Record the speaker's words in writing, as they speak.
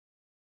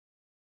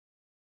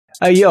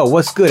Hey yo,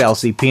 what's good,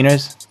 LC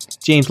Peeners?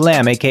 James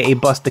Lamb, aka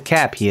Bust the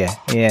Cap here.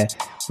 Yeah,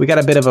 we got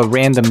a bit of a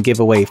random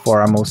giveaway for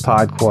our most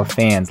hardcore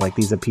fans. Like,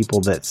 these are people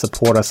that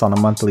support us on a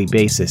monthly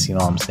basis, you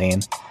know what I'm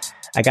saying?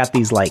 I got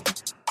these, like,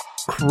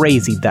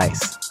 crazy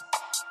dice.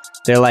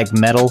 They're like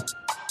metal,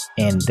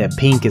 and they're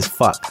pink as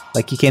fuck.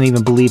 Like, you can't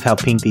even believe how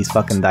pink these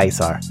fucking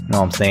dice are. You know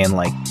what I'm saying?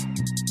 Like,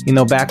 you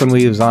know, back when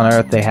we was on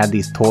Earth, they had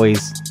these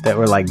toys that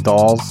were like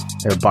dolls.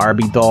 They're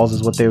Barbie dolls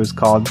is what they was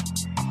called.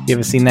 You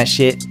ever seen that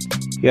shit?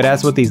 Yeah,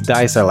 that's what these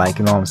dice are like,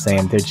 you know what I'm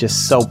saying? They're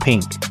just so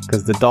pink,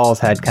 because the dolls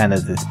had kind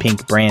of this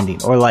pink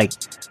branding. Or like,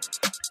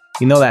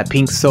 you know that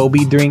pink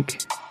Sobe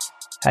drink?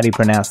 How do you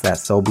pronounce that,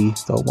 Sobe?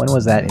 So when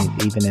was that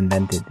even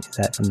invented? Is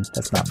that from,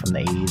 that's not from the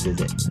 80s, is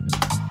it?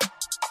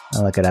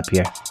 I'll look it up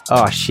here.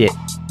 Oh shit.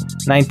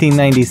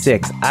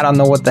 1996. I don't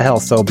know what the hell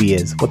Sobe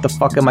is. What the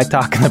fuck am I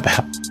talking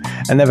about?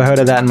 I never heard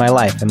of that in my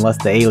life, unless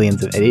the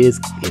aliens, it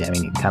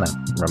kind of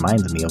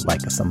reminds me of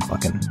like some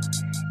fucking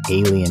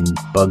alien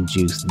bug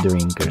juice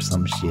drink or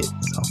some shit.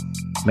 So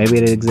maybe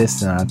it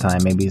exists in our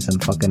time. Maybe some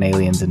fucking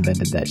aliens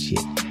invented that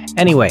shit.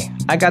 Anyway,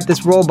 I got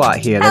this robot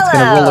here that's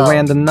gonna roll a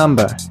random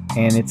number,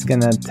 and it's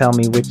gonna tell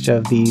me which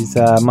of these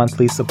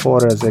monthly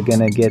supporters are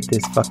gonna get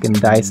this fucking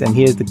dice. And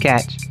here's the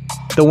catch.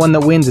 The one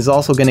that wins is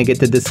also gonna get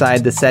to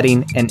decide the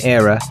setting and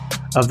era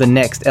of the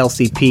next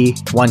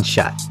LCP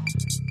one-shot.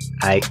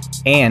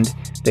 And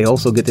they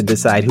also get to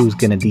decide who's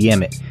gonna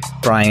DM it.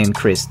 Brian,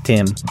 Chris,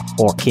 Tim,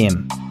 or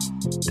Kim.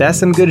 That's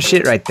some good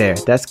shit right there.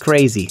 That's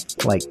crazy.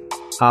 Like,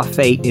 our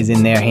fate is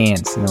in their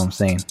hands, you know what I'm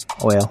saying?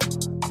 Well,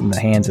 in the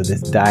hands of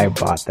this dire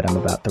bot that I'm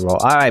about to roll.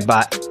 Alright,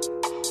 bot.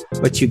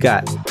 What you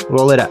got?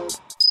 Roll it up.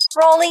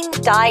 Rolling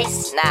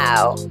dice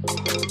now.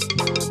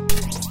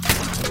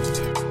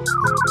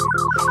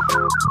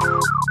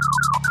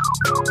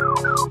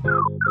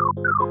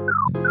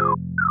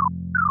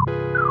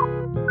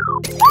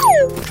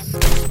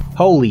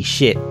 Holy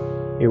shit.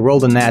 It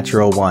rolled a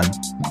natural one.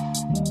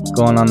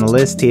 Going on the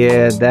list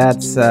here,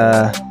 that's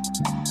the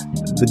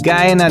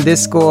guy in our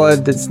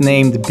Discord that's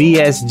named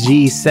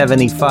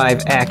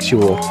BSG75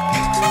 Actual.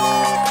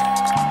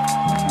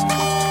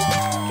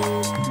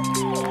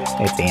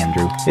 It's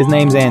Andrew. His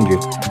name's Andrew.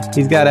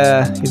 He's got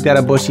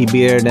a bushy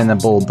beard and a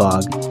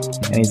bulldog,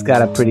 and he's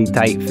got a pretty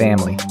tight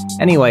family.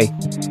 Anyway,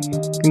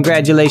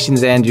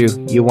 congratulations, Andrew.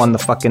 You won the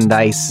fucking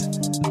dice.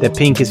 They're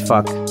pink as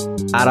fuck.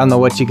 I don't know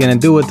what you're gonna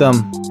do with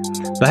them,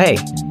 but hey,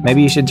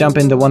 maybe you should jump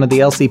into one of the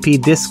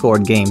LCP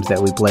Discord games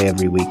that we play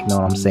every week, know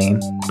what I'm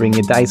saying? Bring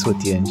your dice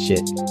with you and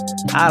shit.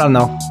 I don't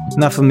know.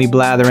 Enough of me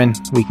blathering.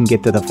 We can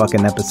get to the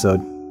fucking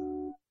episode.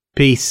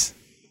 Peace.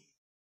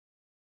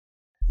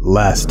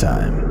 Last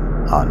time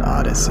on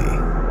Odyssey.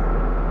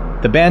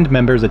 The band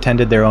members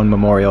attended their own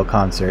memorial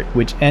concert,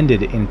 which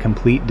ended in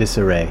complete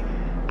disarray.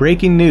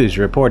 Breaking news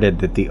reported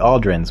that the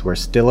Aldrins were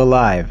still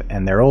alive,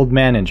 and their old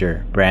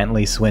manager,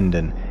 Brantley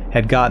Swindon,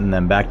 had gotten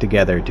them back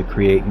together to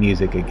create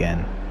music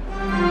again.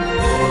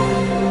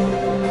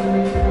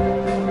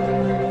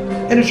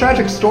 In a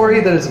tragic story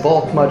that has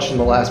evolved much in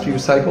the last few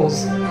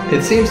cycles,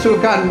 it seems to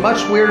have gotten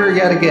much weirder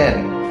yet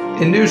again.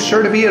 In news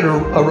sure to be a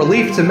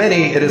relief to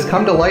many, it has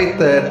come to light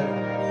that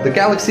the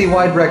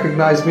galaxy-wide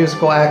recognized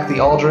musical act, the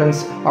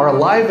Aldrins, are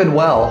alive and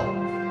well.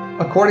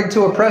 According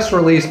to a press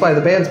release by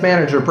the band's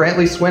manager,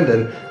 Brantley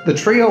Swindon, the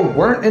trio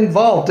weren't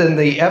involved in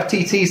the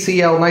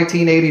FTT-CL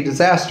 1980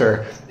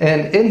 disaster,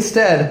 and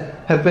instead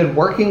have been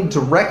working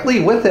directly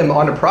with him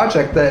on a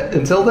project that,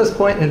 until this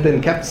point, had been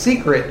kept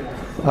secret,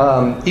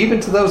 even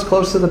to those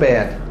close to the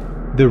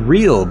band. The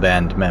real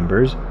band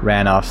members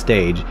ran off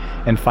stage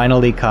and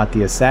finally caught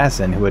the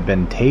assassin who had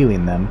been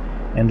tailing them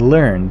and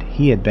learned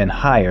he had been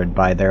hired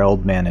by their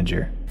old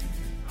manager.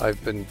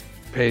 I've been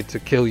paid to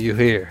kill you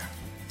here.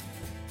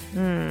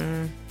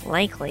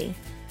 Likely.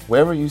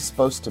 Where were you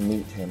supposed to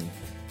meet him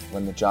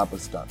when the job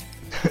was done?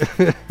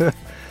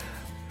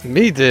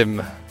 Meet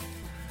him?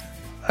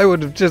 I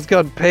would have just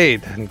got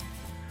paid and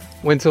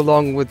went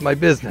along with my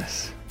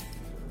business.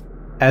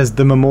 As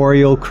the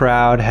memorial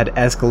crowd had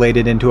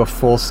escalated into a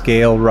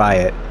full-scale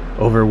riot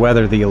over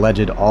whether the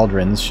alleged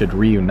Aldrins should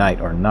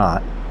reunite or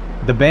not,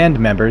 the band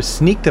members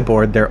sneaked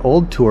aboard their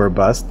old tour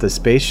bus, the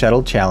Space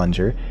Shuttle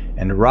Challenger,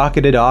 and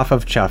rocketed off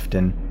of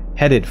Chuffton,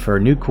 headed for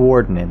new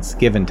coordinates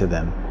given to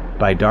them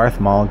by Darth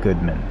Maul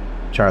Goodman,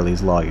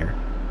 Charlie's lawyer.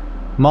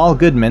 Maul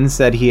Goodman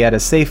said he had a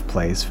safe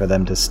place for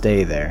them to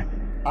stay there.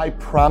 I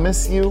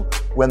promise you,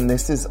 when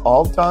this is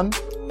all done,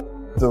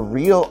 the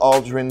real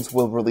Aldrins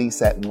will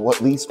release at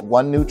least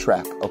one new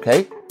track,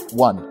 okay?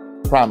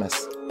 One.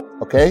 Promise.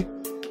 Okay?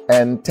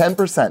 And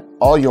 10%,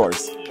 all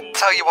yours.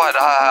 Tell you what,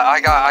 I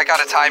got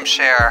a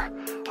timeshare.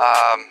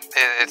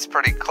 It's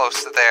pretty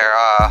close to there.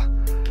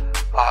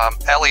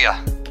 Elia.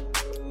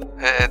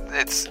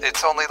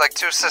 It's only like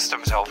 2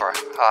 systems over.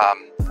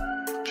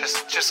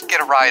 Just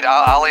get a ride.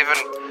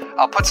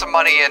 I'll put some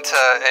money into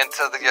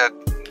the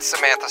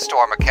Samantha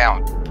Storm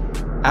account.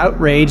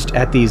 Outraged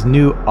at these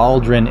new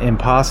Aldrin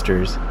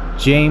imposters,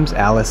 James,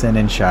 Allison,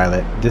 and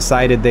Charlotte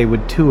decided they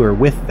would tour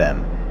with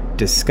them,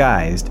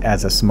 disguised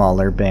as a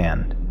smaller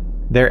band.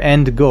 Their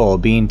end goal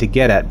being to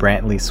get at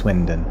Brantley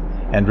Swindon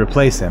and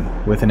replace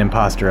him with an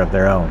imposter of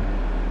their own.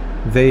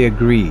 They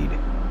agreed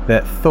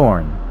that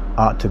Thorn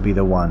ought to be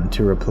the one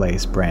to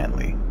replace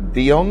Brantley.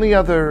 The only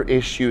other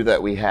issue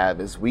that we have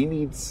is we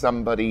need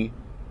somebody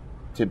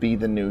to be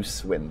the new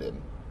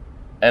Swindon.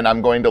 And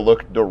I'm going to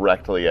look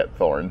directly at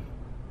Thorn.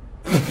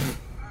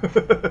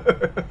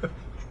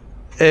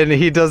 And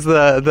he does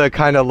the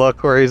kind of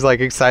look where he's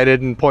like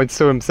excited and points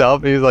to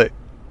himself, and he's like,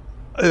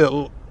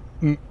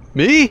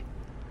 "Me?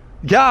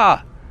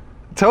 Yeah,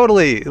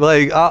 totally.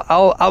 Like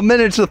I'll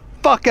manage the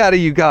fuck out of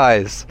you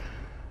guys."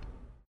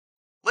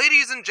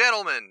 Ladies and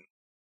gentlemen,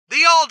 the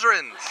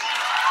Aldrins!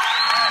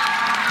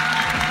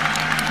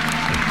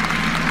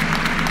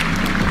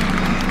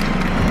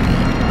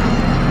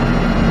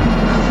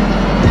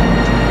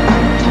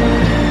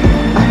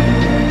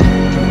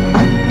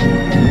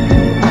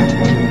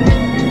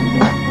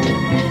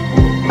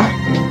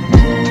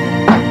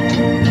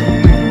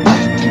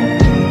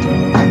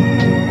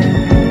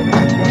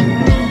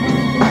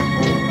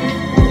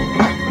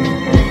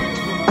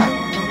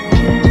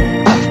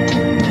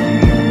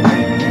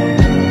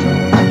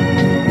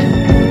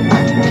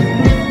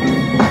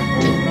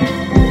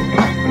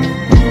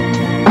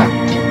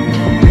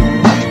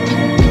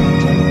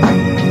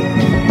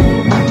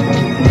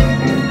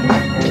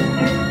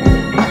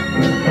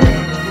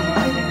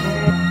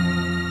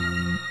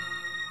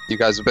 You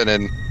guys have been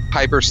in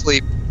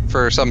hypersleep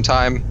for some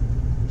time,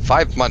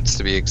 5 months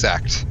to be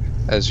exact,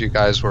 as you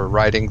guys were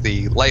riding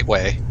the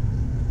Lightway,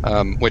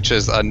 which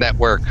is a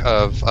network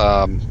of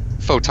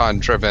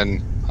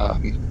photon-driven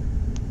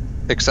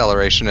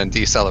acceleration and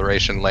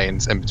deceleration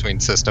lanes in between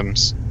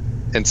systems.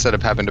 Instead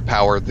of having to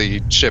power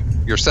the ship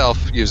yourself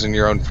using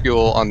your own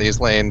fuel on these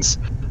lanes,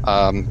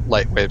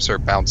 light waves are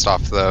bounced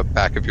off the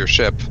back of your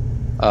ship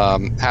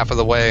half of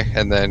the way,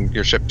 and then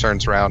your ship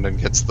turns around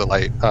and gets the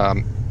light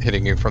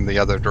hitting you from the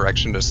other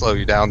direction to slow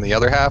you down the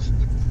other half.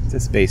 It's a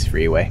space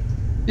freeway.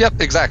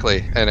 Yep,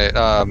 exactly. And it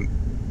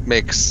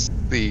makes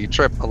the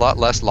trip a lot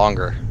less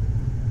longer.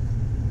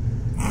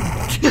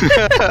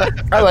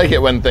 I like it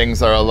when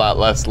things are a lot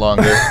less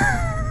longer.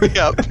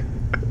 Yep.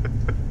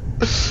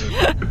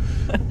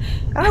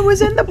 I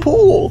was in the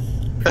pool.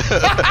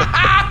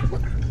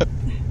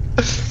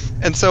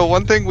 And so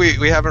one thing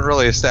we haven't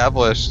really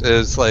established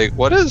is, like,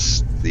 what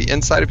does the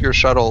inside of your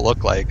shuttle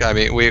look like? I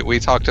mean, we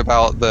talked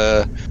about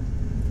the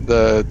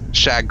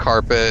shag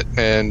carpet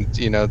and,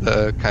 you know,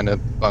 the kind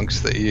of bunks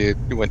that you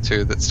went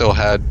to that still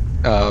had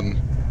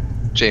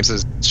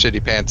James's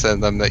shitty pants in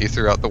them that you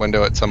threw out the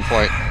window at some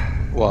point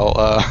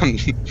while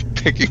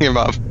picking him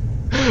up.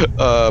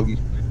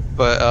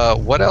 But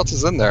what else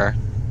is in there?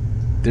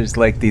 There's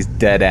like these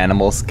dead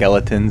animal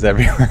skeletons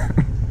everywhere.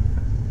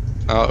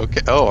 Oh,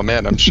 okay. Oh,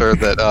 man, I'm sure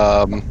that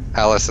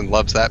Allison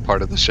loves that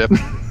part of the ship.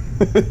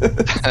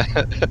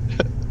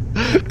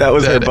 That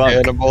was Dead her bunk.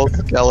 Animal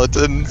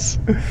skeletons.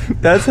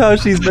 That's how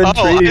she's been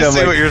treating I him. see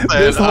Like, what you're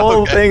saying. this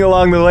whole Okay. thing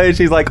along the way,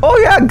 she's like, "Oh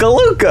yeah,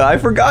 Galuka, I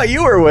forgot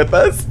you were with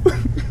us."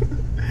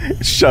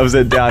 Shoves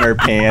it down her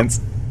pants.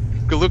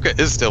 Galuka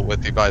is still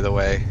with you, by the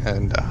way,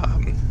 and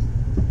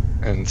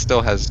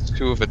still has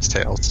 2 of its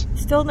tails.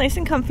 Still nice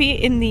and comfy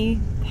in the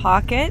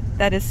pocket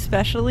that is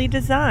specially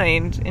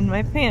designed in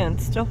my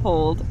pants to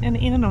hold an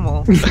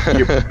animal.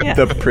 Yeah.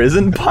 The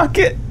prison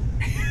pocket?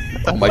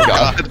 Oh my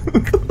god.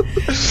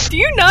 Do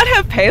you not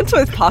have pants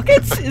with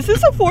pockets? Is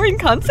this a foreign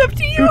concept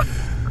to you?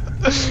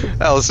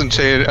 Allison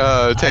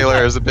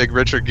Taylor is a big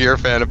Richard Gere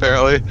fan,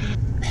 apparently.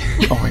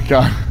 Oh my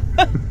god.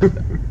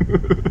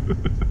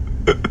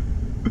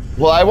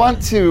 Well, I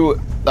want to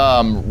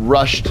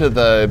rush to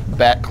the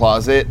back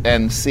closet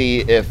and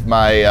see if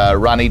my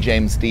Ronnie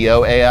James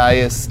Dio AI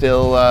is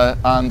still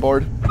on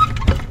board.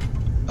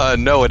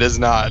 No, it is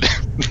not.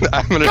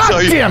 I'm going to God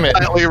tell you damn it.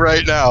 quietly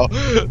right now,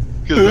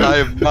 because I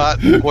am not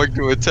going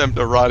to attempt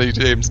a Ronnie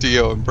James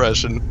Dio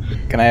impression.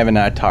 Can I have an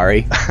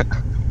Atari?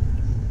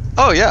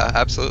 Oh, yeah,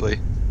 absolutely.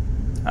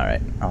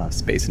 Alright, I'll have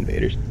Space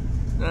Invaders.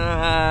 Uh,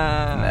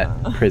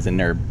 That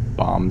prisoner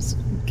bombs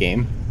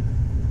game.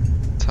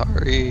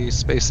 Atari,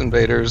 Space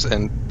Invaders,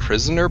 and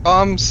Prisoner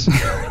Bombs?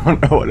 I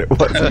don't know what it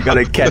was. You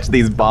gotta catch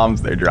these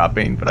bombs they're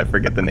dropping, but I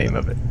forget the name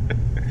of it.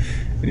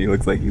 And he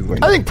looks like he's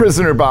wearing. I think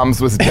Prisoner Bombs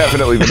was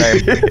definitely the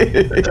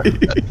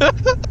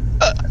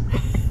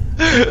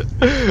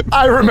name.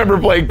 I remember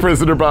playing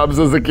Prisoner Bombs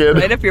as a kid.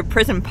 right up your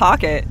prison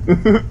pocket.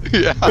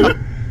 Yeah.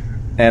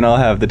 And I'll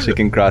have the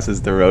Chicken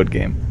Crosses the Road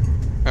game.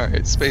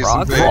 Alright, Space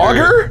Frog? Invaders.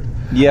 Frogger?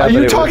 Yeah, Are but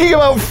you it talking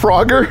about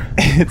Frogger?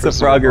 it's a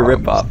Prisoner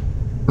Frogger Bombs.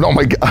 ripoff. Oh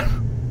my god.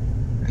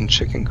 And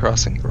Chicken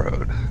Crossing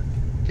Road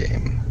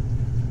game.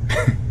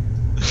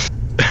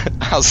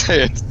 I'll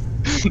say it.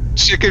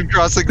 Chicken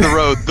Crossing the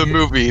Road, the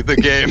movie, the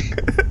game.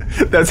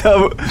 That's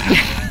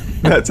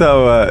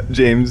how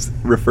James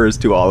refers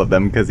to all of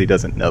them because he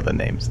doesn't know the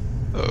names.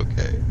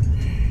 Okay.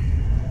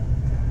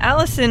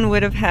 Allison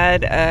would have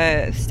had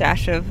a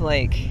stash of,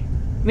 like,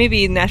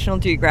 maybe National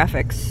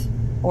Geographics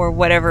or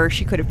whatever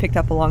she could have picked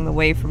up along the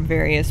way from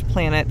various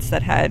planets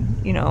that had,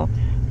 you know,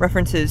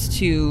 references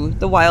to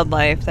the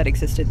wildlife that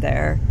existed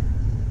there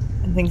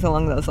and things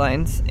along those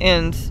lines.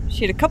 And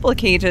she had a couple of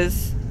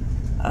cages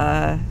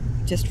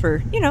just for,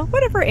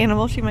 whatever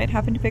animal she might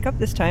happen to pick up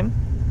this time.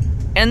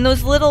 And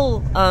those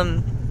little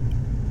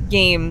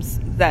games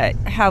that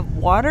have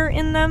water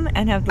in them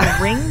and have the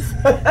rings.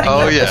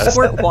 Oh, yes.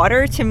 Squirt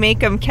water to make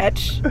them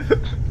catch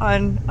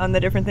on the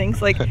different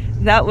things. Like,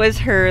 that was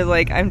her,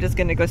 like, I'm just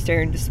going to go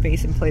stare into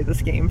space and play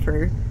this game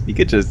for You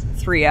could just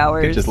 3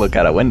 hours. You could just look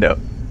out a window.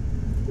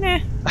 Nah.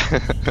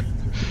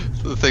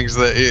 The things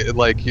that,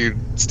 like, you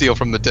steal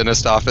from the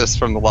dentist office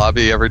from the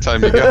lobby every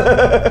time you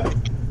go.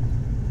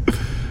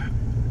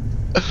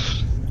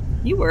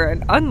 You were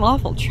an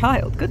unlawful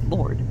child. Good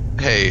lord.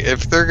 Hey,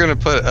 if they're gonna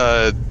put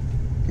a,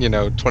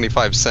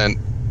 25-cent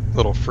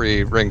little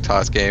free ring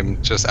toss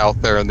game just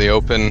out there in the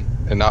open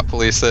and not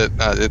police it,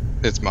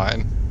 it's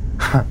mine.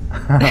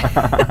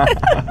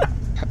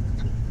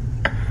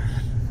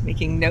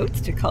 Making notes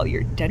to call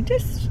your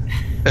dentist?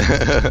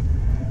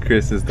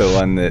 Chris is the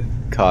one that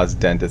caused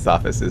dentist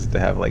offices to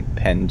have like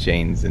pen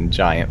chains and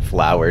giant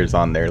flowers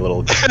on their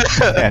little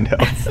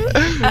handhelds.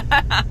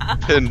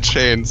 Pin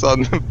chains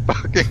on the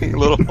fucking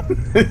little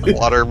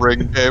water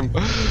ring game.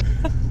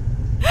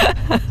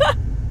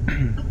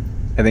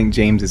 I think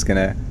James is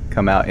gonna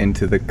come out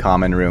into the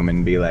common room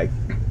and be like,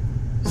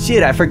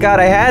 shit, I forgot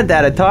I had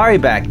that Atari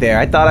back there.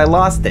 I thought I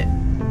lost it.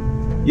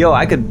 Yo,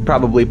 I could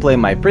probably play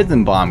my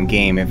Prison Bomb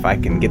game if I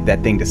can get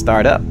that thing to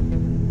start up.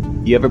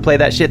 You ever play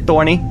that shit,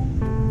 Thorny?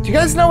 Do you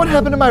guys know what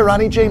happened to my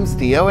Ronnie James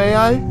Dio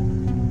AI?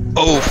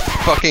 Oh,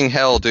 fucking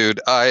hell, dude.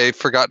 I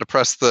forgot to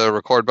press the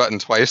record button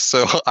twice,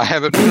 so I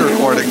haven't been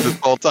recording this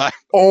whole time.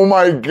 Oh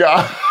my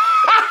god.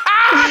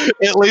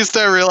 At least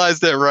I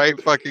realized it right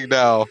fucking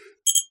now.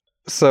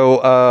 So,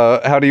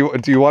 how do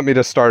you want me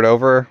to start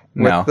over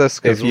with this?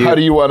 How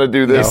do you want to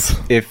do this?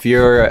 No. If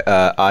your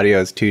audio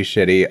is too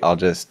shitty, I'll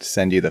just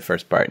send you the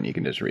first part and you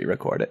can just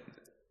re-record it.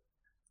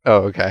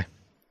 Oh, okay.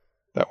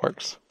 That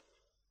works.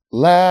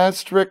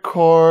 Last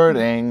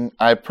recording,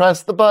 I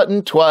pressed the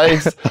button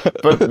twice,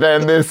 but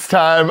then this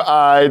time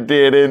I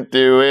didn't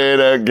do it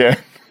again.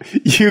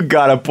 You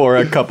gotta pour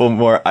a couple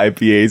more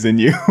IPAs in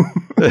you.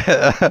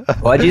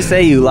 What'd you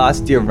say, you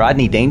lost your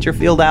Rodney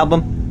Dangerfield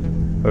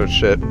album? Oh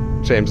shit.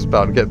 James is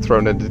about to get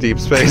thrown into deep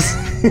space.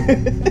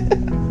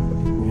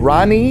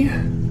 Ronnie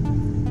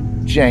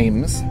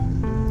James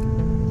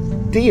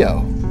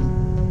Dio.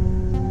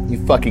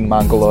 You fucking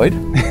mongoloid.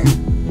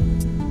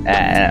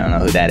 I don't know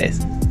who that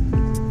is.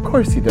 Of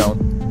course you don't.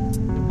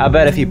 I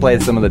bet if you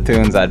played some of the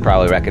tunes, I'd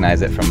probably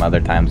recognize it from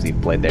other times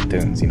you've played their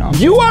tunes,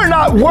 You are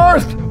not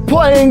worth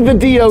playing the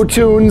Dio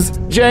tunes,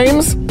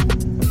 James!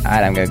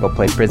 Alright, I'm gonna go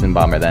play Prison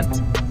Bomber then.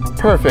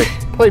 Perfect.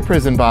 Play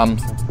Prison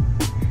Bombs.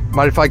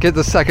 Mind if I get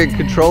the second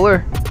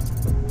controller?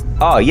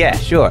 Oh, yeah,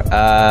 sure.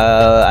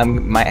 I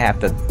might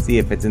have to see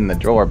if it's in the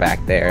drawer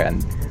back there,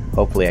 and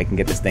hopefully I can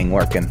get this thing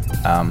working.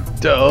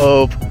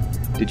 Dope.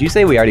 Did you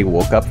say we already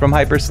woke up from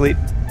hypersleep?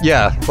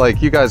 Yeah,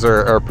 like, you guys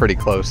are pretty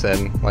close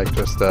in. Like,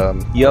 just,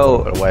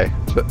 Yo. put away.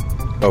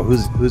 Oh,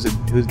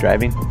 who's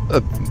driving?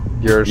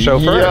 Your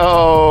chauffeur?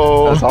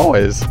 Yo! As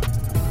always.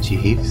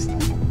 Jeeves?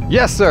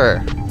 Yes,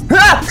 sir!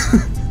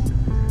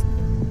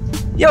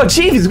 Yo,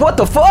 Jeeves, what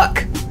the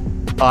fuck?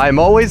 I'm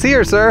always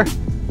here, sir.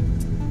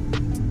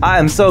 I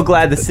am so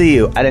glad to see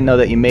you. I didn't know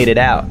that you made it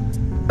out.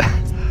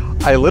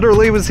 I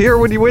literally was here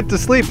when you went to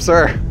sleep,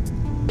 sir.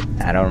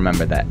 I don't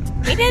remember that.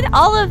 We did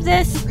all of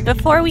this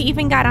before we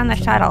even got on the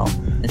shuttle.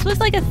 This was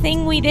like a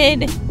thing we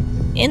did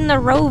in the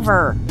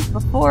rover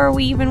before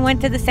we even went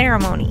to the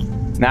ceremony.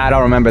 Nah, I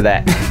don't remember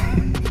that.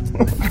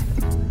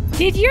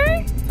 Did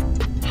your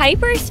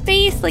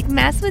hyperspace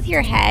mess with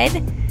your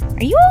head?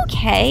 Are you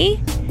okay?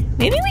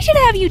 Maybe we should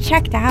have you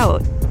checked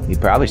out. You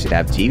probably should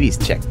have Jeeves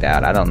checked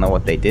out. I don't know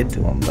what they did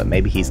to him, but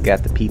maybe he's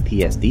got the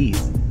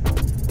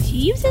PTSDs.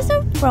 Jeeves is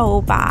a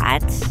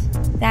robot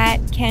that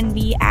can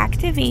be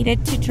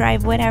activated to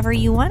drive whatever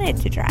you want it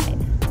to drive.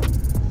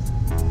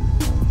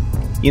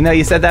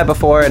 You said that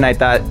before, and I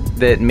thought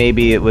that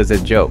maybe it was a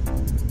joke.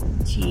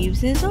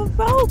 Jeeves is a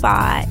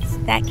robot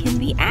that can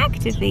be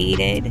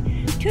activated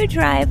to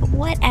drive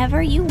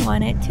whatever you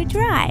want it to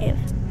drive.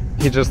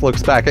 He just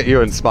looks back at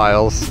you and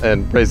smiles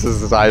and raises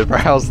his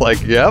eyebrows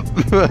like, yep.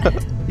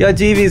 Yo,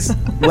 Jeeves,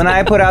 when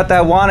I put out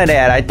that wanted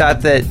ad, I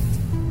thought that...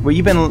 Were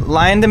you been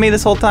lying to me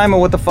this whole time, or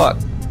what the fuck?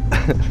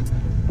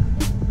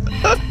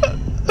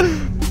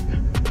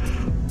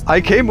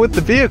 I came with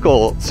the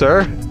vehicle,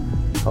 sir.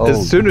 Oh.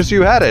 As soon as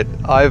you had it.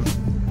 I've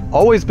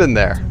always been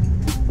there.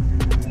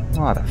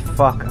 What a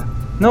fucker.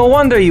 No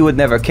wonder you would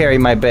never carry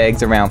my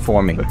bags around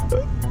for me.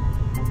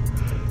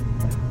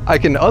 I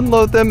can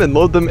unload them and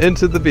load them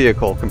into the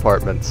vehicle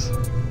compartments.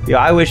 Yo,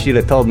 I wish you'd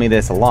have told me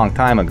this a long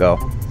time ago.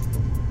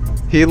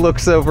 He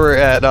looks over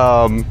at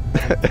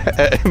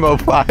at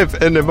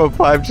MO5, and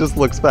MO5 just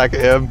looks back at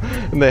him,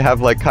 and they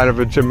have kind of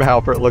a Jim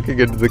Halpert looking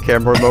into the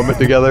camera moment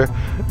together.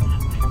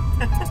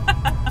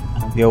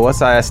 Yo,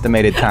 what's our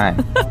estimated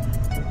time?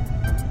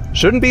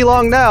 Shouldn't be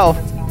long now.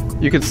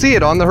 You can see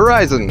it on the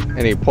horizon.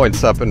 And he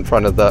points up in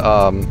front of the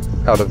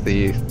out of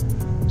the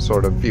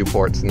sort of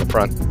viewports in the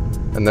front.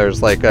 And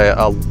there's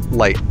a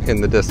light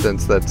in the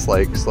distance that's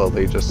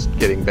slowly just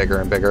getting bigger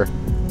and bigger.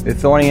 If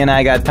Thorny and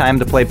I got time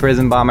to play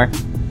Prison Bomber?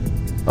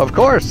 Of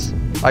course.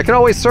 I can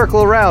always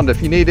circle around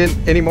if you need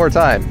any more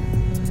time.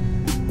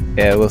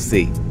 Yeah, we'll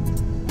see.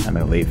 I'm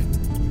gonna leave.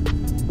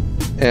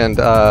 And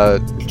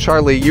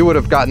Charlie, you would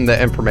have gotten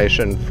the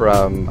information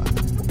from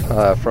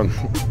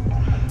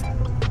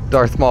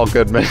Darth Maul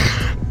Goodman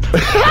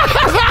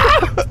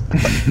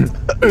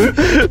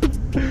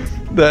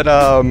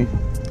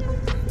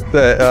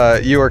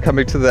that you are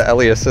coming to the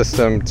Elia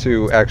system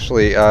to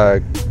actually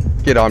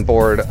get on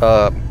board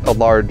a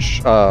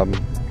large.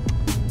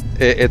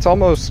 It's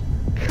almost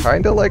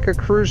kind of like a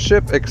cruise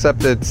ship,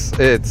 except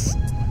it's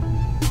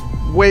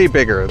way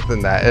bigger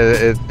than that.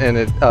 It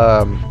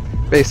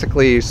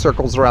basically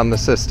circles around the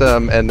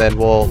system, and then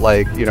will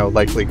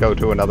likely go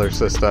to another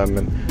system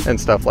and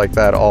stuff like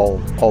that. All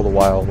the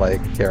while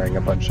carrying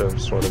a bunch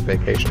of sort of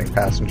vacationing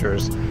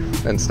passengers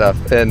and stuff.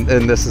 And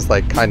this is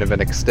kind of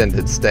an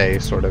extended stay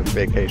sort of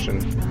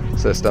vacation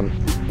system.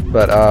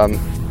 But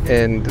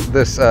and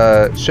this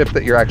ship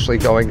that you're actually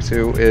going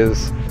to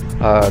is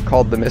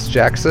called the Miss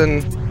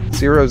Jackson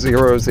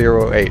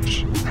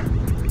 000H.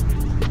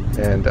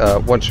 And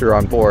once you're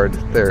on board,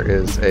 there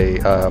is a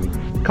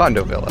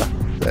condo villa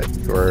that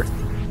you're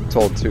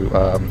told to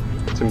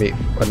meet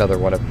another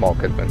one of Maul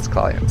Goodman's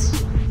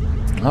clients.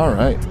 All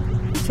right.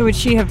 So would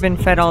she have been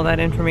fed all that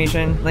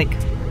information,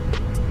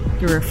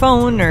 through her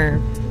phone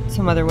or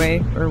some other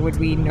way, or would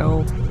we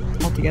know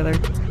altogether?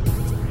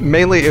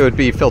 Mainly, it would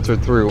be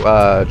filtered through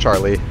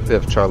Charlie,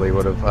 if Charlie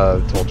would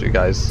have told you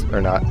guys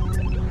or not.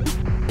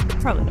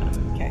 Probably not.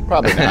 Okay.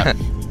 Probably not.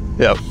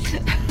 Yep.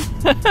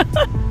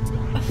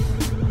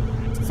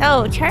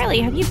 So,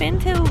 Charlie, have you been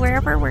to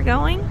wherever we're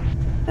going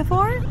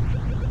before?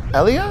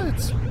 Elia?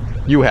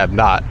 You have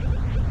not.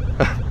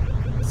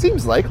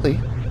 Seems likely,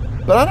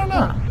 but I don't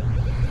know.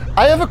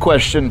 I have a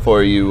question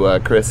for you,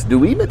 Chris. Do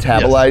we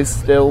metabolize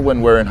still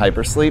when we're in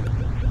hypersleep?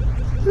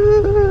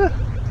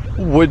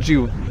 Would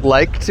you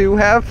like to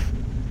have?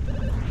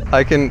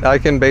 I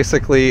can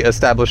basically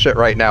establish it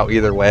right now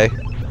either way,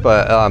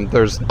 but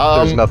there's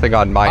nothing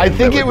on my end. I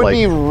think it would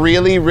be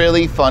really,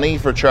 really funny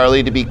for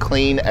Charlie to be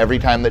clean every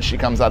time that she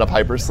comes out of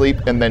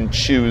hypersleep and then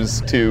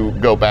choose to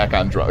go back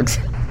on drugs.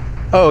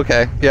 Oh,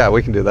 okay. Yeah,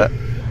 we can do that.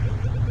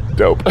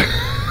 Dope.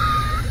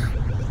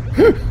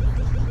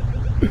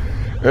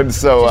 And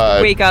so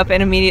wake up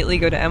and immediately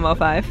go to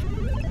MO5.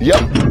 Yep.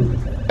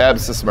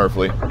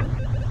 Abso-Smurfly.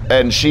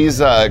 And she's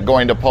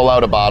going to pull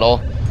out a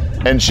bottle,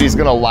 and she's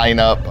going to line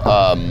up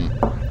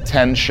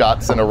 10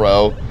 shots in a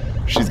row.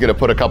 She's going to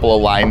put a couple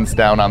of lines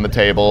down on the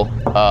table,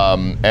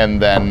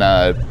 and then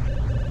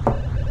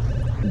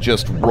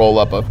just roll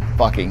up a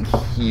fucking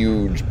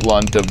huge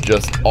blunt of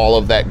just all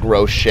of that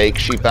gross shake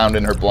she found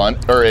in her bunk.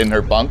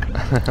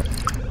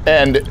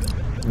 And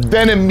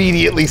then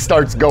immediately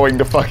starts going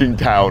to fucking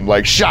town,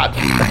 shot,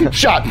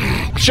 shot,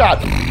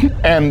 shot.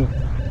 And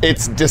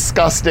it's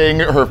disgusting.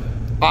 Her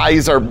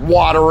eyes are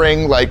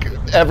watering,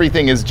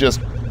 everything is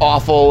just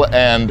awful,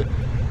 and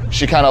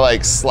she kind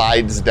of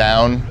slides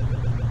down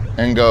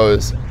and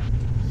goes,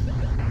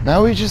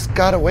 "Now we just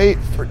gotta wait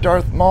for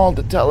Darth Maul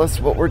to tell us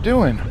what we're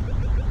doing."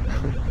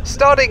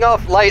 Starting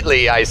off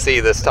lightly, I see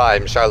this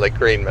time, Charlotte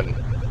Greenman.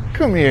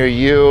 Come here,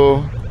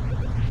 you.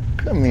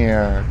 Come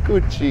here.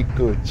 Gucci,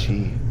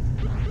 Gucci.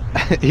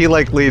 He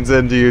leans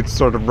into you,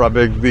 sort of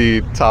rubbing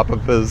the top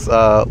of his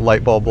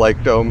light bulb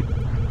dome.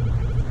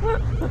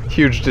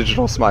 Huge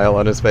digital smile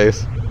on his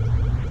face.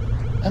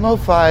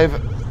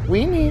 MO5,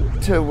 we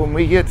need to, when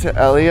we get to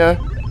Elia,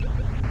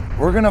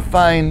 we're gonna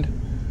find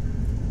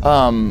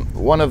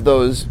one of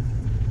those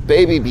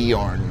baby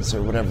Bjorns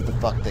or whatever the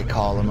fuck they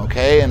call them,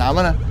 okay? And I'm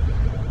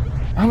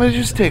gonna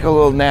just take a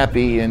little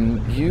nappy,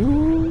 and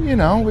you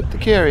know, with the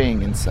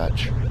carrying and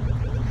such.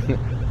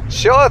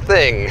 Sure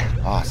thing.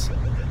 Awesome.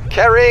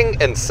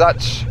 Carrying and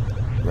such.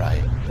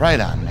 Right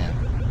on, man.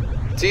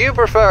 Do you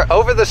prefer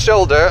over the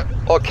shoulder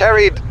or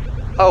carried?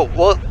 Oh,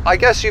 well, I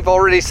guess you've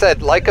already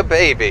said like a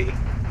baby.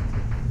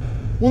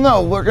 Well,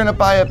 no, we're gonna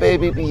buy a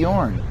baby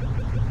Bjorn.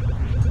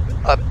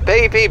 A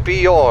baby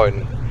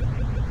Bjorn.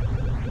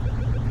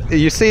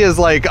 You see his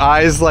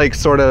eyes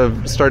sort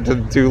of start to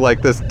do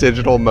this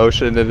digital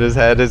motion in his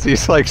head as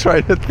he's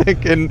trying to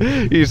think, and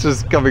he's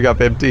just coming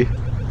up empty.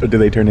 Or do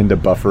they turn into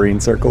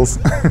buffering circles?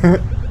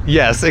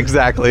 Yes,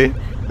 exactly.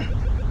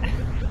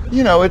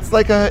 You know, it's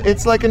like a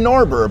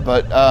Norbur,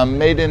 but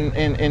made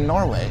in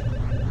Norway.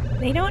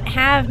 They don't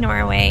have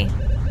Norway,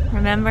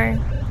 remember?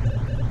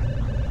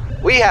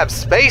 We have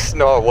Space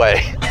Norway.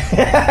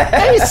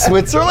 Hey,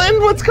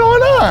 Switzerland, what's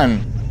going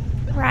on?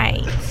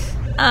 Right.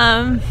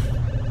 Are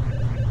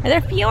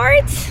there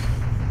fjords?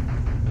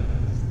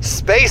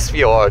 Space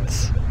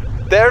fjords.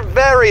 They're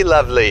very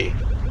lovely.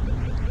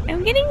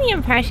 I'm getting the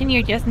impression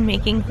you're just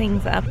making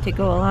things up to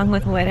go along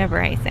with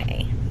whatever I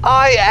say.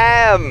 I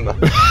am.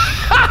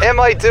 Am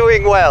I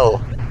doing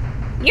well?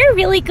 You're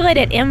really good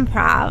at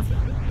improv.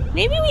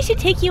 Maybe we should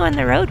take you on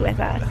the road with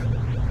us.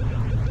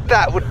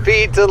 That would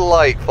be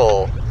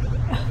delightful.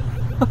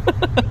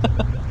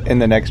 In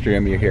the next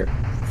room, you hear,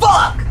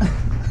 Fuck!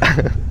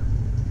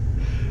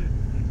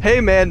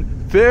 Hey, man.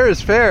 Fair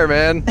is fair,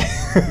 man.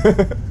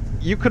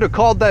 You could have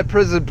called that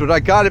prison, but I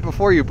got it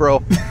before you,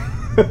 bro.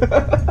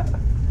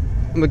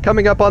 I'm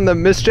coming up on the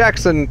Miss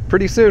Jackson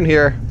pretty soon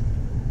here.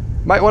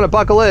 Might want to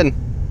buckle in.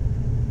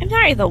 I'm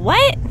sorry, the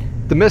what?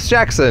 The Miss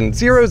Jackson,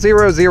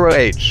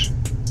 000H.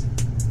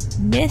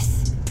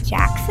 Miss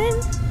Jackson?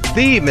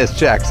 The Miss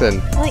Jackson,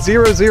 Like-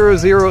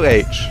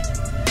 000H.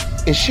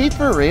 Is she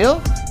for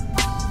real?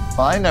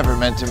 Well, I never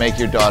meant to make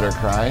your daughter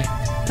cry.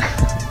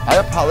 I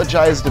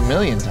apologized a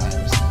million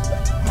times.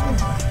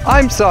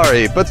 I'm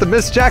sorry, but the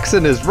Miss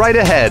Jackson is right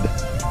ahead.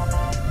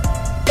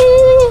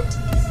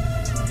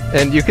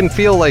 And you can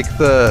feel like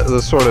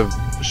the sort of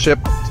ship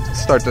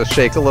start to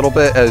shake a little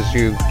bit as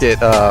you get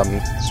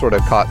sort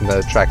of caught in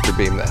the tractor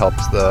beam that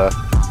helps the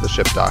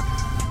ship dock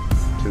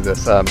to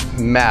this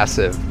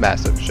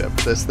massive ship.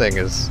 This thing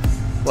is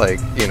like,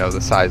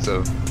 the size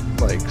of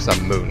like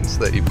some moons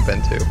that you've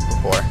been to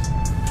before.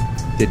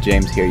 Did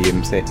James hear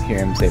him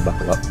say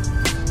buckle up?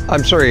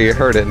 I'm sure he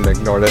heard it and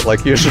ignored it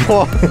like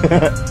usual.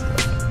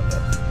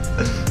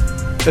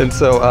 And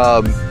so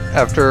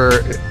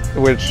after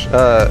which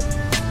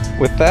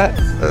with that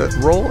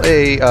roll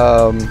a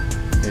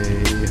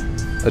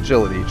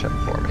agility check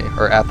for me,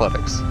 or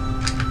athletics.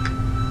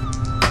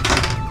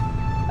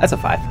 That's a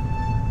 5.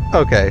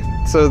 Okay,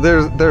 so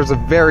there's a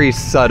very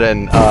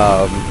sudden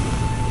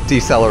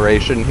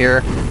deceleration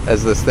here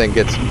as this thing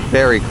gets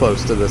very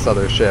close to this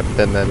other ship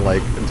and then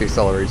like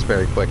decelerates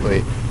very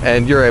quickly,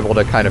 and you're able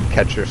to kind of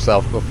catch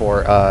yourself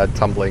before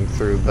tumbling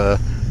through the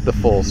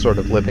full sort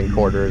of living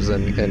quarters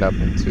and up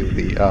into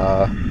the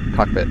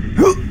cockpit.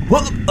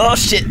 Oh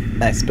shit!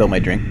 I spilled my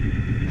drink.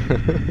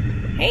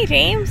 Hey,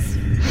 James.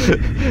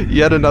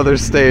 Yet another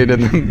stain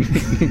in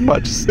the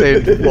much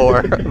stained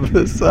floor of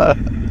this.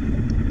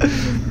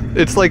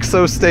 It's like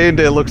so stained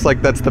it looks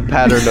like that's the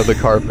pattern of the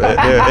carpet.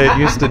 It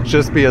used to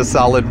just be a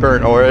solid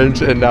burnt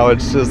orange, and now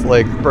it's just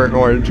like burnt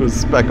orange with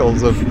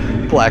speckles of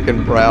black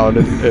and brown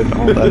and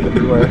all that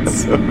everywhere.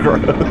 It's so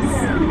gross.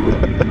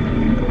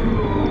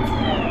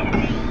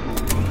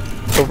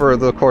 Over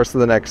the course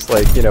of the next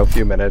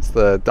few minutes,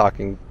 the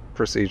docking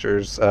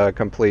procedures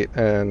complete,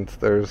 and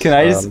there's. Can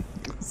I just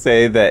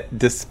say that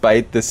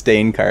despite the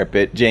stained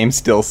carpet, James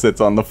still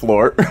sits on the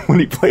floor when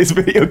he plays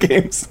video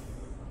games?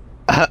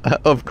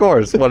 Of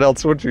course. What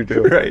else would you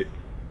do? Right.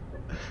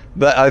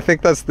 I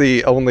think that's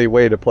the only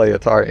way to play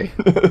Atari.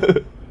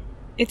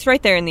 It's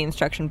right there in the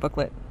instruction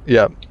booklet.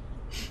 Yep.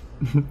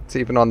 It's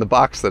even on the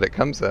box that it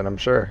comes in, I'm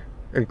sure,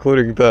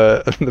 including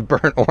the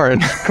burnt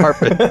orange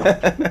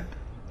carpet.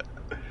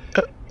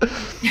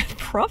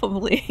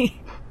 Probably.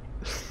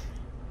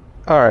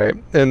 All right,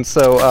 and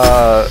so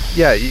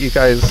you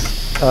guys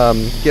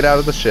get out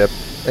of the ship,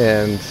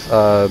 and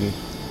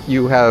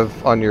you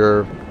have on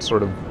your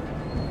sort of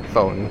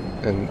phone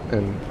and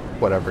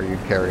whatever you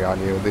carry on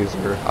you. These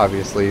are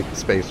obviously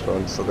space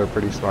phones, so they're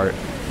pretty smart.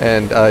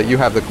 And you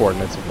have the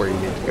coordinates of where you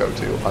need to go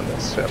to on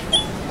this ship.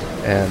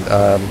 And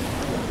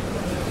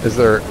is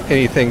there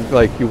anything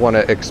like you want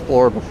to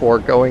explore before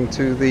going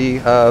to the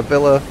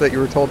villa that you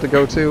were told to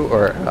go to,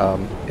 or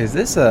is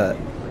this a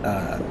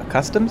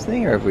customs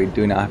thing, or we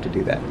do not have to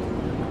do that?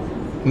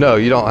 No,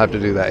 you don't have to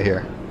do that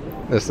here.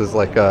 This is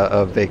like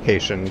a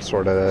vacation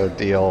sort of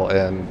deal,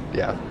 and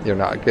yeah, you're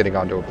not getting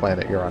onto a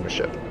planet, you're on a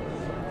ship.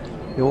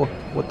 Yo,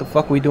 what the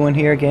fuck we doing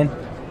here again?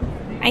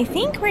 I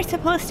think we're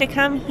supposed to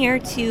come here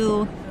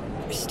to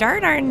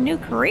start our new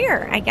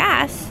career, I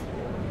guess.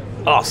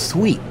 Oh,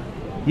 sweet.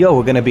 Yo,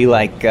 we're gonna be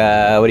like,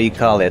 what do you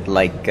call it?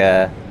 Like,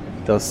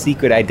 those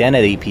secret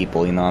identity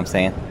people, you know what I'm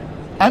saying?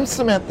 I'm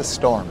Samantha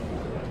Storm.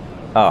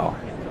 Oh,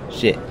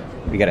 shit.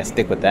 We gotta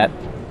stick with that.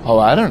 Oh,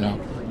 I don't know.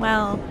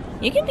 Well,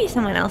 you can be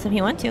someone else if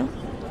you want to.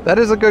 That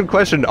is a good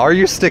question. Are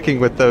you sticking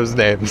with those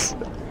names?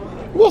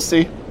 We'll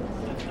see.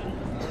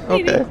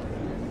 Okay.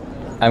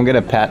 I'm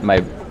gonna pat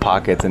my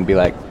pockets and be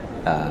like,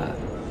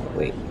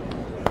 wait.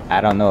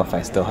 I don't know if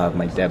I still have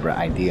my Deborah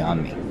ID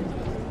on me.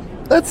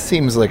 That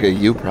seems like a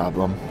you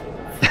problem.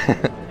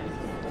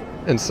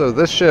 And so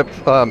this ship,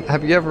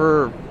 have you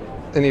ever,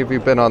 any of you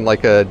been on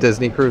like a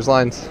Disney Cruise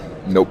Lines?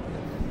 Nope.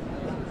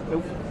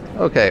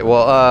 Okay,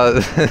 well,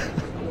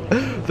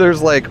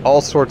 there's like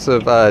all sorts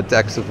of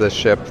decks of this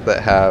ship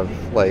that have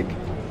like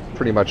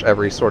pretty much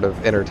every sort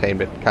of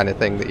entertainment kind of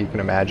thing that you can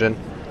imagine.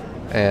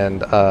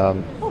 And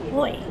Oh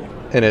boy.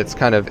 and it's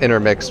kind of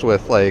intermixed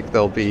with like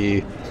there'll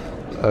be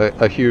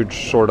a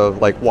huge sort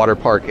of like water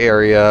park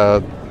area,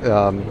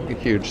 a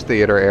huge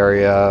theater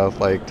area,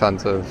 like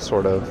tons of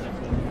sort of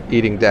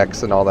eating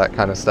decks and all that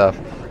kind of stuff,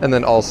 and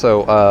then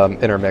also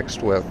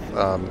intermixed with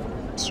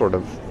sort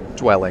of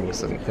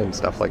dwellings and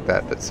stuff like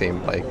that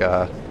seem like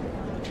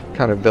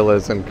kind of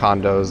villas and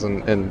condos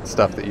and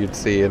stuff that you'd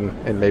see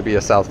in maybe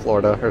a South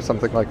Florida or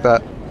something like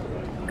that.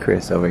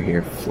 Chris over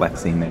here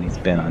flexing that he's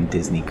been on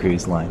Disney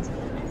Cruise Lines.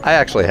 I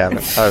actually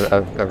haven't.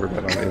 I've never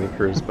been on any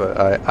cruise, but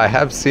I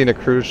have seen a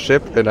cruise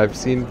ship, and I've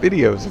seen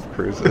videos of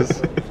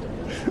cruises.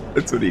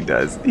 That's what he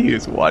does. He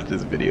just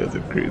watches videos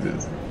of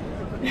cruises.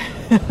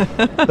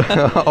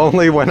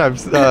 Only when I'm,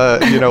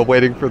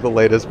 waiting for the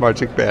latest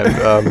marching band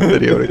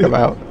video to come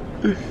out.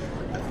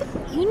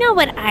 You know know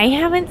what I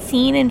haven't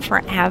seen in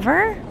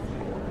forever?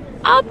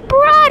 A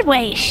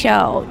Broadway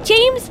show.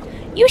 James,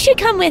 you should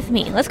come with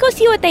me. Let's go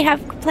see what they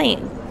have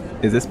playing.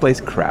 Is this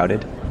place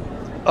crowded?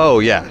 Oh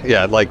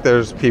yeah, like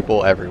there's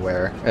people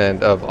everywhere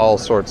and of all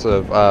sorts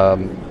of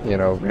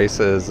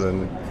races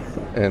and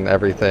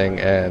everything,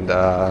 and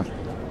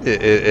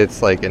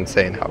it's like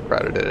insane how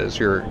crowded it is.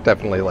 You're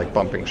definitely like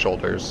bumping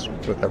shoulders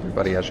with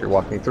everybody as you're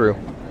walking through.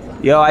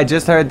 Yo, I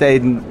just heard they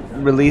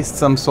released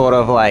some sort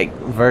of like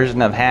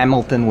version of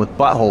Hamilton with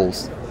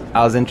buttholes.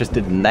 I was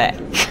interested in that.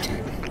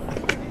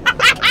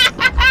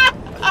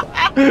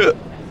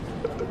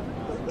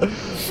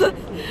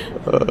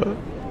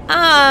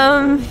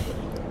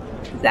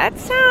 That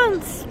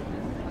sounds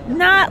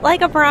not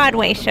like a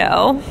Broadway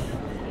show.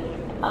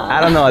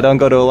 I don't know. I don't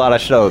go to a lot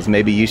of shows.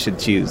 Maybe you should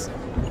choose.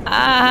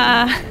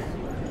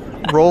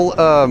 Roll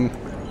a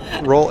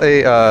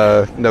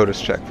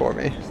notice check for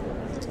me.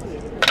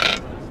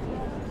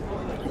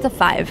 It's a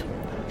 5.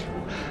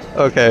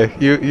 Okay,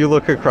 you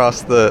look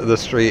across the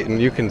street and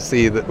you can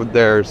see that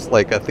there's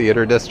like a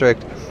theater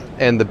district,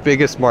 and the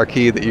biggest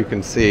marquee that you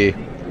can see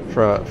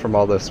from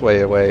all this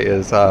way away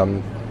is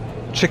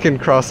Chicken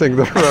Crossing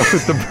the Road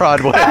to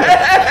Broadway.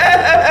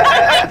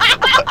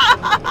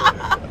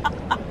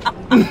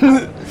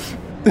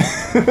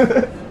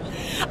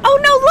 Oh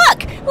no,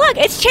 look,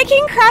 it's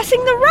Chicken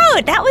Crossing the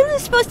Road. That one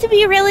is supposed to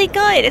be really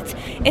good.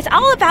 It's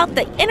all about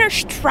the inner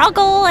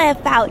struggle,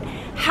 about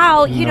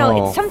how,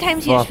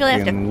 sometimes you just really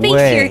have to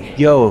face your...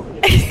 Yo,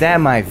 is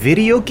that my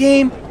video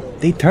game?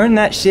 They turned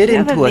that shit You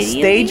have into a a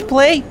video stage game?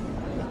 play?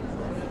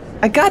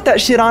 I got that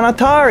shit on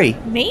Atari.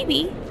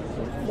 Maybe.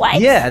 What?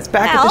 Yeah, it's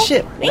back at the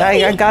ship. Maybe.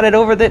 I got it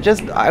over there.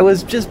 I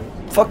was just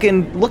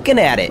fucking looking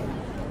at it.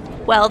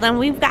 Well, then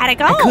we've got to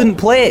go. I couldn't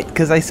play it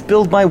because I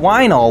spilled my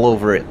wine all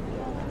over it.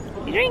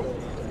 You drink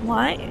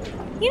wine?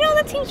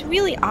 That seems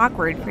really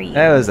awkward for you.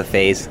 That was a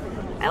phase.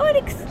 I would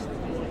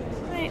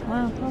Right,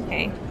 well,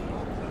 okay.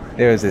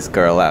 There was this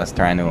girl I was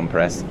trying to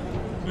impress.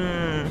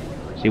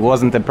 She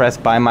wasn't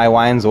impressed by my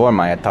wines or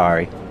my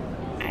Atari.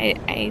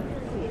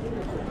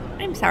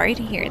 I'm sorry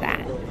to hear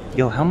that.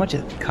 Yo, how much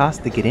it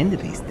costs to get into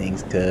these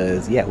things?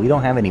 Because, we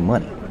don't have any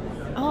money.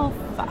 Oh,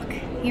 fuck.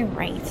 You're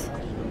right.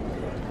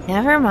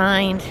 Never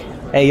mind.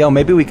 Hey, yo,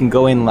 maybe we can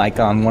go in, like,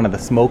 on one of the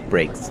smoke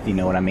breaks. You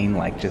know what I mean?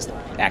 Like, just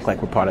act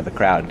like we're part of the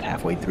crowd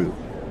halfway through.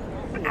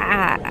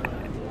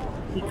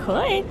 We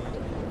could.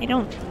 I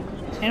don't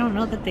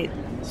know that they...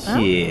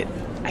 Shit.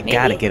 I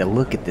gotta get a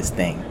look at this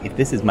thing. If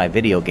this is my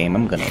video game,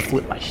 I'm gonna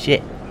flip my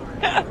shit.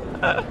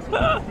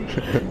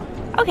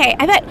 Okay,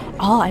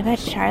 I bet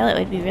Charlotte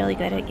would be really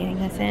good at getting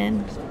us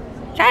in.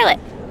 Charlie!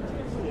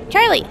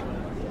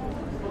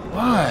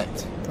 What?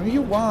 What do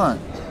you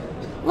want?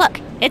 Look,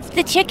 it's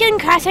the Chicken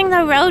Crossing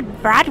the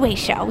Road Broadway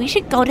show. We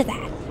should go to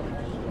that.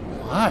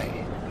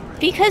 Why?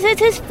 Because it's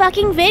his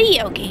fucking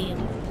video game.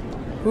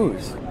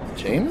 Whose?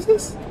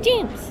 James's?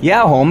 James.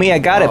 Yeah, homie, I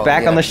got it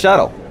back on the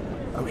shuttle.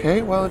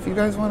 Okay, well, if you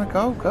guys want to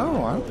go,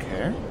 go. I don't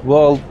care.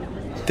 Well,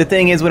 the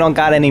thing is we don't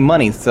got any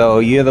money, so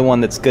you're the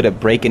one that's good at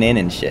breaking in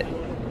and shit.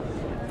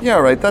 Yeah,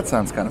 right. That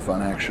sounds kind of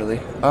fun, actually.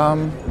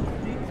 But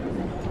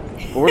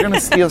we're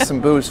gonna steal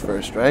some booze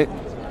first, right?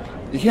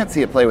 You can't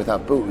see a play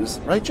without booze,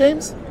 right,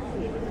 James?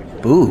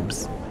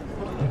 Boobs?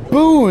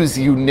 Booze,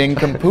 you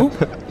nincompoop!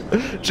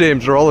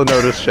 James, roll a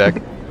notice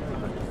check.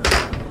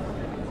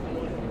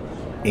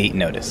 8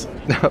 notice.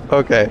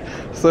 Okay,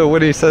 so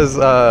when he says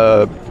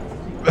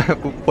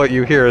what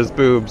you hear is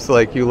boobs,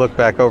 like you look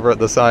back over at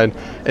the sign,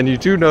 and you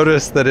do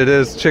notice that it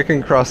is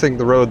Chicken Crossing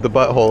the Road, the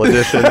Butthole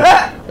Edition.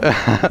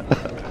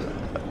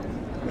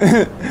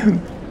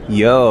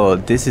 Yo,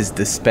 this is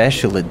the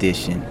special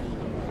edition.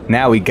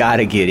 Now we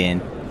gotta get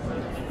in.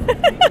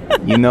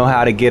 You know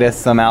how to get us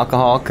some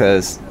alcohol?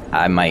 Cause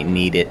I might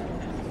need it.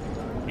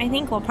 I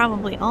think we'll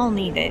probably all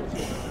need it.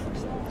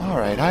 All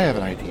right, I have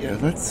an idea.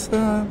 Let's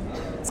go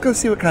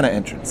see what kind of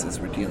entrances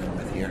we're dealing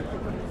with here.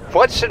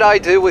 What should I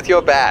do with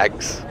your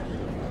bags?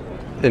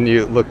 And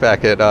you look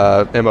back at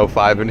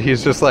MO5, and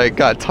he's just like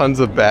got tons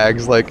of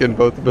bags, like in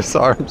both of his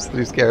arms that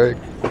he's carrying.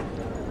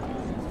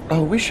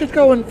 Oh, we should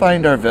go and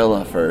find our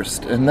villa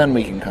first, and then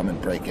we can come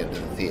and break into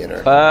the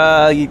theater.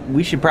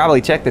 We should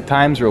probably check the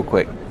times real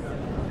quick.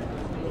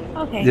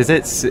 Okay. Is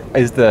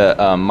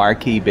the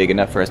marquee big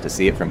enough for us to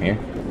see it from here?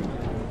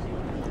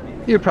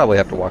 You'd probably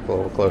have to walk a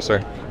little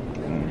closer.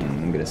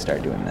 I'm gonna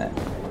start doing that.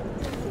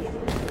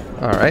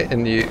 All right,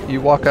 and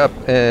you walk up,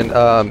 and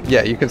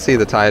you can see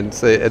the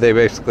times. They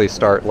basically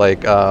start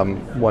like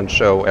one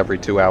show every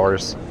 2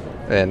 hours,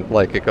 and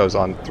like it goes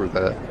on through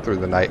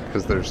the night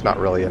because there's not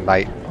really a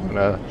night on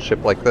a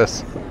ship like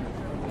this.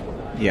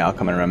 Yeah, I'll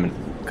come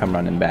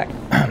running back.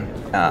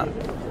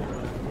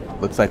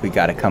 Looks like we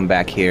gotta come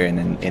back here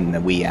in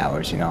the wee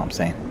hours. You know what I'm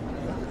saying?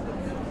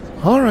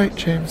 All right,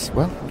 James.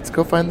 Well, let's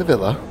go find the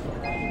villa.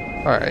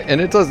 All right,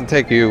 and it doesn't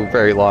take you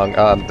very long.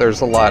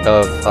 There's a lot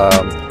of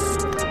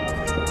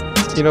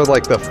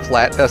like the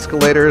flat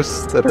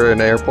escalators that are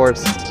in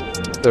airports.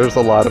 There's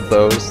a lot of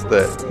those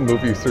that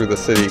move you through the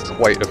city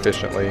quite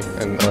efficiently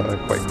and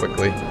quite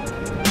quickly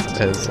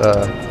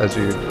as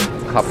you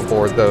hop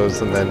aboard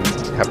those and then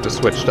have to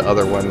switch to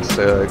other ones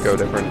to go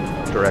different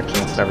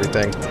directions and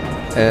everything.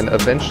 And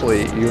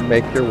eventually you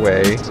make your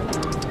way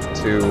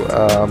to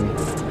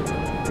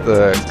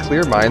the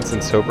Clear Minds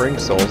and Sobering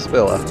Souls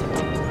Villa.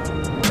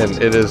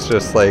 And it is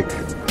just like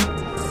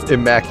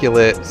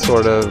immaculate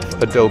sort of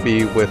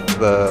adobe with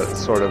the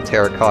sort of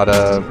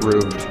terracotta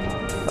roofed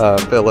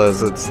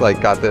villas. It's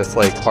like got this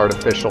like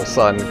artificial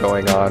sun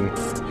going on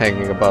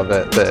hanging above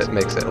it that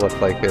makes it look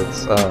like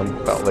it's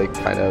about like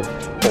kind of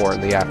 4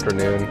 in the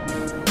afternoon.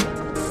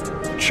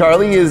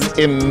 Charlie is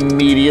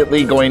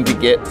immediately going to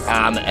get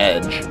on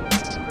edge.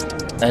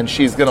 And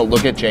she's going to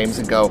look at James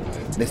and go,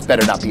 this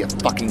better not be a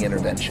fucking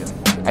intervention.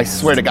 I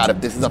swear to God,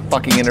 if this is a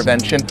fucking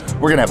intervention,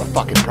 we're going to have a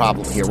fucking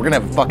problem here. We're going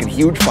to have a fucking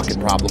huge fucking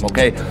problem,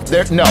 okay?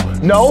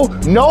 No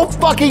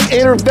fucking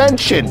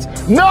interventions.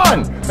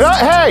 None.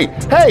 Hey.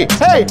 Hey,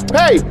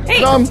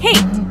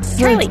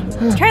 Charlie.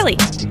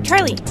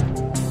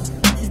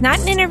 This is not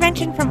an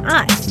intervention from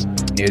us.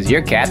 It was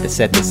your cat that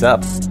set this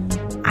up.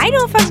 I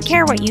don't fucking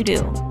care what you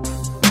do.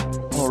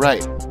 All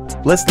right.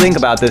 Let's think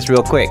about this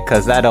real quick,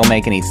 because that don't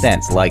make any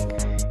sense. Like,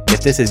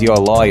 if this is your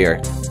lawyer,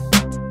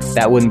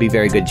 that wouldn't be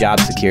very good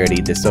job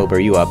security to sober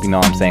you up, you know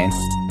what I'm saying?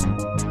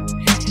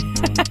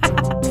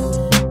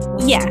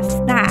 Yes,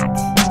 that.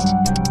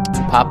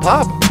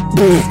 Pop.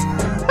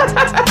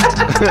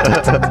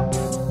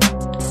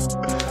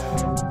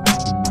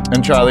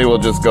 And Charlie will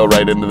just go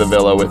right into the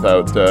villa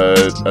without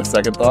a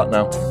second thought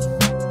now.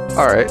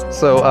 Alright,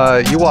 so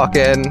you walk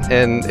in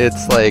and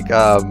it's like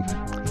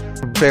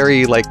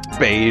very like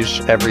beige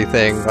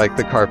everything, like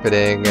the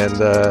carpeting and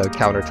the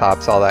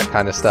countertops, all that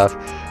kind of stuff.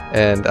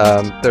 And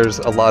there's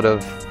a lot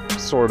of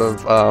sort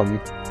of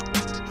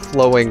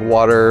flowing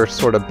water,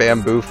 sort of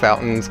bamboo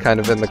fountains kind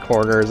of in the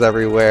corners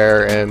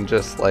everywhere, and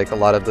just like a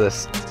lot of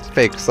this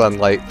fake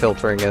sunlight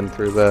filtering in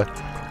through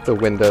the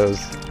windows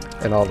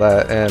and all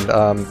that. And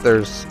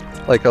there's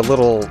like a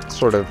little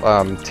sort of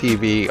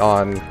TV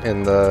on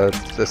in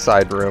the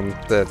side room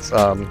that's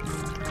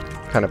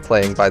kind of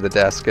playing by the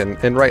desk.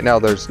 And right now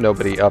there's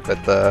nobody up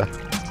at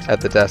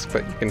the desk,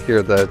 but you can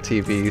hear the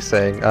TV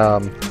saying,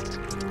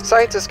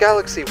 scientists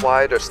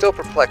galaxy-wide are still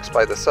perplexed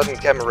by the sudden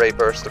gamma ray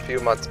burst a few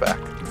months back.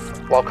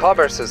 While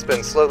commerce has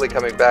been slowly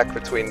coming back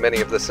between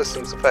many of the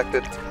systems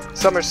affected,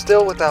 some are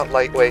still without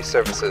lightway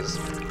services,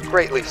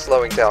 greatly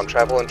slowing down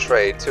travel and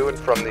trade to and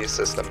from these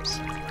systems.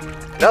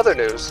 In other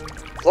news,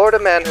 Florida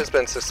Man has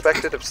been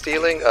suspected of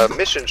stealing a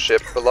mission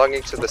ship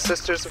belonging to the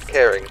Sisters of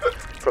Caring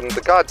from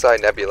the God's Eye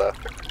Nebula.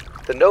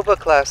 The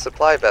Nova-class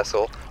supply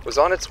vessel was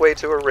on its way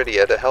to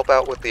Iridia to help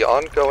out with the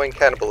ongoing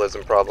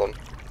cannibalism problem.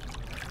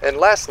 And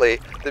lastly,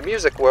 the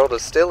music world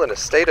is still in a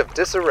state of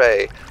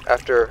disarray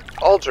after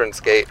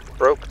Aldrin's Gate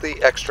broke the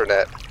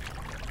extranet.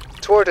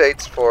 Tour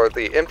dates for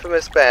the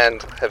infamous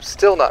band have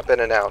still not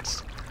been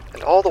announced,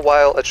 and all the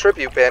while a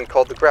tribute band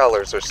called the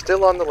Growlers are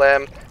still on the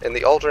lam in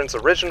the Aldrin's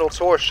original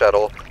tour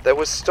shuttle that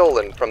was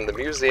stolen from the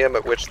museum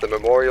at which the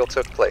memorial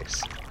took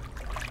place.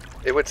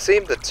 It would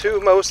seem the two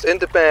most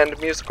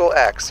in-demand musical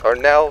acts are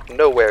now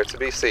nowhere to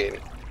be seen.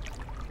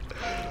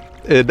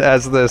 And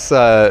as this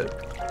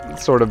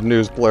sort of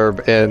news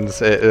blurb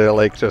ends, it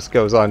like just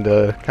goes on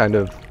to kind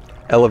of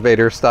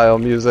elevator style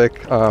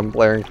music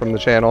blaring from the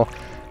channel,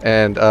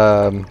 and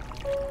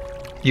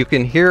you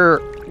can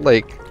hear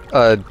like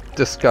a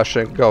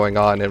discussion going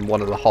on in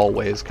one of the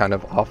hallways kind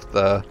of off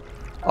the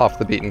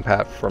beaten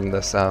path from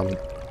this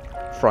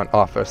front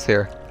office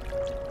here.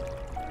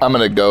 I'm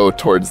gonna go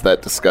towards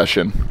that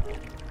discussion.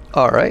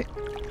 All right.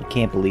 I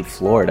can't believe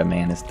Florida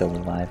Man is still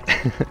alive.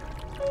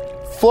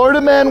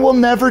 Florida Man will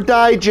never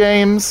die,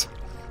 James.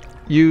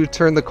 You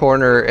turn the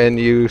corner and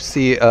you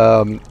see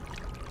a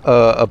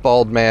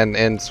bald man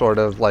in sort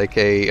of like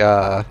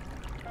a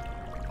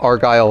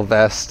Argyle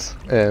vest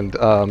and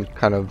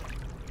kind of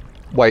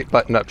white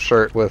button-up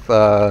shirt with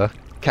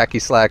khaki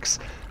slacks,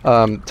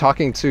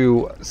 talking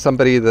to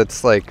somebody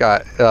that's like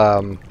got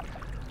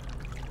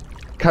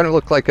kind of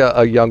look like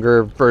a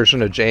younger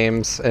version of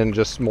James, and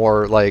just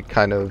more like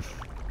kind of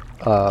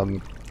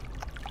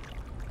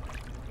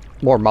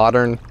more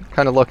modern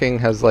kind of looking.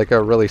 Has like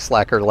a really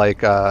slacker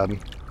like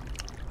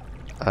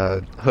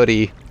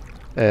hoodie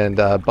and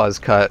buzz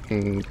cut,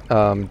 and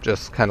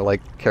just kind of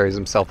like carries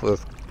himself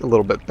with a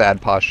little bit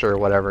bad posture or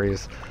whatever.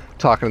 He's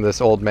talking to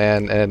this old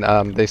man,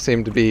 and they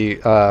seem to be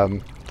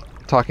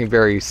talking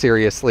very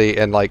seriously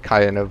and like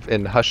kind of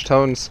in hushed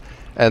tones.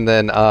 And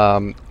then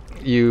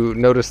you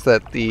notice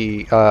that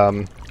the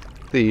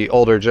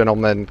older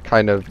gentleman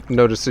kind of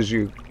notices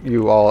you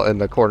all in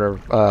the corner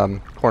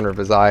of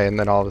his eye, and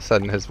then all of a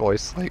sudden his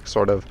voice like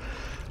sort of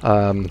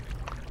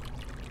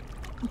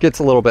gets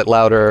a little bit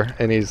louder,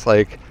 and he's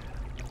like,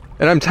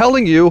 "And I'm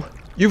telling you,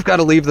 you've got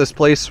to leave this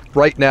place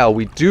right now.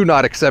 We do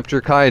not accept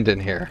your kind in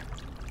here."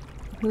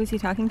 Who is he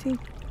talking to?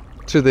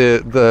 To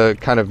the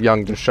kind of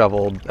young,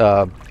 disheveled,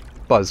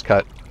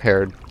 buzz-cut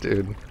haired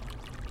dude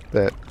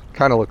that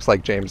kind of looks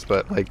like James,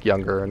 but like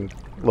younger and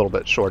a little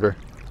bit shorter.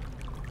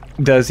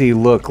 Does he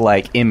look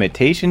like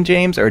imitation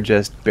James, or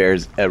just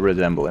bears a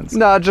resemblance?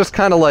 No, just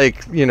kind of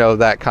like, you know,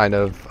 that kind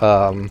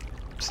of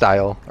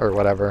style or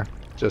whatever.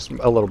 Just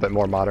a little bit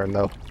more modern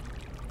though.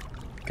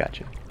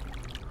 Gotcha.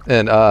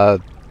 And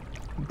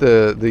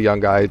the young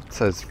guy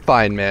says,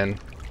 "Fine, man,"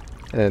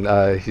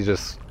 and he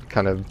just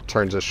kind of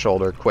turns his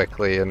shoulder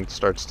quickly and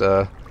starts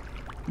to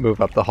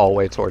move up the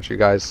hallway towards you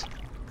guys.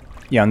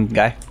 Young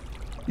guy?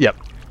 Yep.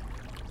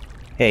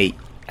 Hey,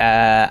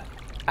 I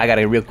got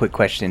a real quick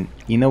question.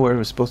 You know where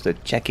we're supposed to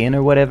check in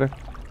or whatever?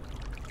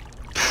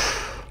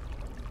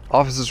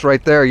 Office is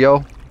right there,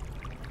 yo.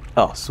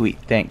 Oh, sweet,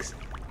 thanks.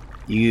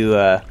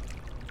 You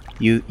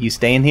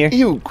staying here?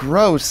 Ew,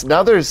 gross.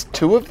 Now there's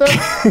 2 of them?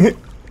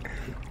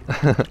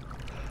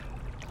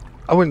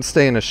 I wouldn't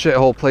stay in a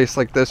shithole place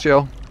like this,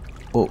 yo.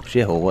 Oh,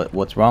 shithole,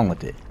 what's wrong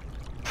with it?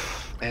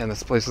 Man,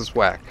 this place is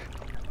whack.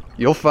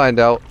 You'll find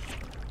out.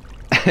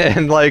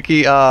 And like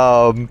he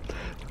kind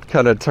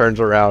of turns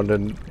around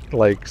and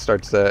like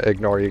starts to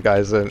ignore you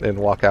guys and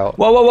walk out.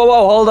 Whoa,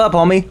 hold up,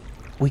 homie.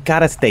 We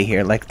gotta stay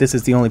here. Like, this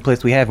is the only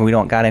place we have and we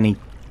don't got any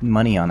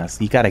money on us.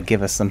 You gotta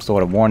give us some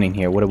sort of warning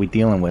here. What are we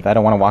dealing with? I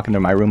don't want to walk into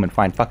my room and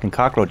find fucking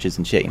cockroaches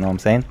and shit, you know what I'm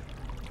saying?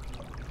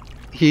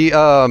 He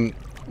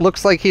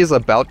looks like he's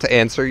about to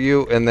answer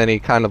you, and then he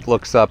kind of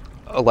looks up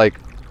like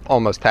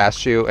almost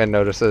past you and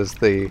notices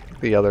the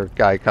other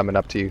guy coming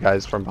up to you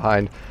guys from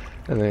behind,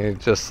 and then he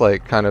just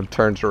like kind of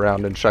turns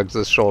around and shrugs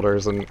his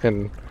shoulders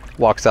and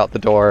walks out the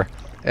door.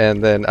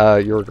 And then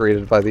you're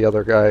greeted by the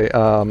other guy.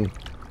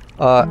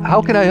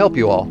 How can I help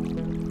you all?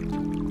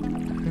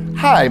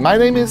 Hi, my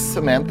name is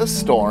Samantha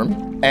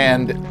Storm,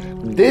 and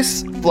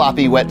this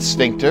floppy wet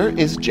sphincter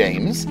is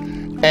James,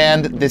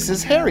 and this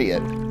is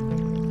Harriet.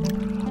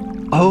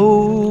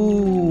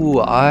 Oh,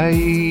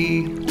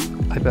 I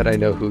bet I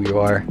know who you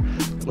are.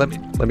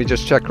 Let me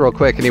just check real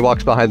quick. And he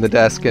walks behind the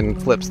desk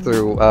and flips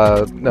through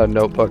a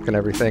notebook and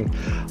everything.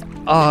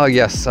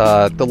 Yes,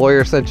 the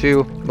lawyer sent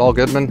you, Mal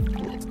Goodman?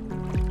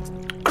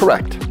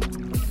 Correct.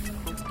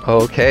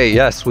 Okay,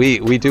 yes,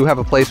 we do have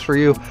a place for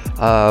you.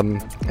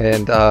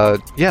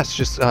 Yes,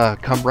 just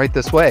come right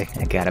this way.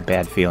 I got a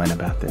bad feeling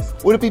about this.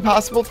 Would it be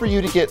possible for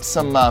you to get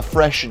some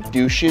fresh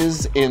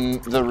douches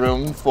in the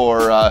room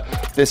for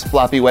this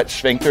floppy wet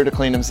sphincter to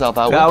clean himself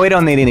out with? No, we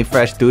don't need any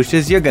fresh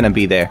douches. You're gonna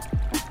be there.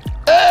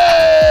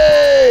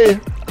 Hey!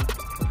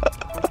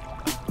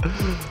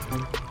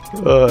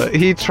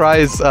 He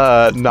tries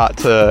not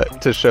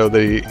to show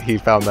that he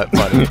found that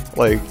funny.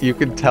 Like, you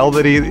could tell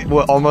that he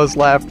almost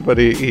laughed, but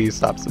he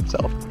stops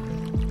himself.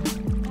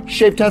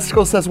 Shaped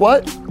testicle says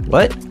what?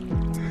 What?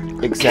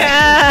 Exactly.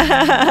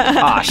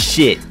 Aw,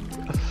 shit.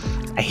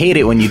 I hate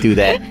it when you do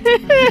that.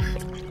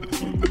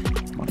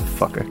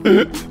 Motherfucker.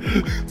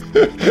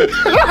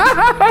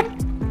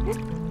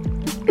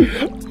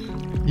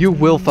 You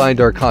will find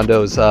our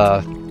condos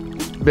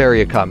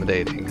very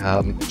accommodating.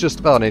 Just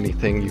about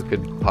anything you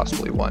could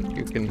possibly want,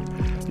 you can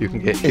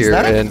get here. Is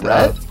that a and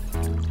threat?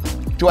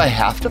 Do I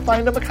have to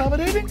find them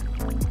accommodating?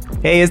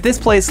 Hey, is this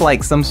place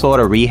like some sort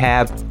of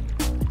rehab?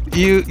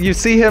 You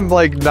see him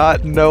like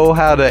not know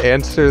how to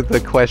answer the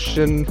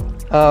question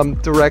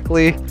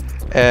directly,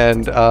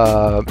 and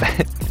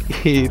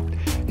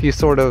he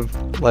sort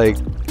of like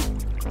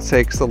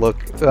takes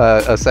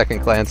a second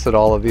glance at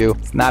all of you.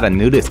 It's not a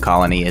nudist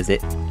colony, is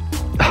it?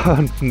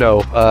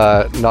 No,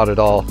 not at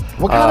all.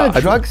 What kind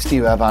of drugs do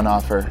you have on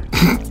offer?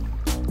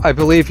 I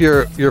believe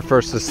your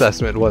first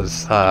assessment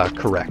was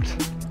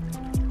correct.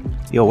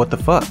 Yo, what the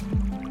fuck?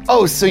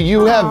 Oh, so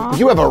you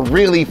have a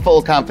really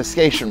full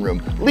confiscation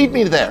room. Lead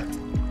me there.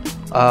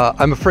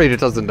 I'm afraid it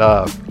doesn't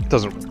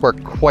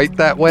work quite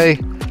that way,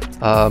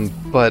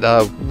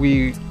 but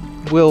we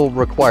will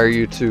require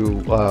you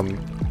to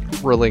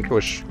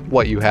relinquish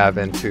what you have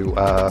into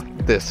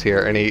this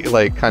here. And he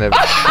like kind of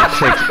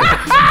takes.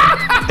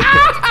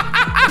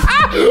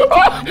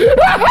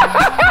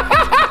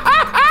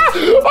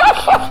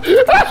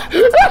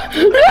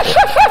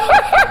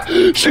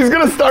 She's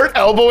gonna start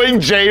elbowing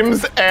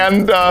James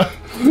and Alice.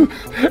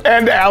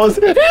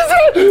 He wants me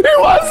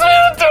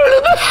to turn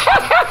it.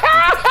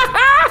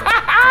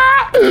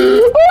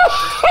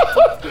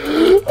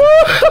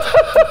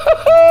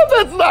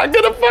 That's not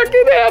gonna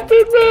fucking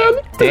happen, man.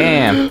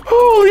 Damn.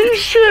 Holy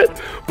shit.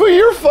 But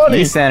you're funny.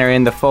 You sent her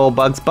into full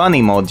Bugs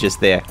Bunny mode just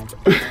there.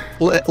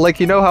 Like,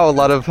 you know how a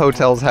lot of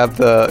hotels have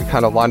the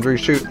kind of laundry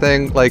chute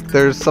thing? Like,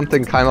 there's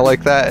something kind of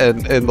like that,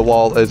 and in the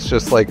wall it's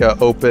just like a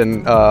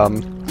open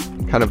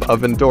kind of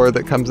oven door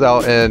that comes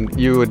out, and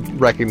you would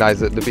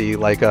recognize it to be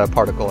like a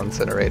particle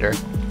incinerator.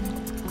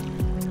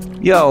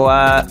 Yo,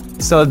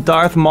 so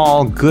Darth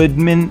Maul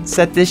Goodman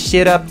set this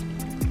shit up?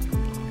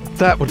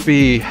 That would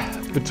be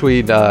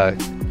between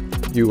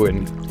you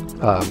and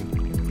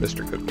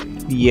Mr.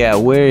 Goodman. Yeah,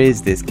 where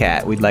is this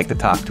cat? We'd like to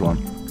talk to him.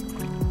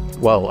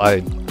 Well,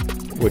 I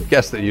would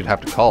guess that you'd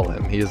have to call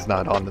him. He is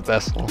not on the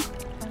vessel.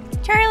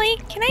 Charlie,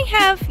 can I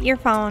have your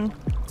phone?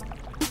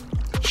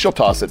 She'll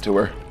toss it to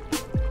her.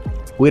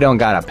 We don't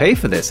gotta pay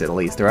for this, at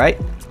least, right?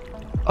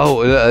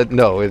 Oh,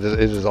 no, it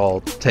is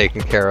all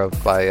taken care of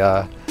by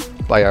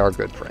our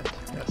good friend,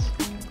 yes.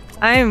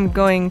 I'm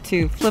going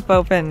to flip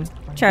open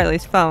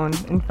Charlie's phone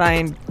and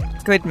find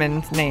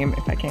Goodman's name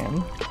if I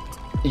can.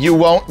 You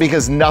won't,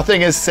 because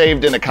nothing is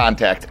saved in a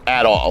contact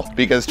at all,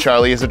 because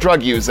Charlie is a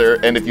drug user,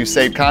 and if you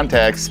save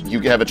contacts,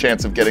 you have a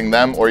chance of getting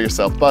them or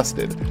yourself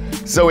busted.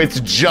 So it's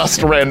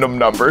just random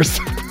numbers.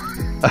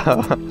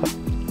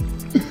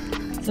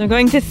 So I'm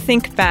going to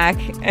think back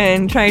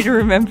and try to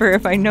remember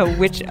if I know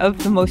which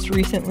of the most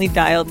recently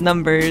dialed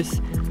numbers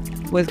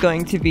was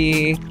going to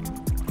be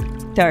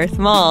Darth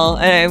Maul,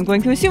 and I'm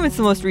going to assume it's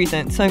the most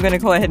recent, so I'm going to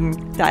go ahead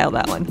and dial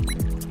that one.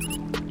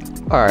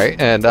 All right,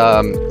 and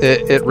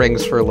it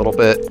rings for a little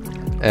bit,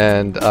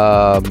 and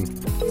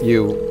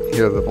you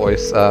hear the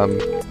voice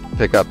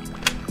pick up.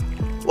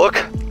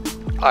 Look,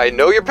 I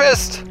know you're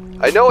pissed.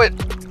 I know it,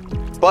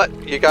 but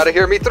you got to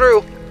hear me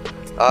through.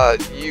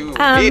 You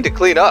need to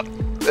clean up,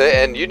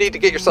 and you need to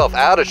get yourself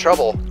out of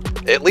trouble,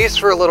 at least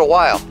for a little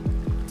while.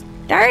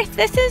 Darth,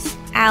 this is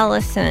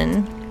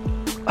Allison.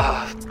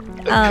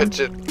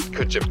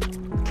 Could you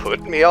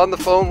put me on the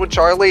phone with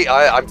Charlie?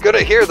 I'm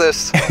gonna hear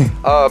this.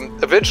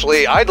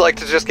 Eventually, I'd like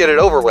to just get it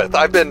over with.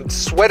 I've been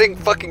sweating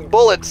fucking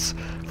bullets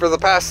for the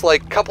past,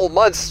 couple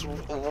months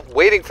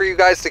waiting for you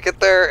guys to get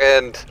there,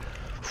 and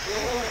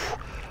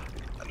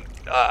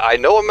I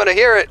know I'm gonna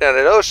hear it, and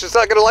I know she's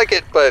not gonna like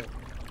it, but...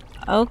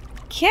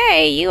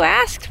 Okay, you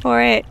asked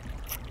for it.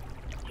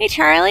 Hey,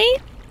 Charlie.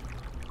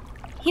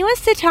 He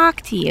wants to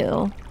talk to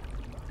you.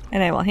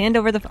 And I will hand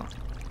over the phone.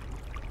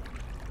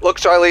 Look,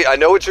 Charlie, I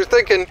know what you're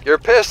thinking. You're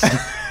pissed.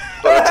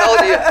 But I'm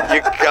telling you,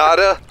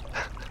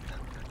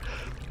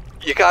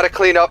 you gotta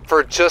clean up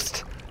for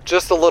just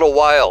a little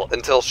while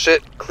until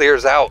shit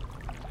clears out.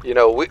 You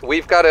know,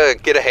 we've gotta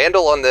get a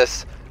handle on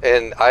this,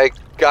 and I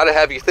gotta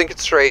have you think it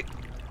straight.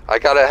 I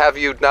gotta have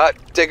you not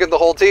digging the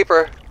hole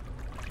deeper.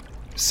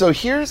 So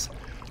here's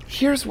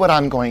what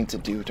I'm going to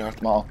do,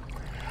 Darth Maul.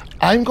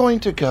 I'm going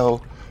to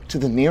go to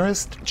the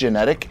nearest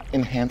genetic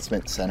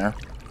enhancement center.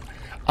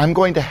 I'm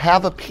going to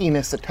have a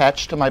penis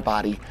attached to my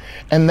body,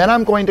 and then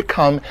I'm going to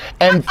come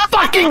and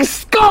fucking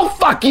skull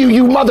fuck you,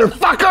 you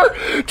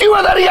motherfucker! Do you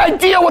have any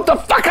idea what the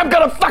fuck I'm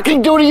gonna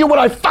fucking do to you when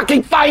I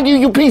fucking find you,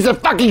 you piece of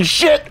fucking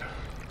shit?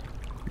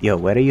 Yo,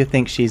 where do you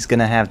think she's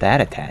gonna have that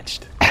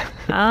attached?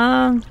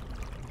 I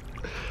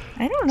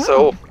don't know.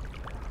 So,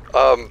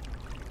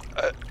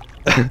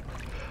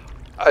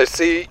 I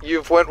see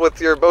you've went with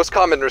your most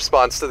common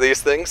response to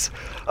these things,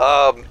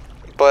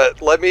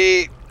 but let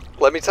me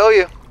tell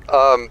you,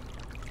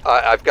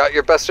 I've got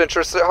your best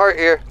interests at heart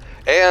here,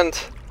 and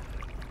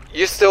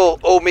you still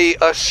owe me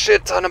a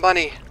shit ton of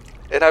money,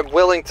 and I'm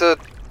willing to,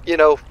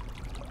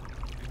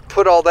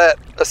 put all that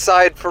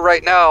aside for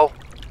right now,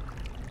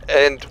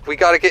 and we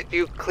gotta get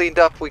you cleaned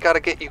up, we gotta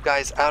get you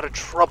guys out of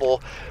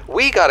trouble,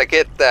 we gotta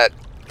get that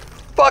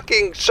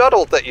fucking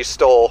shuttle that you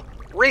stole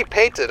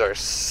repainted or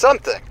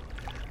something,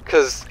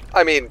 because,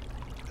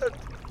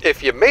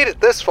 if you made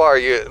it this far,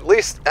 you at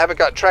least haven't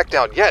got tracked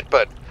down yet,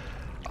 but,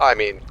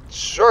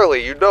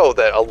 surely you know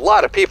that a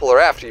lot of people are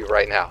after you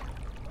right now.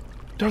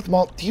 Darth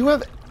Maul, do you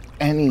have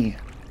any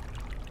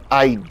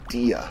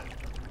idea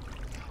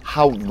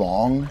how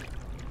long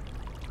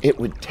it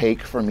would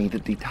take for me to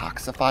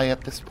detoxify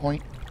at this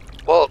point?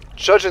 Well,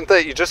 judging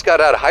that you just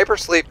got out of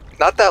hypersleep,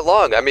 not that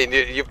long.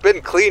 You've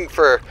been clean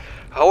for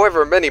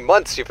however many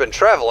months you've been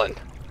traveling.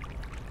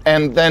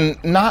 And then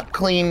not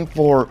clean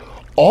for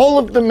all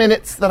of the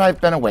minutes that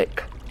I've been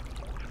awake.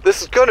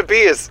 This is going to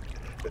be as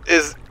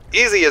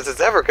easy as it's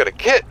ever gonna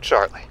get,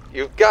 Charlie.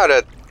 You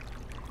gotta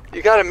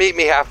meet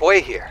me halfway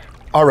here.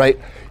 All right,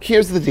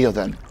 here's the deal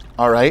then.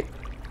 All right,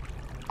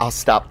 I'll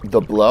stop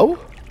the blow,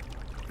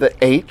 the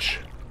H,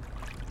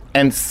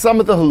 and some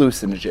of the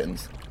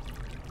hallucinogens,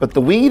 but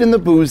the weed and the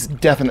booze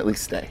definitely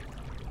stay.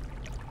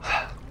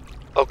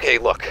 Okay,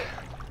 look.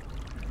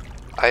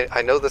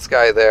 I know this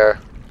guy there.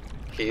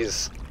 He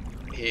is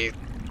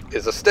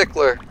a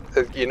stickler.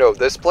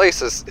 This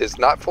place is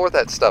not for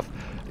that stuff.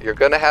 You're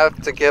gonna have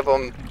to give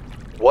him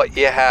what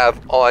you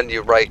have on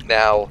you right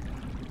now,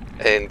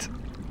 and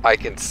I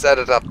can set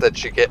it up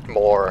that you get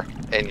more,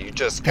 and you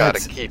just gotta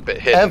keep it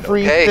hidden,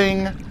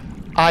 everything, okay?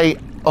 I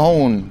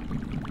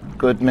own,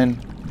 Goodman.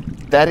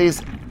 That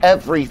is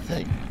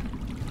everything.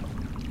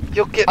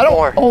 You'll get I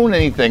more. don't own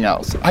anything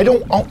else. I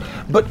don't own,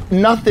 but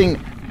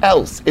nothing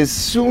else. As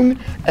soon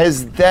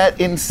as that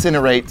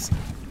incinerates,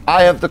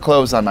 I have the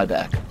clothes on my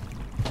back.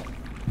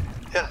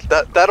 Yeah,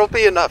 that'll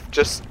be enough.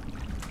 Just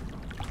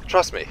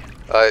trust me.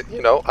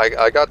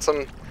 I got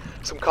some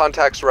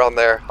contacts around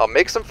there. I'll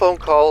make some phone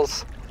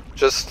calls.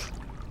 Just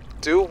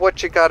do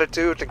what you gotta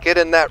do to get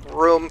in that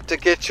room, to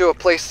get you a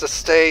place to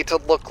stay, to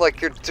look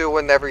like you're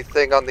doing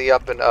everything on the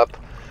up and up.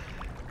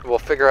 We'll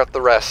figure out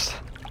the rest.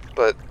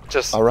 But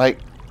just... All right.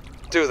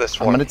 Do this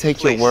for me, I'm gonna take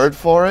please. your word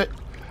for it.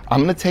 I'm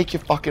gonna take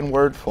your fucking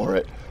word for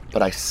it.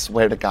 But I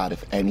swear to God,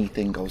 if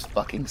anything goes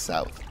fucking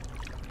south,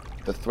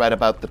 the threat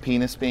about the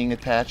penis being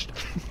attached,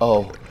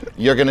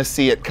 you're gonna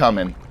see it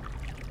coming.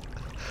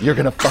 You're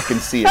gonna fucking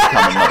see it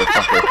coming,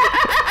 motherfucker.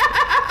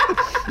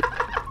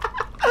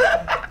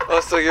 Oh,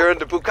 so you're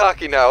into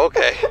bukkake now,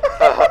 okay.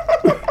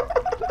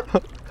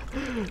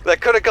 That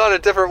could have gone a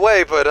different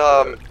way, but,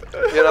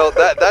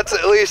 that's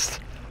at least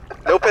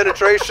no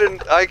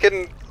penetration. I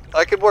can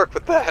work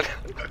with that.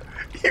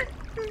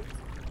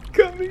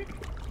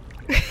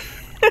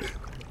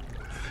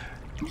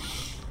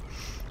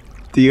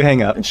 Do you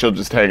hang up? And she'll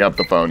just hang up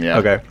the phone, yeah.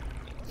 Okay.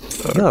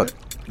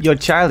 Yo,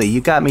 Charlie,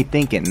 you got me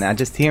thinking. Now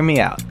just hear me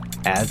out.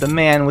 As a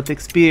man with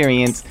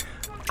experience,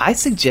 I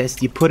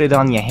suggest you put it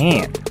on your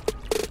hand.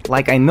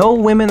 Like, I know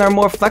women are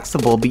more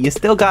flexible, but you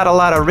still got a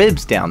lot of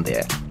ribs down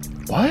there.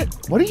 What?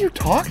 What are you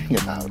talking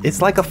about?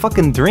 It's like a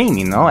fucking dream,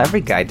 you know?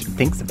 Every guy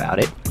thinks about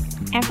it.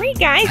 Every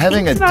guy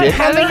Having thinks a about dick on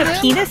having their a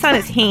hand? penis on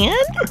his hand?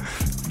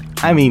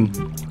 I mean,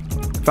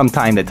 from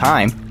time to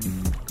time.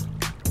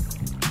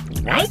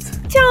 I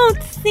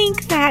don't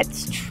think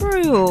that's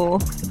true.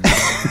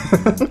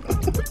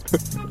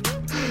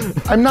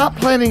 I'm not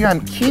planning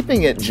on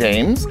keeping it,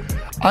 James.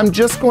 I'm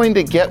just going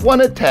to get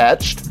one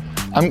attached.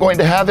 I'm going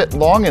to have it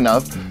long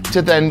enough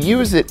to then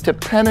use it to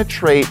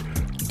penetrate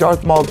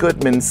Darth Maul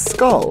Goodman's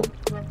skull.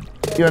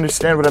 Do you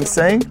understand what I'm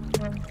saying?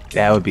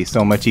 That would be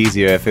so much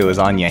easier if it was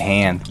on your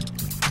hand.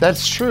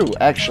 That's true,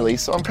 actually,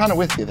 so I'm kind of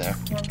with you there.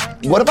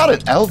 What about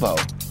an elbow?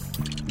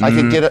 I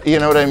could get, you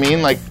know what I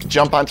mean? Like,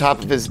 jump on top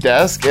of his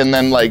desk and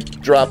then, like,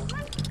 drop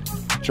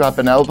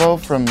an elbow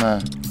from,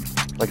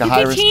 like a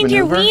high-risk You could change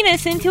maneuver. your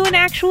weenus into an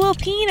actual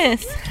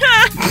penis.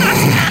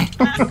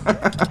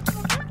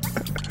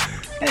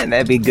 And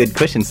that'd be good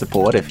cushion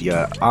support if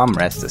your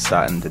armrest is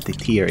starting to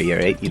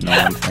deteriorate, you know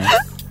what I'm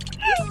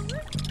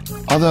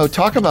saying? Although,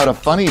 talk about a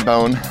funny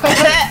bone.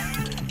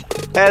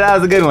 Hey, that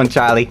was a good one,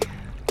 Charlie.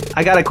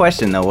 I got a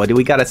question, though. Do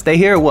we gotta stay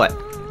here or what?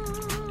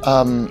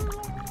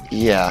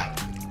 Yeah,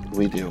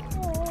 we do.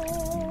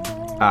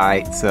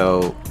 Alright,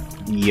 so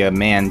your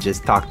man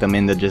just talked them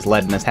into just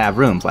letting us have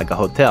rooms like a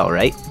hotel,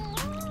 right?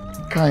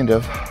 Kind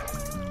of.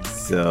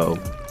 So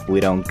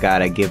we don't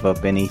gotta give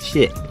up any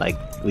shit. Like,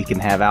 we can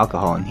have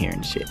alcohol in here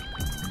and shit.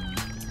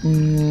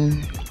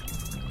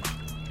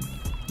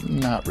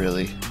 Not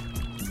really.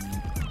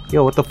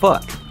 Yo, what the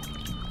fuck?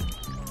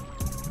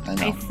 I I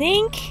know.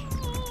 think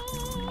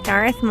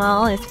Darth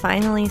Maul is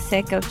finally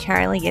sick of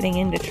Charlie getting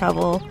into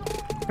trouble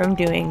from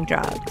doing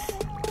drugs.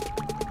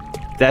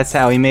 That's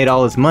how he made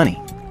all his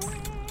money.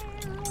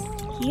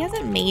 He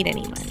hasn't made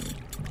any money.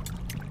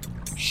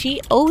 She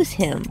owes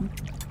him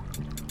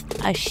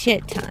a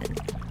shit ton.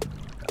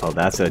 Oh,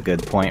 that's a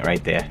good point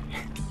right there.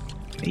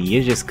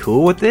 You're just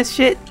cool with this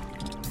shit?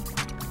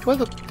 Do I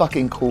look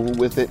fucking cool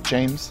with it,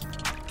 James?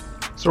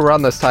 So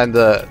around this time,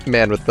 the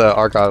man with the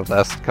Argyle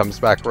vest comes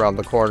back around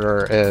the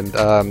corner,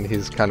 and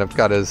he's kind of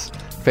got his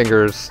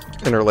fingers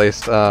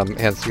interlaced,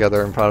 hands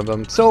together in front of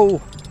him.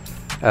 So,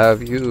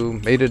 have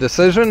you made a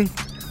decision?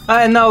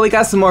 No, we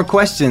got some more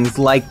questions.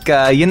 Like,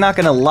 you're not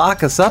gonna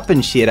lock us up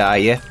and shit, are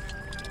you?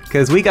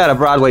 Because we got a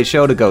Broadway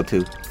show to go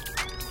to.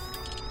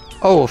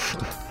 Oh,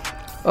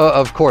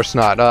 of course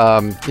not.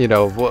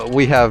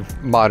 We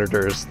have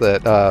monitors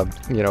that,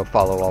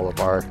 follow all of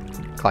our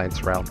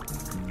clients around.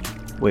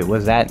 Wait,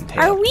 what's that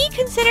entail? Are we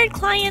considered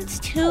clients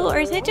too, or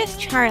is it just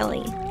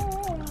Charlie?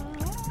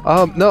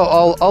 No,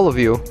 all of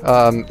you.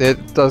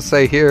 It does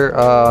say here,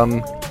 What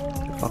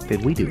the fuck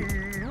did we do?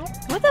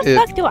 What the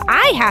fuck do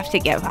I have to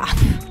give up?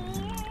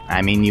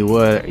 I mean,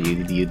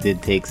 you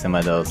did take some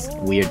of those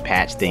weird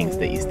patch things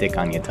that you stick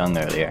on your tongue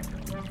earlier.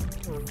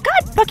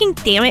 God fucking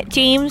damn it,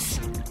 James.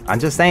 I'm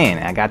just saying,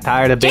 I got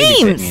tired of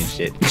James! babysitting and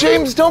shit.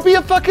 James, don't be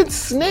a fucking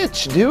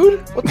snitch,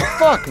 dude. What the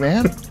fuck,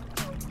 man?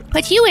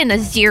 Put you in a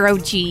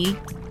 0G.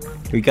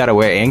 We gotta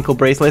wear ankle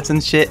bracelets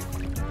and shit.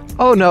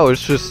 oh no,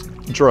 it's just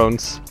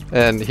drones.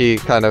 And he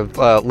kind of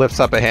lifts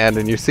up a hand,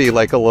 and you see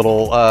like a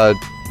little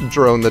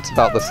drone that's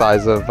about the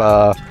size of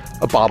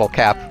a bottle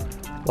cap,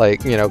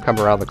 come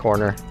around the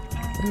corner.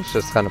 It's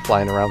just kind of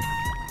flying around.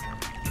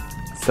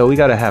 So we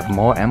gotta have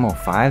more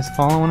MO5s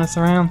following us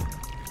around?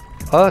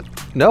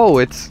 No,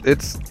 it's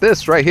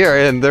this right here,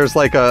 and there's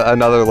like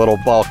another little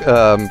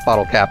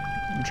bottle cap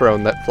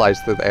drone that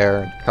flies through the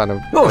air and kind of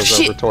goes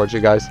over towards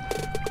you guys.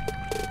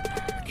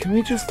 Can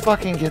we just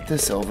fucking get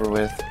this over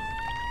with?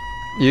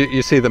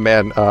 You see the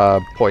man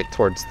point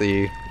towards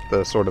the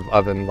sort of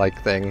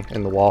oven-like thing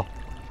in the wall.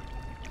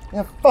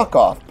 Yeah, fuck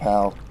off,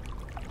 pal.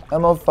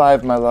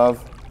 MO5, my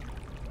love.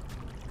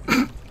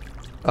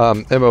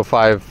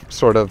 MO5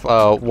 sort of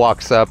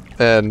walks up,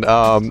 and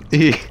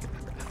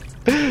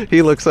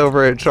he looks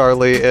over at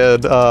Charlie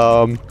and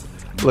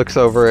looks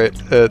over at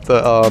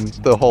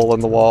the hole in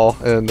the wall,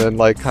 and then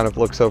like kind of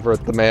looks over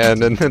at the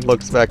man, and then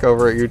looks back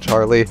over at you,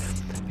 Charlie.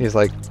 He's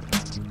like,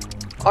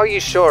 "Are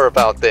you sure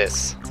about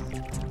this?"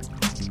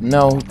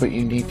 No, but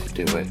you need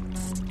to do it.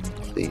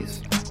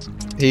 Please.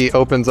 He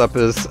opens up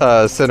his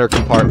center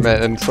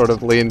compartment and sort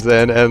of leans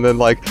in, and then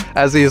like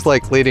as he's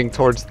like leaning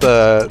towards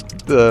the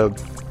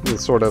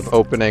sort of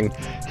opening,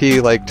 he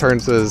like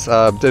turns his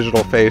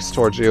digital face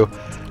towards you.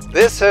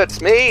 This hurts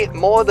me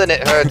more than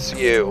it hurts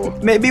you.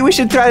 Maybe we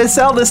should try to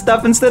sell this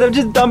stuff instead of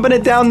just dumping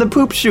it down the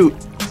poop chute.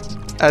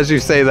 As you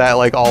say that,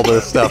 like all the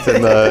stuff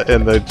in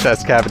the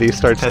chest cavity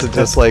starts to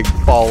just like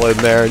fall in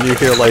there, and you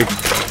hear like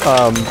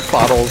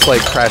bottles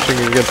like crashing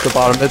against the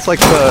bottom. It's like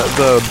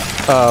the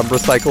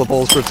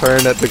recyclables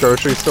return at the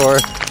grocery store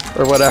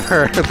or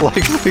whatever.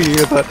 Like you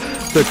hear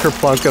the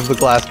kerplunk of the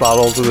glass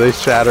bottles as they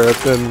shatter,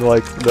 and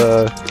like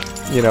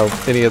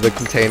any of the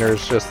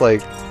containers just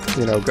like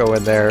go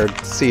in there,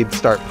 seeds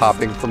start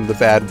popping from the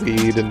bad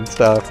weed and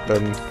stuff,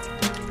 and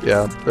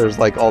yeah, there's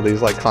like all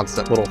these like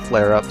constant little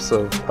flare-ups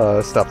of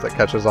stuff that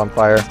catches on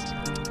fire.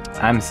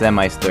 I'm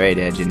semi-straight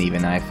edge, and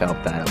even I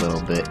felt that a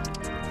little bit.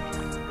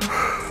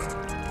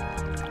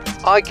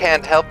 I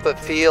can't help but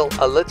feel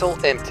a little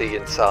empty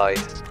inside.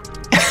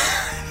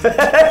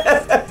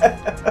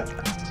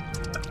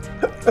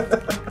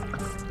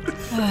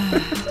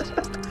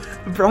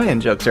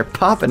 Brian jokes are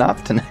popping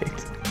off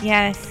tonight.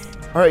 Yes.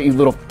 All right, you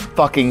little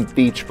fucking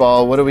beach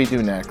ball. What do we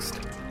do next?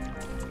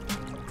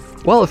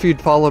 Well, if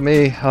you'd follow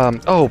me,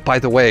 oh, by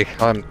the way,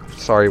 I'm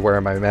sorry, where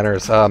are my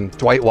manners?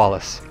 Dwight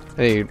Wallace.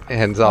 And he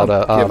hands out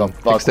Give a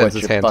fuck extends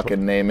what his your hand.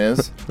 fucking name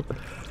is.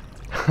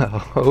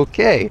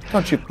 Okay.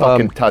 Don't you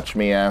fucking touch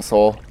me,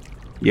 asshole.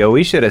 Yo,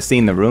 we should have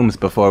seen the rooms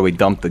before we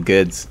dumped the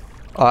goods.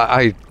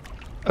 I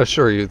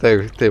assure you,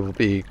 they will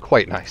be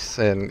quite nice.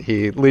 And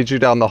he leads you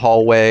down the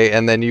hallway,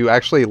 and then you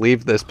actually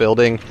leave this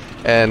building,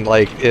 and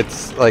like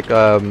it's like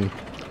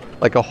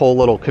a whole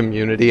little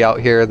community out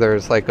here.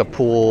 There's like a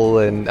pool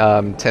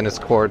and tennis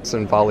courts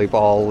and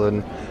volleyball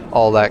and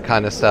all that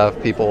kind of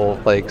stuff. People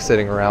like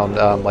sitting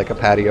around like a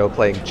patio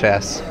playing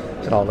chess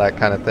and all that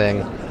kind of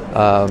thing.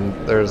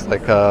 There's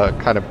like a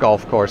kind of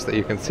golf course that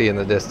you can see in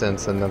the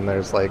distance, and then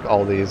there's like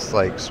all these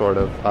like sort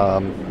of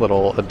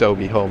little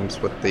adobe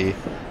homes with the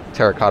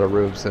terracotta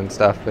roofs and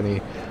stuff. And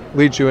he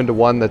leads you into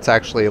one that's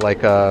actually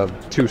like a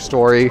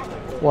 2-story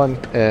one,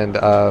 and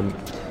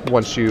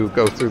once you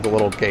go through the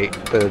little gate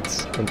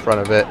that's in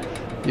front of it,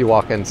 you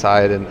walk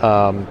inside, and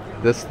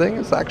this thing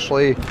is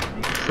actually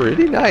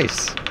pretty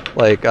nice.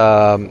 Like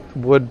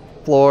wood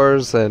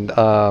floors and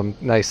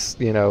nice,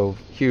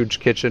 huge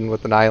kitchen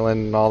with an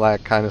island and all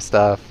that kind of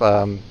stuff.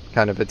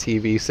 Kind of a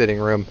TV sitting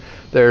room.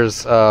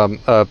 There's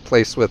a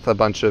place with a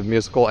bunch of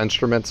musical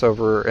instruments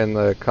over in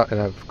the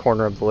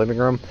corner of the living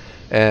room.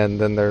 And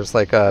then there's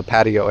like a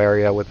patio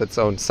area with its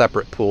own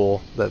separate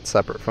pool that's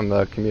separate from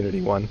the community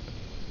one.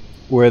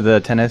 Were the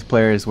tennis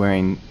players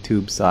wearing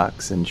tube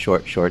socks and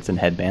short shorts and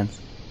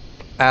headbands?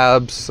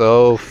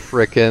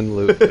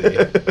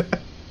 Abso-frickin-lutely.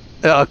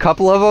 A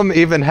couple of them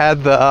even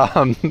had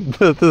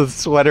the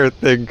sweater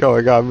thing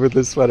going on, where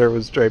the sweater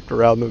was draped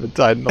around them and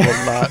tied in a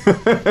little knot.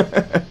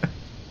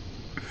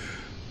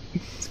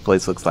 This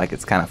place looks like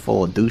it's kind of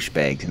full of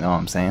douchebags, you know what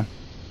I'm saying?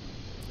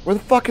 Where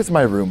the fuck is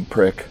my room,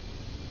 prick?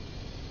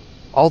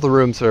 All the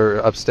rooms are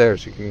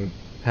upstairs. You can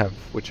have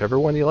whichever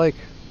one you like.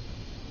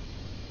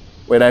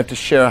 Wait, I have to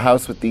share a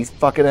house with these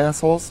fucking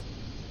assholes?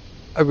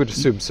 I would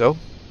assume so.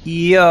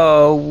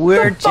 Yo,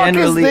 we're the fuck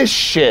generally... is this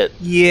shit?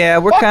 Yeah,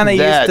 we're Fuck kind of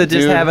used that, to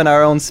just dude. having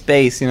our own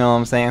space, you know what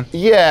I'm saying?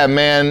 Yeah,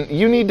 man,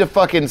 you need to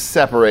fucking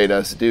separate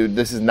us, dude.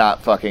 This is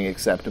not fucking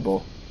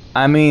acceptable.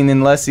 I mean,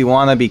 unless you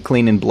want to be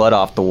cleaning blood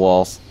off the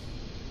walls.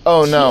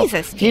 Oh no,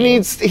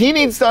 Jesus, he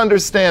needs to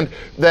understand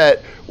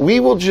that we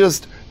will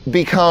just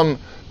become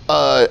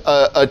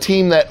a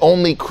team that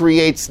only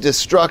creates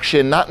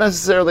destruction, not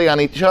necessarily on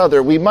each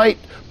other. We might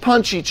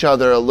punch each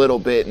other a little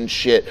bit and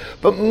shit,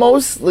 but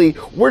mostly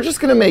we're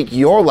just gonna make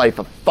your life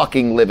a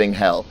fucking living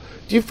hell.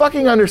 Do you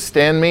fucking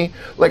understand me?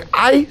 Like,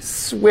 I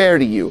swear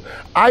to you,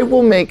 I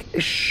will make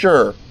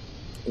sure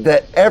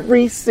that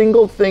every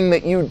single thing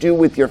that you do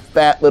with your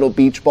fat little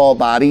beach ball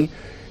body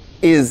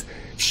is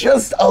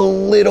just a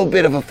little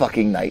bit of a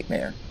fucking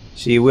nightmare.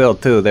 She will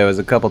too. There was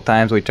a couple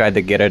times we tried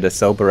to get her to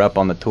sober up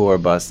on the tour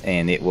bus,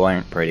 and it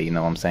weren't pretty, you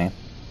know what I'm saying?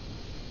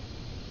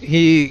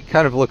 He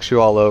kind of looks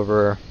you all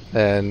over,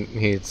 and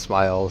he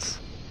smiles,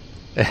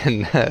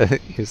 and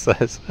he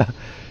says,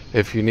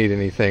 if you need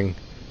anything,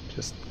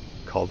 just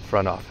call the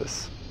front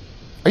office.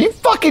 Are you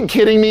fucking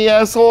kidding me,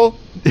 asshole?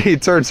 He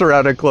turns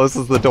around and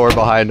closes the door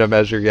behind him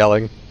as you're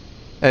yelling.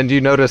 And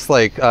you notice,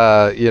 like,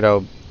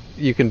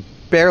 you can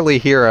barely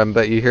hear him,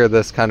 but you hear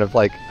this kind of,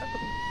 like,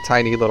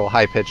 tiny little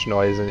high-pitched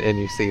noise, and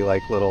you see,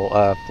 like, little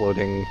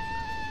floating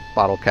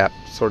bottle cap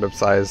sort of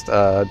sized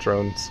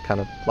drones kind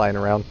of flying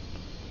around.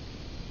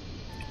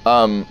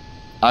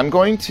 I'm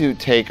going to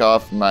take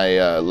off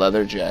my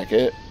leather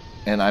jacket,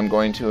 and I'm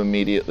going to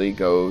immediately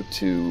go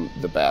to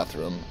the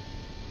bathroom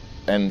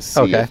and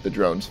see if the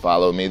drones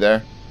follow me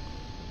there.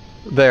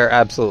 They're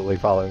absolutely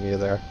following you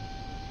there.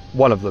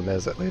 One of them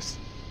is, at least.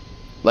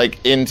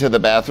 Like, into the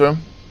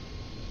bathroom?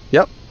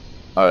 Yep.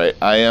 All right,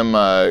 I am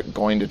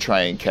going to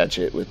try and catch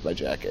it with my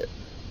jacket.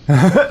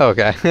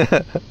 Okay.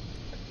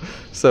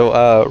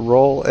 So,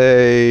 roll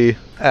a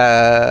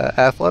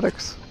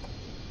athletics.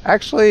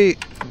 Actually,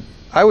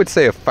 I would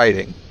say a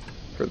fighting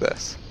for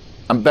this.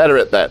 I'm better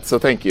at that, so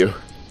thank you.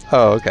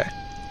 Oh, okay.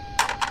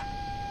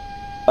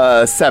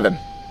 7.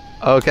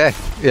 Okay.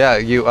 Yeah,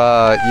 you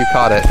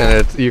caught it,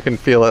 and you can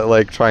feel it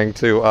like trying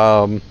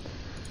to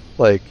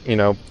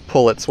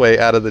pull its way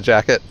out of the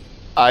jacket.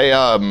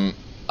 I'm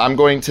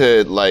going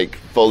to like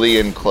fully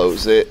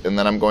enclose it, and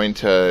then I'm going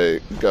to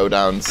go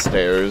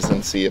downstairs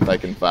and see if I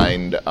can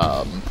find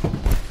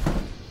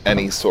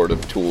any sort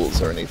of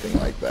tools or anything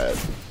like that.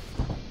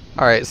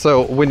 All right,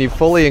 so when you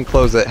fully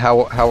enclose it,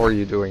 how are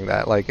you doing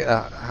that? Like,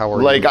 how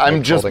are you?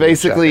 I'm just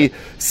basically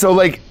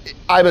so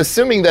I'm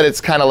assuming that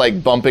it's kind of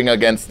like bumping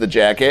against the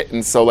jacket,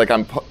 and so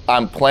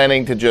I'm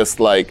planning to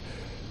just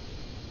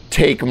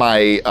take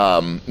my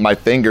my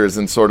fingers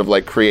and sort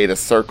of create a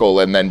circle,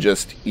 and then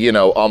just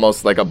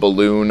almost like a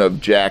balloon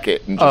of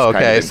jacket. And just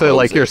kind of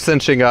so you're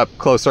cinching up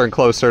closer and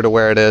closer to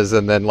where it is,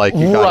 and then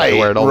you got it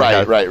where it only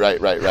right.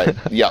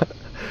 Yep.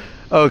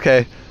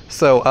 Okay,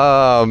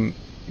 so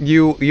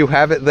You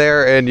have it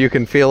there, and you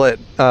can feel it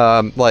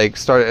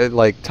start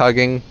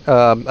tugging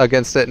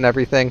against it and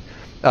everything,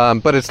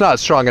 but it's not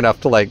strong enough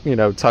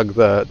to tug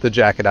the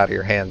jacket out of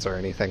your hands or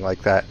anything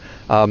like that.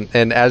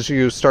 And as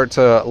you start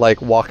to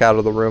walk out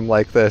of the room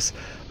like this,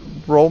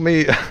 roll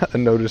me a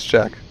notice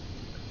check.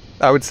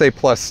 I would say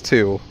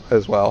 +2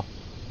 as well.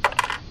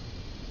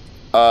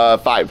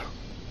 5.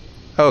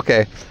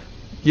 Okay,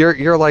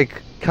 you're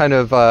kind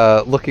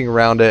of looking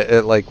around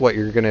at what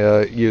you're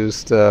gonna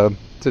use to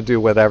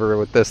do whatever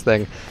with this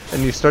thing,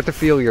 and you start to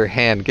feel your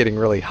hand getting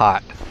really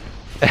hot,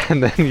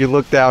 and then you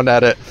look down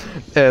at it,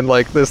 and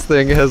this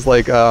thing has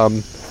burnt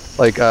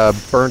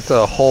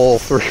a hole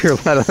through your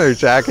leather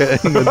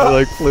jacket, and then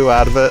you flew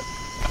out of it.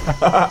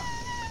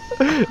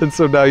 And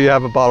so now you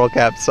have a bottle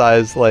cap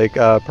size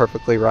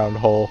perfectly round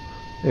hole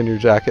in your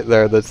jacket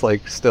there that's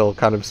still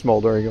kind of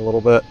smoldering a little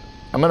bit.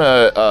 I'm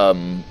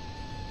gonna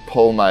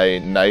pull my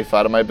knife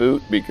out of my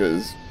boot,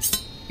 because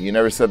you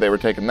never said they were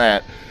taking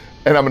that.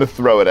 And I'm going to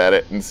throw it at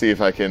it and see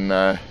if I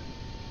can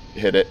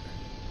hit it.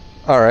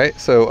 All right,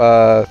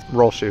 so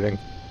roll shooting.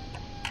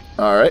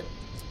 All right.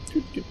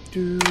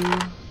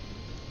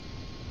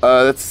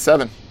 That's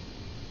 7.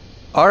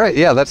 All right,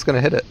 yeah, that's going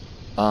to hit it.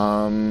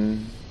 So...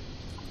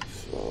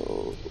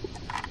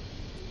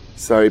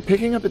 Sorry,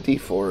 picking up a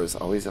D4 is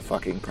always a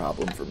fucking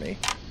problem for me.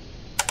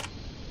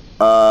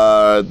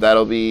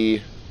 That'll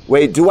be...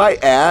 Wait, do I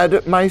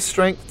add my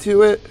strength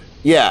to it?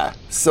 Yeah,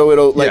 so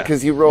it'll,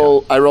 because you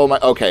roll... Yeah. I roll my...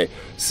 Okay.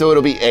 So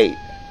it'll be 8.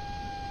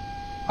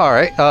 All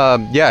right.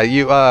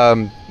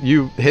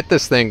 You hit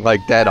this thing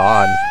dead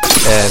on,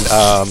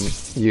 and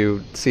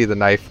you see the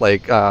knife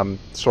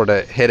sort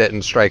of hit it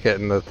and strike it,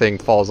 and the thing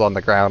falls on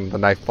the ground. The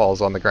knife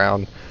falls on the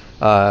ground,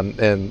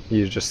 and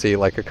you just see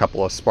a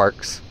couple of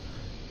sparks,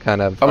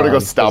 kind of. I'm gonna go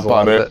stomp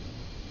on it.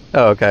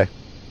 Oh, okay.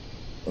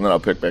 And then I'll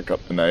pick back up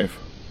the knife.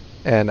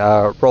 And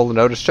roll the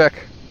notice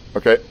check.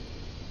 Okay.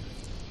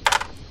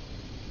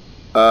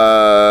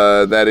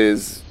 That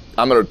is.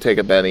 I'm going to take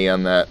a Benny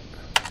on that.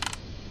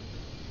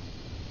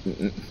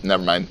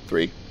 Never mind.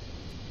 3.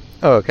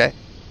 Oh, okay.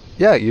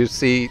 Yeah, you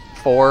see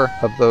 4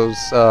 of those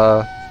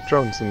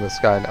drones in the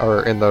sky,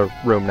 or in the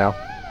room now.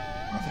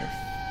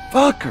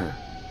 Motherfucker!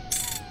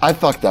 I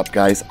fucked up,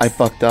 guys. I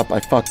fucked up.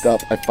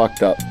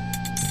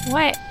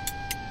 What?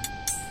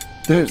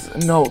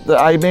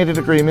 I made an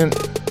agreement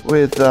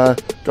with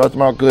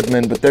Darthmar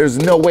Goodman, but there's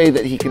no way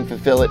that he can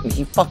fulfill it, and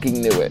he fucking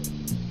knew it.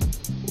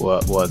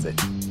 What was it?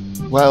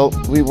 Well,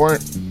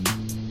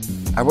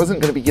 I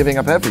wasn't going to be giving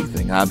up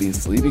everything,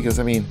 obviously, because,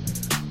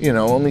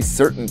 only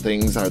certain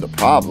things are the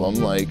problem.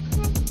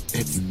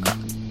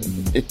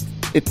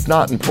 It's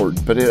not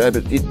important, but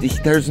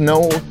there's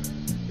no...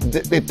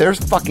 If there's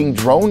fucking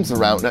drones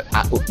around,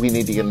 we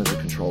need to get into the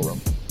control room.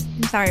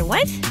 I'm sorry,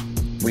 what?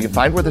 We can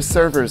find where the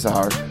servers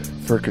are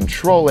for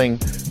controlling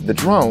the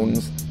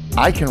drones.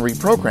 I can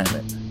reprogram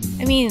it.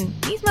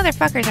 These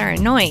motherfuckers are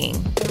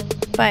annoying,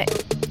 but...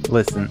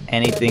 Listen,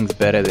 anything's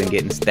better than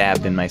getting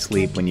stabbed in my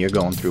sleep when you're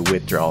going through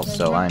withdrawal,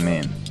 so I'm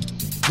in.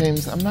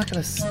 James, I'm not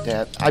gonna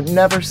stab... I've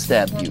never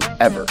stabbed you,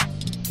 ever.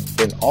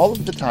 In all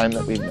of the time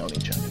that we've known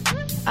each other.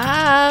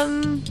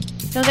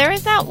 So there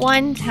was that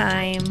one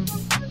time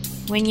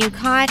when you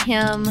caught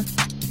him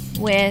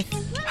with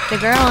the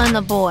girl and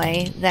the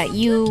boy that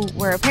you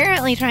were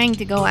apparently trying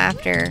to go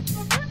after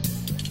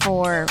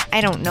for,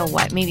 I don't know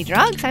what, maybe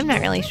drugs? I'm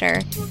not really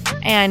sure.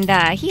 And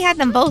he had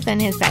them both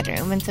in his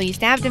bedroom, and so you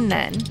stabbed him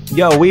then.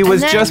 Yo, we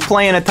was just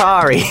playing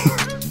Atari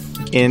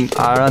in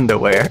our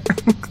underwear.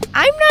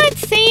 I'm not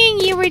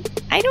saying you were...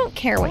 I don't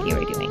care what you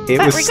were doing.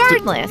 But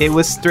regardless... it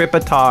was strip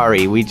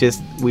Atari.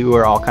 We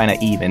were all kind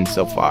of even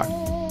so far.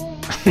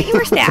 But you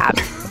were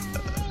stabbed.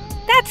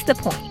 That's the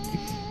point.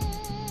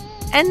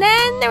 And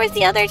then there was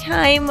the other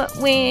time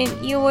when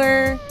you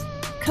were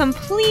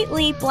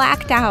completely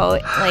blacked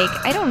out.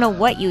 I don't know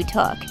what you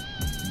took,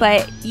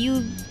 but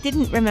you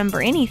didn't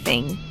remember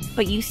anything.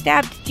 But you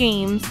stabbed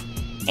James,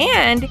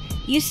 and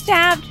you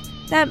stabbed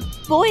that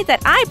boy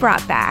that I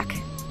brought back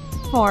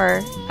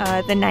for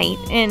the night.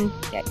 And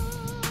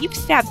you've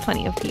stabbed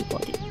plenty of people,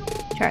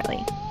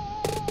 Charlie.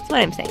 That's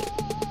what I'm saying.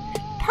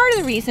 Part of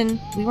the reason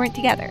we weren't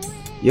together.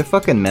 Your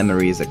fucking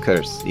memory is a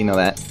curse. You know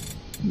that?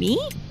 Me?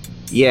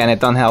 Yeah, and it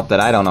don't help that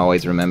I don't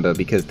always remember,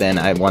 because then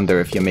I wonder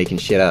if you're making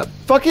shit up.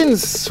 Fucking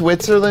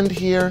Switzerland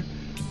here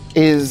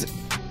is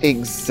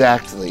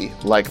exactly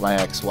like my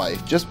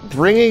ex-wife. Just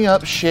bringing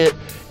up shit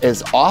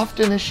as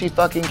often as she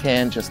fucking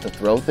can just to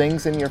throw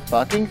things in your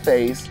fucking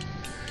face.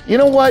 You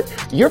know what?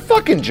 You're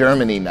fucking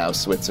Germany now,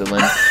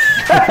 Switzerland.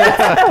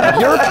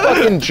 You're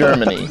fucking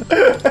Germany.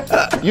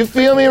 You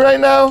feel me right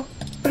now?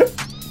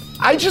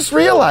 I just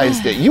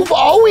realized it. You've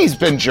always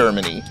been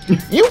Germany.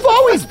 You've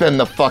always been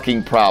the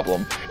fucking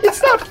problem.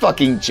 It's not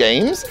fucking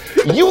James.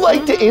 You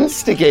like to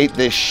instigate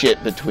this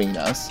shit between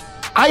us.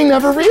 I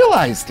never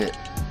realized it.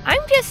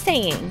 I'm just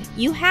saying,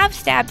 you have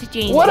stabbed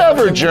James.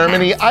 Whatever,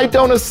 Germany. I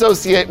don't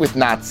associate with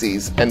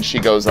Nazis. And she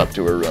goes up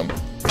to her room.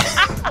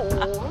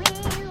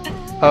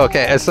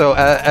 Okay, so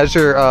as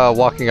you're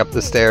walking up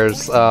the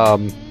stairs,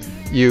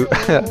 you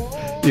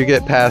you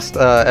get past,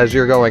 as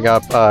you're going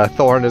up,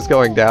 Thorn is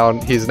going down.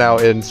 He's now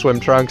in swim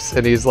trunks,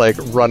 and he's like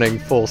running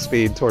full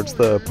speed towards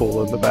the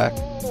pool in the back.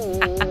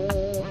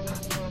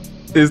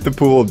 Is the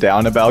pool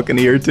down a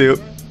balcony or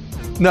two?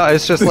 No,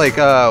 it's just like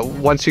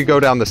once you go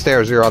down the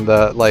stairs, you're on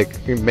the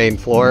like main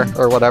floor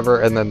or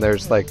whatever, and then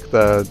there's like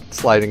the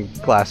sliding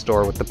glass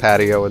door with the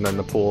patio, and then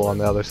the pool on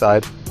the other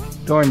side.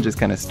 Thorn just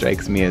kind of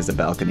strikes me as a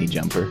balcony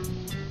jumper.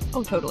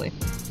 Oh, totally.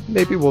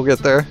 Maybe we'll get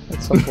there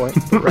at some point.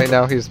 But right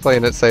now, he's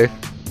playing it safe.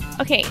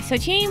 Okay, so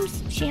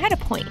James, she had a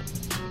point.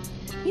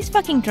 These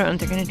fucking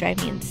drones are gonna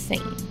drive me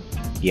insane.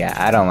 Yeah,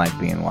 I don't like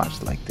being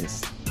watched like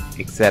this.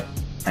 Except,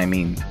 I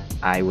mean,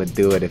 I would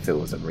do it if it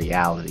was a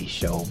reality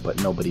show,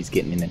 but nobody's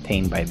getting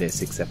entertained by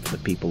this except for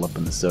the people up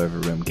in the server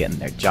room getting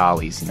their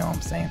jollies, you know what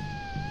I'm saying?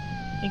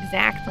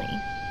 Exactly.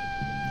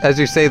 As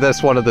you say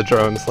this, one of the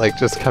drones like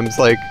just comes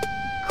like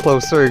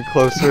closer and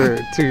closer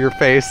to your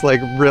face, like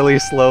really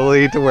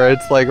slowly to where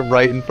it's like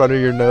right in front of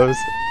your nose.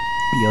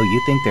 Yo,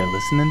 you think they're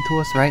listening to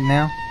us right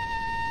now?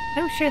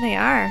 I'm sure they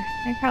are.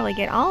 They probably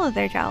get all of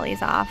their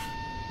jollies off.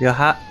 Yo,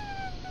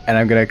 and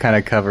I'm gonna kind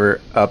of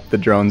cover up the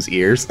drone's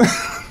ears.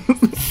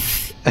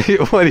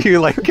 What do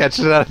you like, catch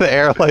it out of the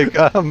air like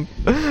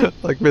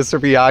Mr.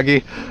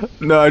 Miyagi?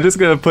 No, I'm just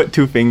gonna put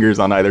 2 fingers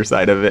on either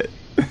side of it.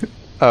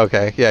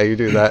 Okay, yeah, you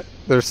do that.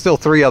 There's still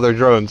 3 other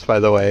drones, by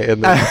the way,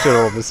 in the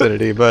general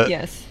vicinity, but...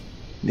 Yes.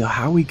 Yo,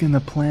 how are we gonna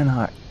plan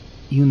our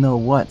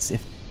you-know-whats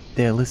if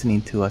they're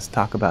listening to us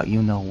talk about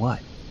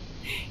you-know-what?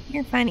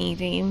 You're funny,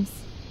 James.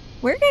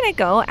 We're gonna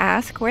go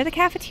ask where the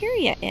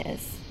cafeteria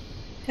is.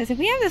 Because if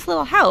we have this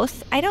little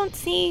house, I don't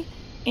see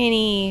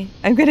any...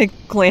 I'm gonna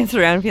glance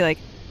around and be like,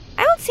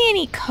 I don't see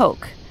any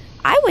Coke.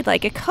 I would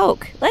like a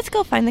Coke. Let's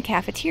go find the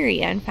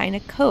cafeteria and find a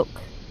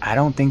Coke. I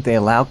don't think they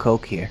allow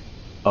Coke here.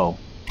 Oh.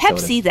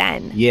 Pepsi,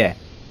 then. Yeah.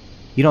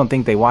 You don't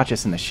think they watch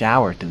us in the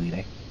shower, do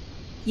they?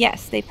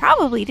 Yes, they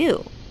probably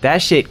do.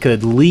 That shit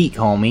could leak,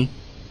 homie.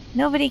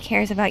 Nobody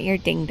cares about your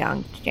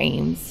ding-dong,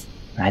 James.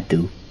 I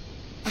do.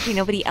 Okay,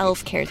 nobody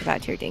else cares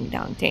about your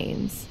ding-dong,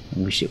 James. I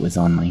wish it was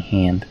on my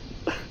hand.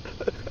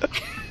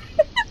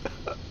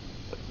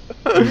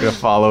 I'm gonna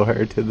follow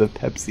her to the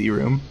Pepsi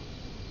room.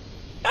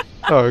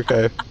 Oh,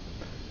 okay.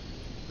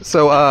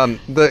 So,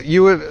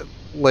 you would,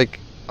 like,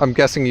 I'm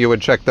guessing you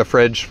would check the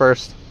fridge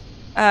first?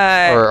 Or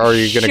are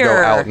you gonna go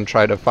out and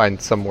try to find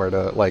somewhere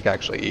to, like,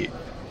 actually eat?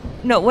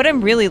 No, what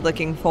I'm really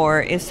looking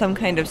for is some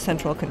kind of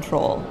central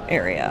control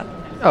area.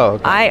 Oh,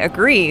 okay. I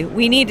agree.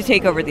 We need to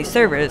take over these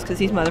servers because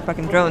these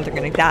motherfucking drones are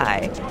going to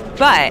die.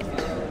 But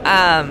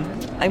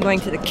I'm going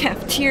to the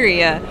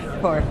cafeteria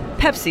for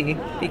Pepsi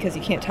because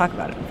you can't talk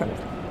about it in front of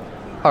them.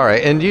 All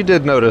right, and you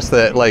did notice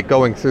that, like,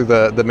 going through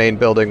the main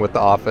building with the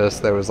office,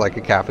 there was, like,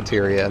 a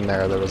cafeteria in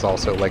there. There was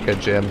also, like, a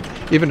gym.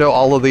 Even though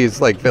all of these,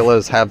 like,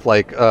 villas have,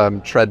 like,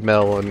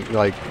 treadmill and,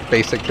 like,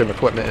 basic gym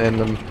equipment in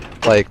them,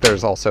 like,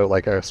 there's also,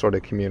 like, a sort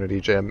of community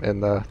gym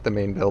in the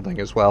main building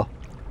as well.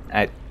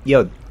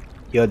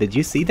 Yo, did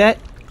you see that?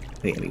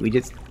 We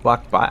just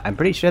walked by. I'm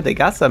pretty sure they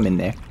got some in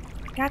there.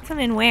 Got some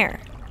in where?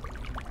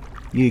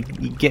 You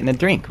getting a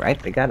drink, right?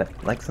 They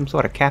got like some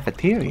sort of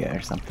cafeteria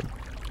or something.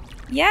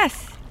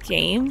 Yes,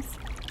 James.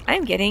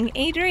 I'm getting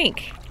a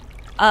drink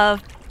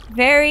of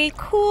very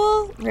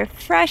cool,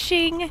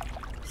 refreshing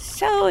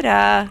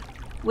soda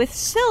with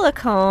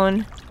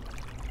silicone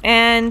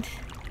and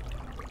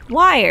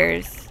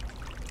wires.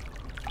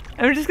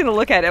 I'm just gonna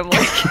look at him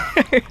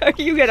like, are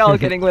you all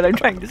getting what I'm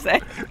trying to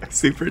say?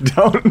 Super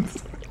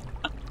don't.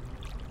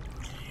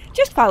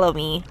 Just follow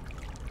me.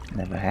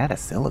 Never had a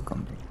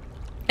silicone.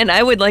 And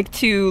I would like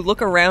to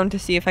look around to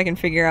see if I can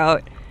figure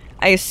out.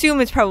 I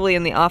assume it's probably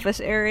in the office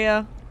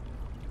area,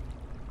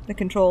 the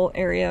control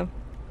area.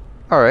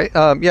 All right.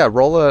 Yeah.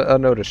 Roll a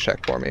notice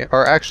check for me,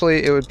 or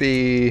actually, it would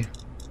be.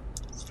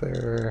 Is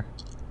there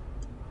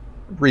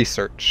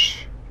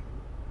research?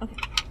 Okay.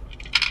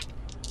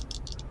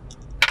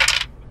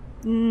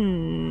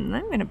 I'm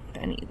gonna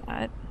Benny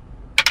that.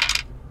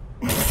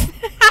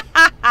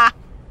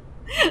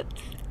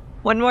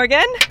 One more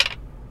again?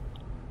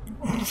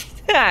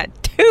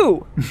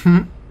 2!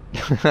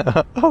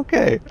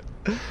 Okay.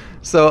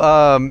 So,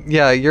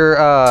 yeah, you're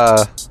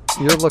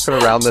looking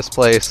around this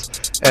place,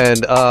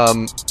 and,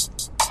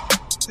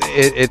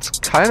 it's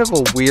kind of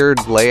a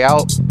weird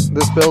layout,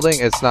 this building.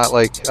 It's not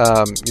like,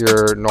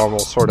 your normal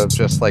sort of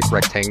just, like,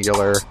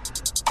 rectangular,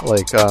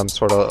 like,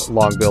 sort of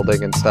long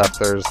building and stuff.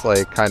 There's,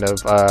 like, kind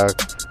of,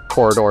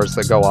 corridors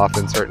that go off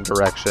in certain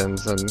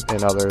directions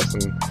and others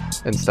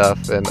and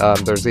stuff. And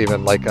there's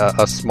even like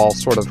a small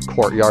sort of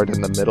courtyard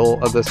in the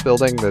middle of this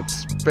building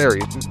that's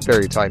very,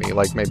 very tiny,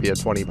 like maybe a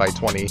 20 by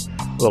 20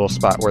 little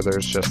spot where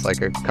there's just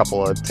like a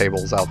couple of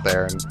tables out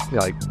there and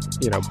like,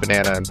 you know,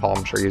 banana and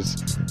palm trees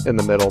in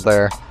the middle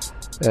there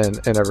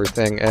and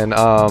everything. And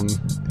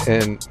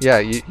yeah,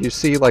 you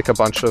see like a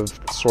bunch of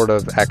sort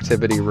of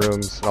activity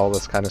rooms and all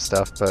this kind of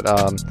stuff, but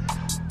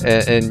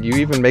and you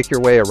even make your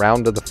way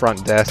around to the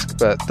front desk,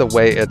 but the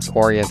way it's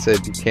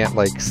oriented, you can't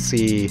like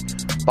see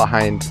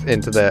behind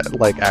into the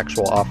like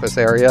actual office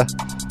area.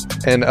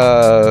 And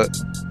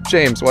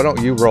James, why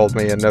don't you roll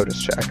me a notice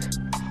check?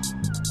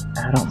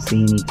 I don't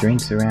see any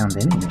drinks around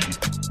anyway.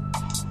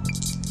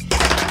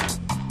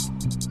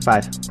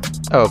 5.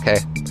 Okay.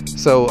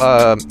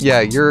 So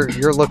yeah,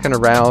 you're looking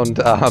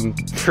around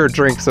for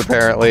drinks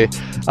apparently,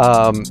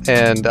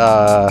 and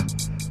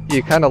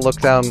you kind of look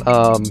down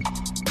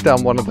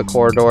one of the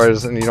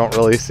corridors and you don't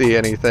really see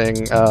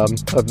anything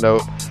of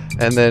note,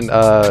 and then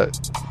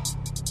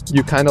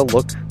you kind of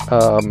look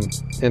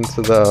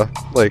into the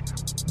like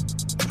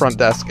front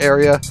desk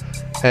area,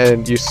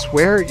 and you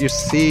swear you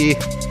see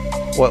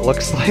what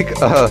looks like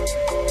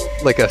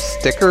a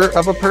sticker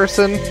of a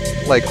person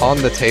like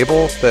on the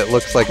table that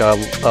looks like a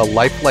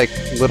lifelike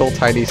little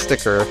tiny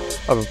sticker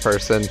of a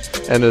person,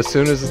 and as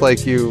soon as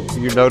like you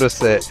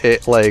notice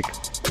it like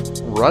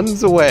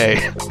runs away.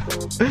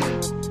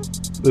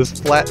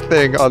 This flat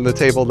thing on the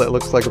table that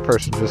looks like a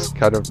person just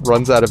kind of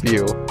runs out of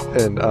view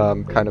and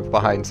kind of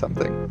behind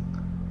something.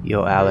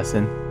 Yo,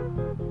 Allison.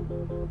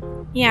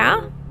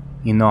 Yeah?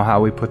 You know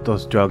how we put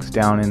those drugs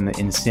down in the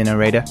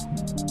incinerator?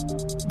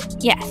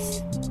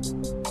 Yes.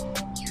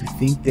 You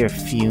think their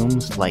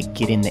fumes like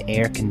get in the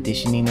air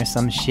conditioning or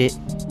some shit?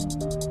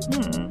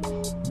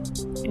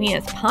 I mean,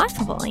 it's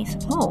possible, I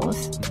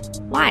suppose.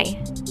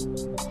 Why?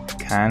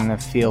 Kinda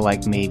feel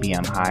like maybe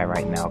I'm high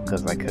right now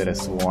because I could have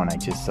sworn I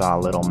just saw a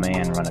little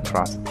man run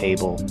across the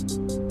table.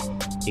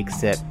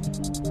 Except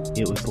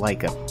it was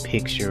like a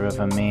picture of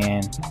a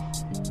man,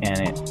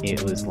 and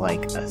it was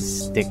like a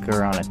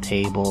sticker on a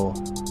table,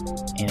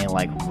 and it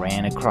like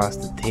ran across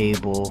the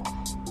table.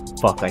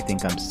 Fuck, I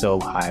think I'm so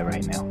high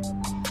right now.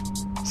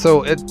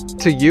 So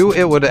to you,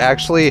 it would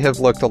actually have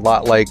looked a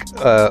lot like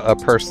a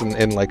person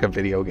in like a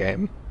video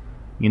game.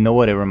 You know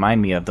what it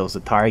reminded me of? Those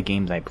Atari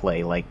games I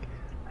play. Like,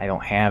 I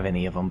don't have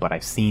any of them, but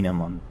I've seen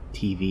them on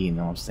TV, you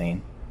know what I'm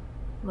saying?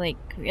 Like,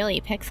 really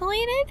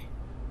pixelated?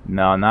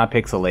 No, not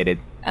pixelated.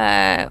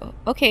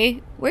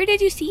 Okay. Where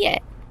did you see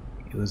it?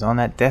 It was on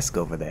that desk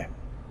over there.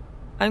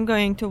 I'm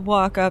going to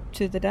walk up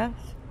to the desk.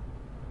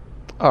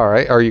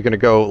 Alright, are you going to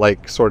go,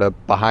 like, sort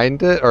of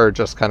behind it, or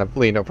just kind of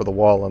lean over the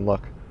wall and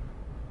look?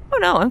 Oh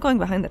no, I'm going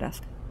behind the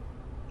desk.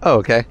 Oh,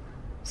 okay.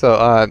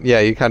 So, yeah,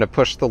 you kind of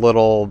push the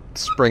little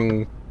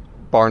spring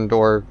barn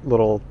door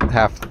little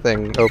half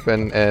thing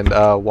open and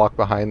walk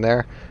behind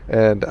there.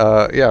 And,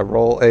 yeah,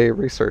 roll a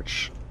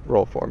research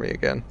roll for me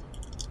again.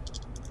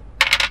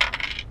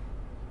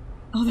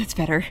 Oh, that's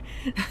better.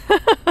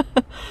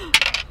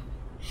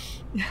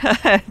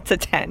 It's a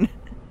 10.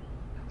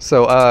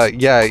 So,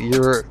 yeah,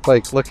 you're,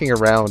 like, looking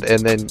around,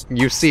 and then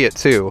you see it,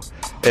 too.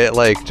 It,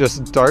 like,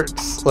 just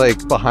darts,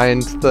 like,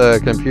 behind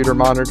the computer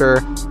monitor.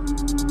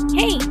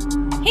 Hey!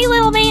 Hey,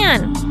 little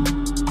man!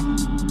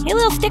 Hey,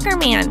 little sticker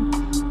man!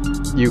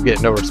 You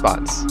get no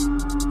response.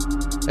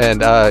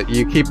 And,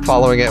 you keep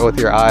following it with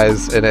your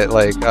eyes, and it,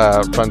 like,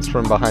 runs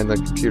from behind the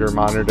computer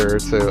monitor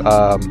to,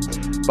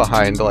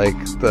 behind, like,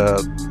 the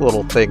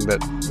little thing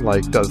that,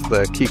 like, does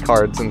the key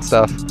cards and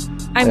stuff.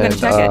 I'm gonna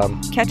check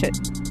it. Catch it.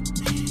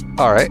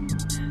 Alright.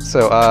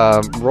 So,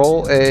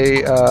 roll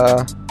a,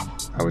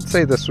 I would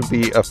say this would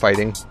be a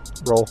fighting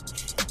roll.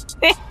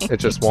 It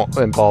just won't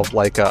involve,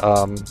 like,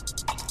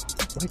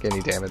 like any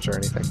damage or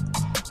anything.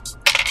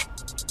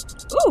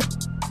 Ooh!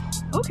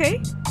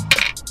 Okay.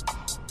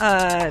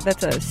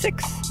 That's a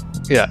 6.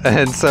 Yeah,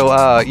 and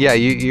so, yeah,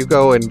 you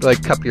go and,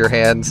 like, cup your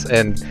hands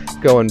and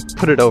go and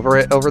put it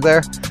over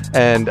there,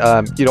 and,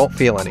 you don't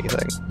feel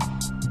anything.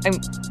 I'm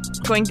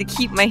going to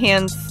keep my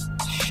hands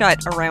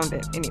shut around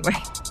it anyway.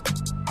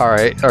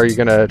 Alright, are you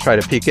gonna try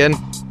to peek in?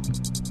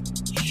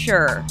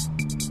 Sure.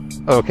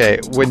 Okay,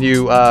 when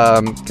you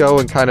go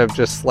and kind of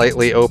just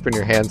slightly open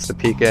your hands to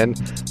peek in,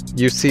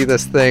 you see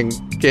this thing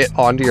get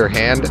onto your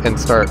hand and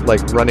start,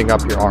 like, running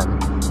up your arm.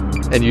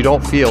 And you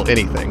don't feel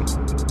anything.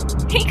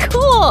 Hey,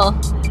 cool!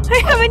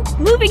 I have a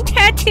moving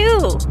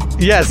tattoo!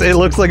 Yes, it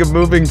looks like a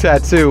moving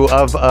tattoo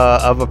of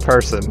a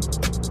person.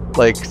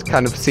 Like,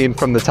 kind of seen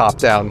from the top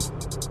down.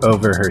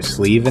 Over her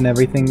sleeve and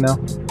everything, though?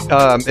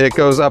 It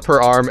goes up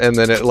her arm, and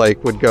then it,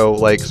 like, would go,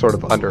 like, sort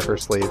of under her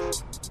sleeve.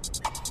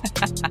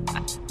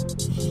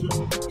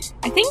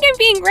 I think I'm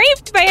being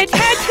raped by a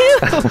tattoo!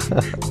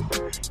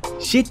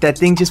 Shit, that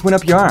thing just went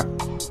up your arm.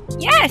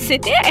 Yes,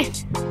 it did!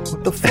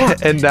 What the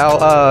fuck? And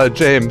now,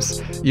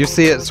 James, you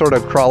see it sort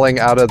of crawling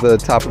out of the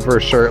top of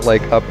her shirt,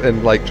 like, up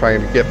and, like,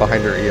 trying to get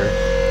behind her ear.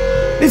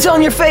 It's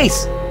on your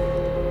face!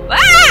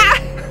 Ah!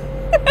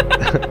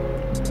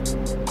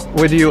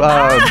 When you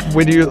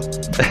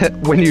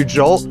when you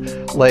jolt,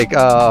 like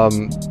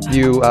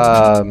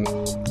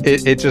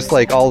it just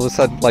like all of a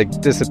sudden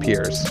like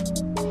disappears.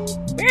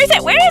 Where is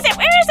it? Where is it?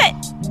 Where is it?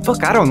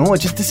 Fuck, I don't know.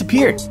 It just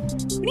disappeared.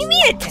 What do you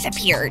mean it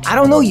disappeared? I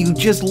don't know. You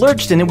just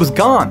lurched and it was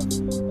gone.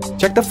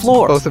 Check the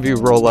floor. Both of you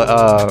roll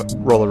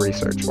a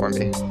research for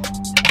me.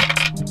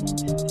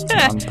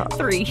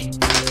 3.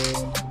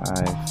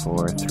 5,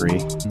 4,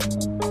 3.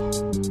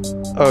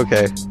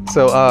 Okay,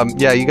 so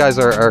yeah, you guys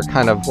are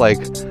kind of like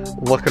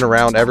looking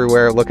around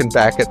everywhere, looking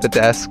back at the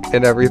desk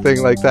and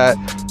everything like that,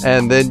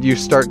 and then you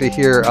start to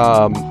hear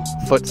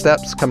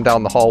footsteps come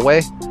down the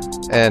hallway,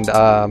 and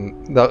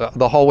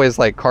the hallway is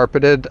like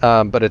carpeted,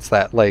 but it's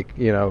that like,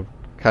 you know,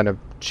 kind of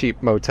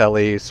cheap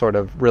motel-y sort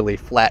of really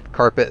flat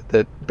carpet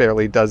that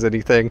barely does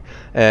anything,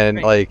 and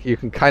Right. like you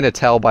can kind of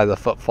tell by the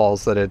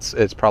footfalls that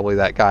it's probably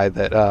that guy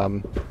that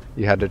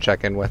you had to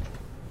check in with.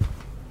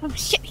 Oh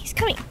shit, he's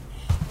coming.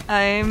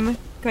 I'm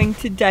going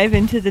to dive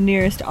into the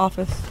nearest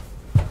office.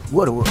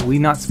 What, are we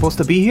not supposed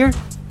to be here?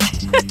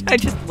 I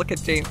just look at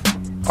James.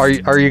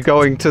 Are you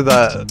going to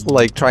the,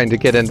 like, trying to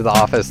get into the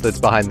office that's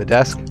behind the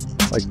desk?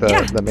 Like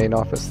the main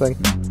office thing?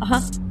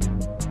 Uh-huh.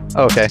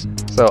 Okay.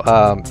 So,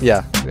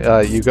 yeah,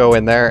 you go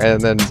in there,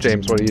 and then,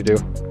 James, what do you do?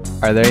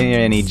 Are there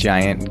any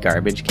giant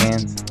garbage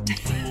cans?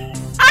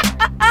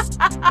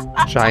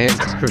 Giant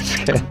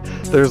garbage can.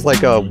 There's,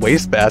 like, a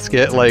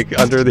wastebasket, like,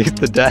 underneath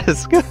the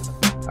desk.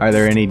 Are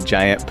there any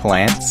giant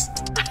plants?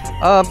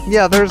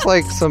 Yeah, there's,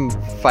 like, some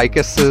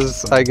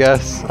ficuses, I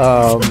guess.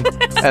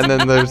 And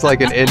then there's,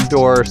 like, an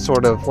indoor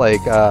sort of,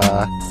 like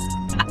a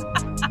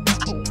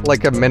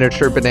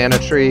miniature banana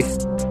tree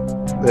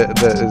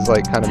that is,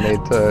 like, kind of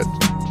made to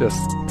just,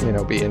 you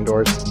know, be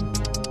indoors.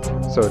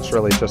 So it's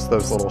really just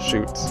those little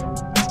shoots.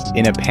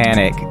 In a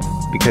panic,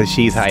 because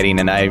she's hiding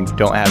and I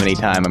don't have any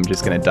time, I'm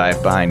just gonna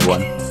dive behind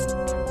one.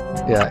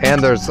 Yeah,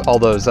 and there's all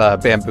those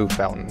bamboo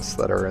fountains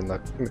that are in the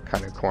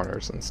kind of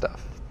corners and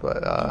stuff.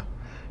 But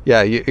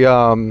yeah,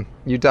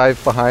 you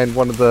dive behind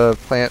one of the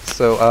plants.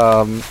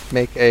 So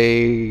make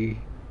a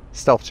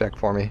stealth check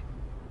for me.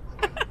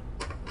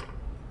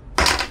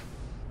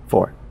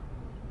 4.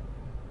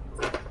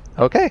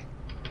 Okay.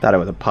 Thought it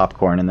was a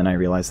popcorn, and then I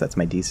realized that's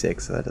my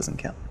D6, so that doesn't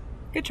count.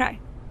 Good try.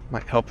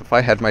 Might help if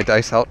I had my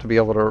dice out to be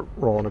able to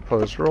roll an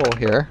opposed roll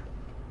here.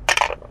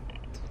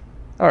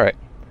 All right.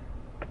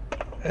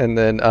 And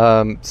then,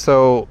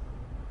 so,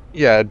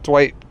 yeah,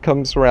 Dwight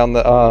comes around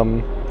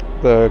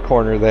the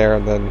corner there,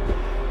 and then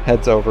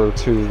heads over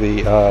to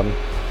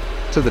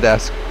the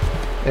desk,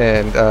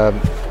 and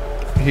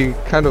he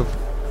kind of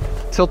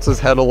tilts his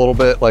head a little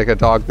bit, like a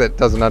dog that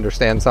doesn't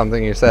understand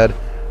something you said,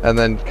 and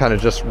then kind of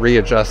just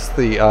readjusts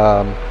the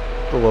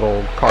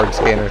little card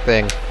scanner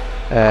thing,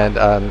 and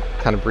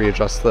kind of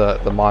readjusts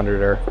the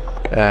monitor,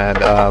 and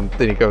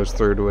then he goes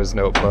through to his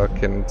notebook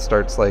and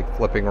starts like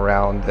flipping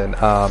around, and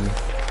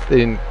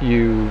then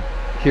you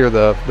hear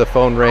the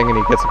phone ring, and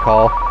he gets a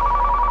call,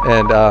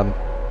 and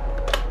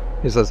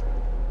he says,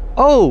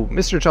 "Oh,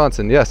 Mr.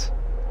 Johnson, yes.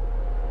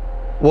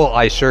 Well,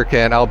 I sure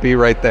can. I'll be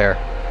right there.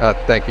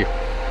 Thank you."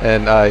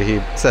 And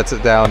he sets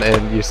it down,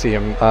 and you see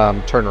him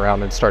turn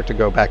around and start to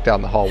go back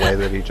down the hallway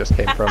that he just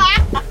came from.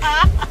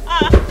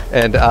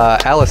 And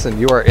Allison,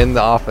 you are in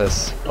the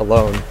office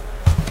alone.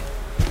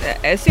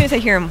 As soon as I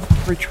hear him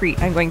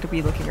retreat, I'm going to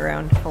be looking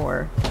around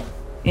for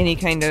any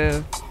kind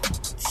of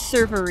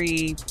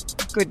servery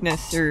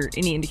goodness or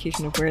any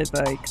indication of where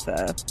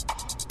the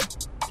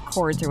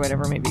cords or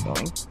whatever may be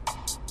going.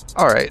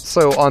 Alright,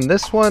 so on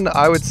this one,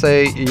 I would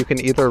say you can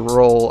either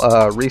roll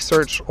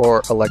research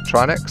or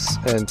electronics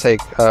and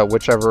take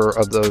whichever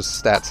of those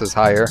stats is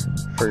higher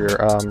for your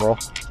roll.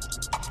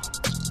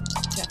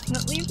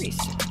 Definitely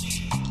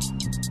research.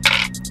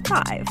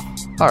 5.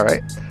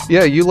 Alright.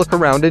 Yeah, you look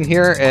around in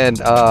here,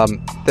 and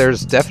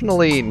there's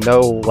definitely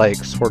no, like,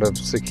 sort of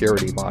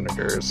security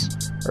monitors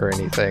or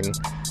anything.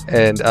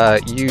 And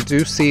you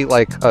do see,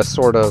 like, a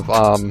sort of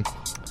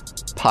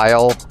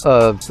pile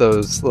of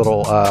those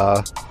little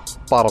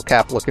bottle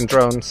cap looking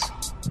drones,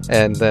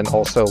 and then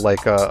also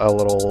like a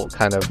little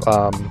kind of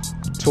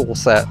tool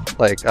set,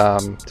 like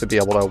to be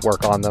able to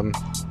work on them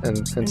and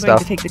I'm stuff. going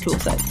to take the tool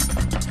set.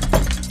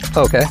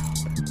 Okay.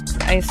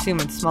 I assume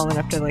it's small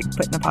enough to like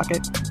put in a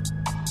pocket.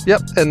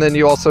 Yep, and then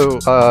you also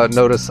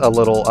notice a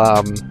little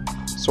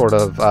sort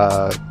of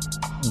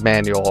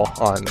manual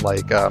on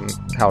like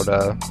how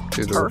to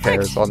do the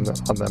repairs on them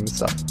and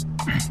stuff.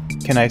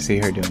 Can I see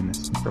her doing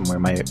this from where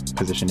my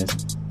position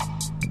is?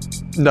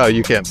 No,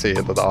 you can't see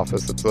into the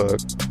office. It's a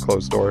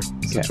closed door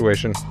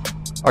situation.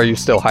 Are you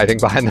still hiding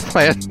behind the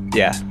plant?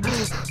 Yeah.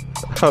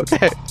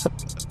 Okay.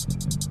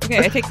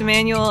 Okay, I take the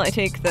manual, I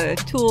take the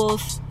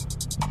tools,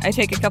 I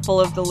take a couple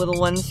of the little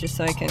ones just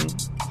so I can,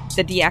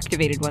 the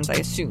deactivated ones I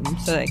assume,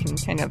 so that I can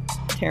kind of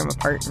tear them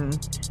apart and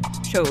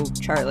show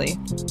Charlie.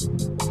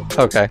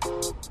 Okay.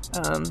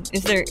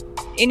 Is there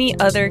any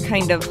other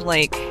kind of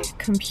like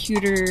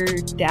computer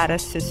data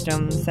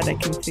systems that I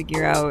can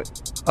figure out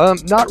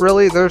Not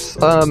really. There's,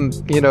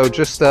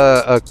 just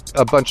a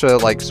bunch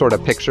of, like, sort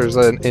of pictures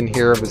in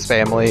here of his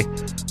family.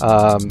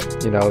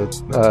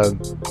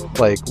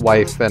 Like,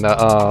 wife and,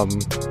 a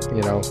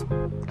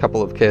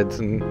couple of kids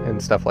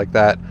and stuff like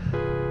that.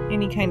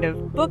 Any kind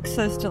of books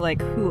as to,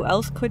 like, who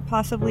else could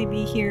possibly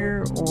be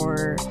here,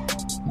 or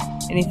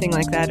anything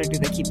like that, or do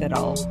they keep it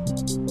all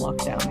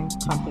locked down and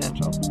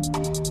confidential?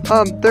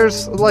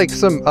 There's, like,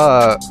 some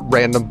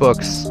random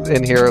books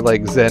in here,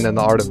 like Zen and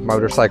the Art of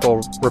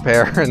Motorcycle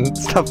Repair and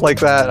stuff like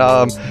that.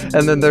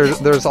 And then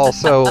there's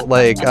also,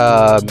 like,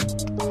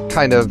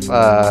 kind of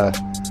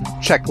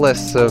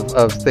checklists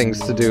of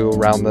things to do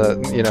around the,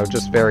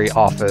 just very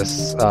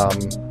office,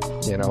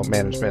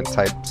 management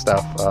type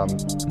stuff.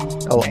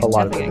 A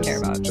lot of it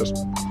is just,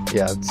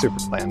 super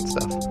planned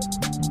stuff.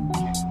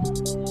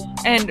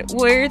 And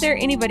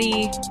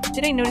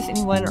did I notice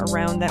anyone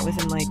around that was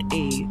in, like,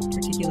 a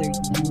particular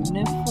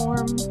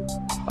uniform?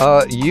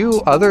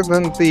 Other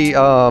than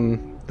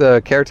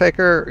the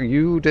caretaker,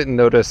 you didn't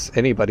notice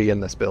anybody in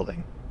this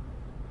building.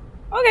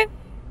 Okay.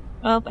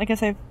 Well, I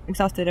guess I've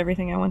exhausted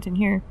everything I want in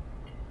here.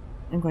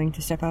 I'm going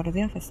to step out of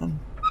the office then.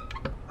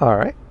 All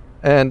right.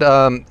 And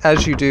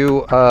as you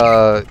do,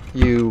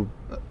 you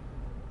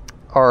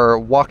are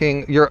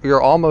walking.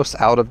 You're almost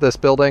out of this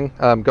building,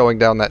 going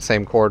down that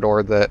same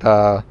corridor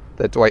that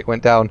Dwight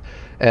went down,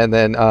 and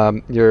then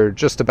you're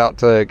just about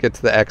to get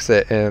to the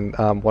exit, and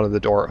one of the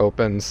door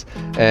opens,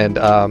 and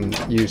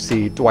you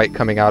see Dwight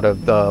coming out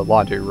of the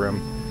laundry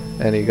room,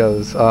 and he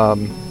goes, I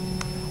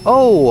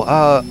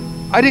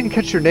didn't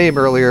catch your name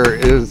earlier.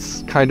 It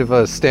was kind of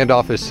a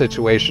standoffish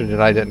situation,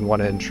 and I didn't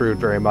want to intrude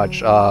very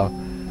much.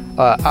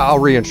 I'll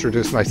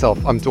reintroduce myself.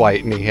 I'm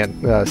Dwight, and he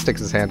sticks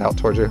his hand out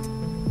towards you.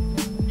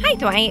 Hi,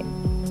 Dwight.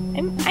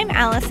 I'm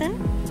Allison.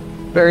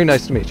 Very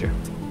nice to meet you.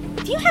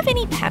 Do you have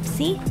any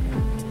Pepsi?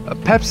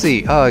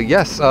 Pepsi,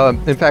 yes.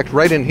 In fact,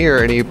 right in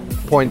here, and he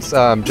points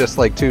just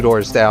like 2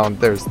 doors down,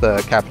 there's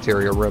the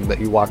cafeteria room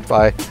that you walked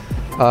by.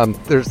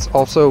 There's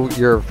also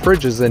your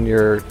fridges in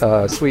your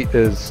suite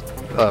is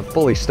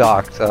fully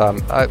stocked.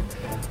 I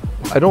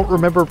don't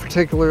remember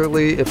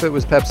particularly if it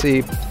was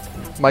Pepsi,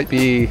 might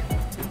be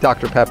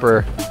Dr.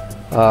 Pepper.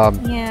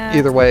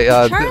 Either way,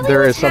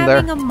 there is some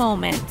there. Charlie was having a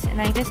moment,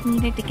 and I just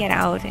needed to get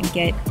out and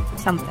get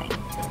something,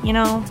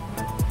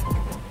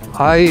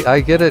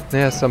 I get it.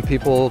 Yeah, some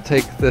people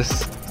take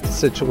this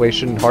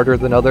situation harder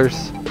than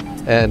others,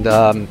 and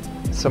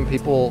some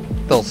people,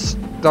 they'll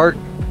start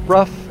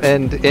rough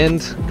and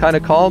end kind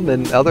of calm,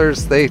 and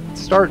others, they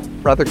start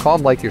rather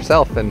calm like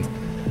yourself, and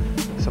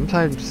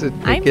sometimes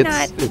I'm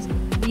not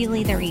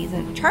really the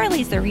reason.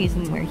 Charlie's the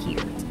reason we're here.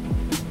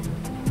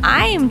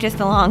 I am just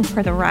along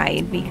for the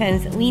ride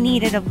because we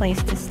needed a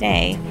place to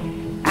stay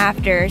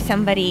after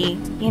somebody,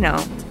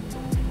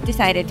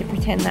 decided to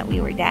pretend that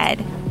we were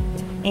dead.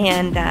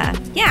 And,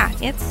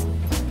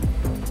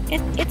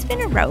 it's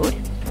been a road.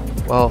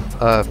 Well,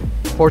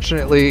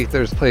 fortunately,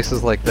 there's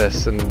places like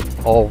this, and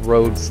all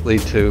roads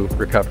lead to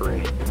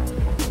recovery.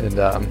 And,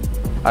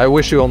 I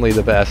wish you only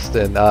the best,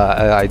 and,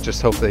 I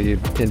just hope that you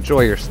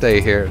enjoy your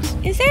stay here.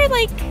 Is there,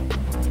 like,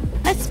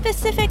 a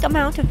specific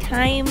amount of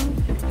time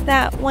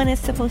that one is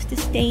supposed to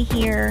stay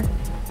here?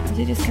 Does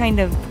it just kind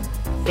of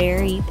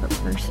vary per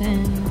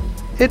person?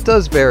 It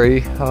does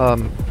vary,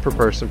 per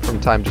person from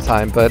time to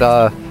time,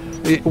 but,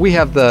 we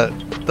have the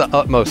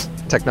utmost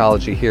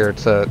technology here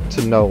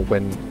to know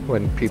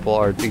when people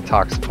are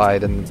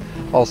detoxified, and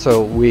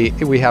also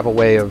we have a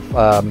way of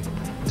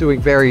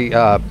doing very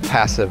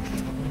passive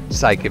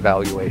psych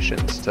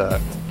evaluations to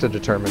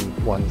determine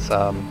one's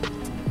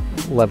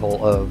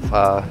level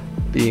of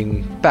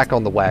being back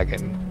on the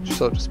wagon,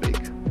 so to speak.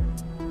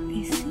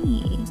 I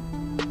see.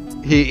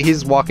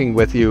 He's walking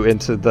with you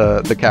into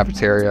the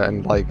cafeteria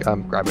and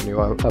grabbing you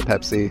a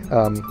Pepsi.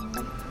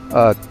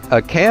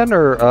 A can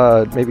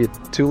or maybe a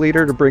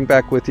 2-liter to bring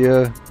back with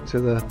you to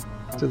the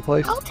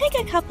place? I'll take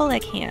a couple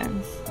of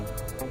cans.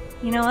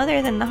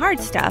 Other than the hard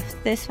stuff,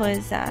 this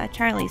was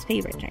Charlie's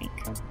favorite drink.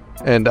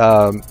 And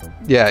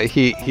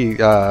he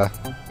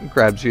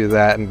grabs you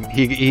that, and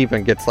he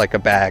even gets like a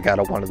bag out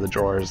of one of the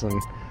drawers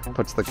and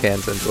puts the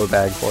cans into a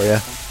bag for you.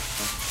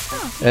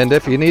 Oh. And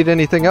if you need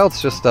anything else,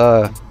 just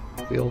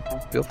feel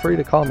free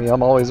to call me.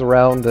 I'm always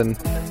around, and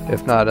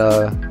if not,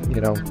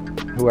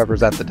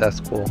 whoever's at the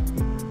desk will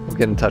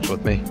get in touch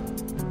with me.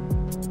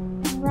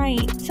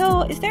 Right.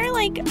 So is there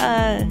like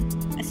a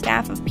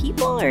staff of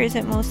people, or is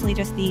it mostly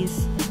just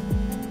these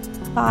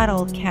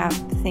bottle cap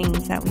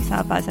things that we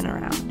saw buzzing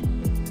around?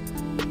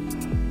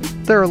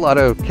 There are a lot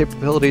of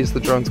capabilities the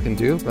drones can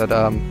do, but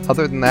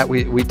other than that,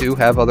 we do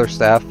have other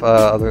staff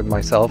other than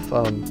myself.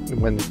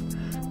 When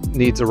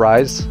needs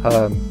arise,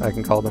 I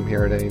can call them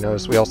here at any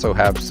notice. We also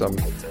have some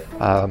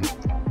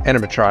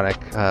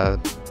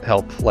animatronic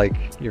help like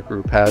your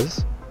group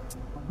has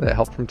that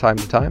help from time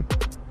to time.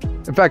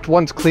 In fact,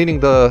 one's cleaning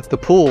the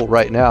pool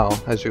right now,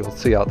 as you'll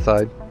see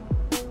outside.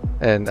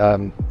 And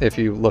if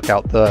you look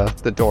out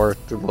the door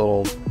through the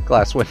little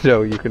glass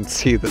window, you can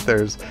see that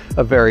there's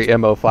a very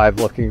MO5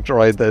 looking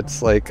droid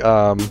that's like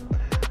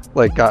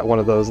like got one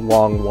of those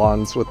long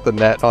wands with the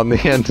net on the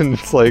end, and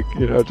it's like,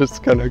 you know,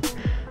 just kind of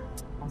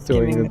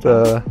doing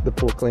the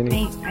pool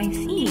cleaning. I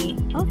see.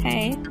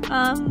 Okay.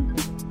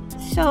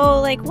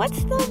 So, like,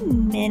 what's the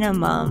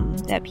minimum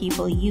that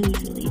people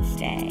usually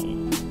stay?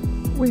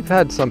 We've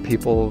had some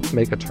people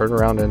make a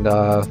turnaround in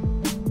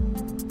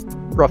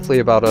roughly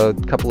about a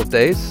couple of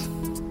days.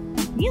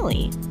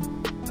 Really?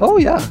 Oh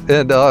yeah,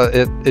 and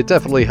it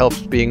definitely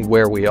helps being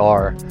where we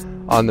are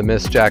on the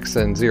Miss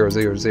Jackson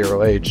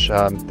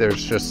 000H.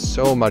 There's just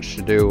so much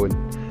to do,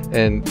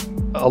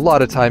 and a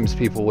lot of times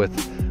people with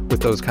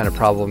those kind of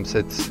problems,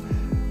 it's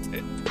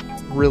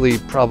really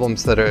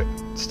problems that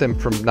stem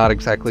from not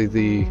exactly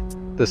the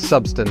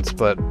substance,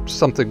 but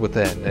something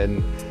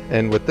within.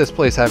 And with this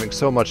place having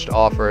so much to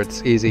offer,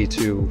 it's easy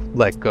to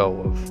let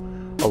go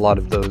of a lot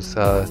of those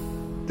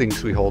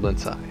things we hold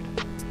inside.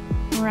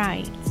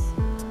 Right.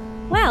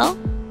 Well,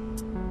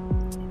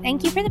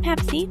 thank you for the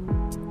Pepsi.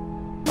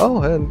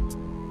 Oh, and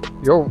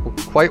you're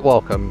quite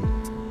welcome.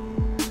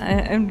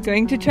 I'm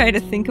going to try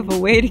to think of a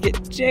way to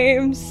get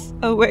James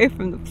away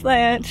from the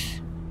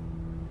plant.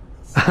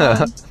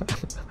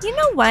 You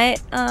know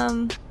what?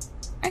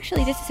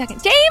 Actually, just a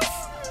second.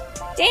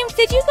 James,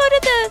 did you go to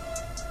the...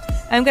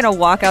 I'm gonna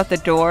walk out the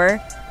door,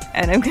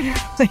 and I'm gonna,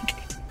 like,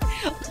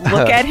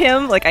 look at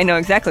him, like I know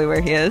exactly where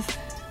he is.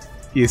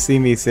 You see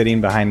me sitting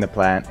behind the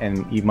plant,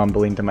 and you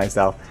mumbling to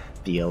myself,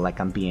 feel like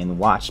I'm being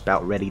watched,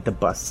 about ready to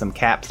bust some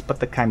caps, but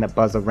the kind of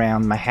buzz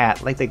around my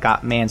hat, like they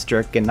got mans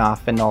jerking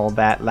off and all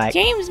that, like...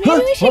 James,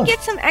 maybe we should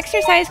get some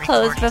exercise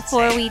clothes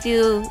before we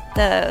do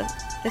the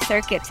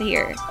circuits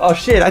here. Oh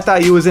shit, I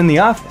thought you was in the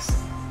office.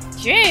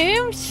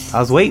 James! I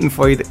was waiting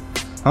for you to...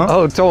 Huh?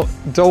 Oh,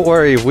 don't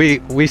worry.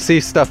 We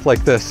see stuff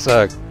like this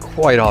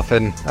quite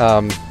often,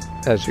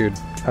 as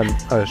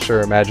I'm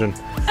sure imagine.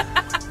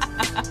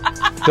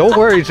 Don't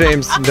worry,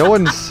 James. No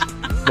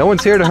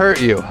one's here to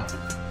hurt you.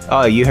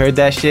 Oh, you heard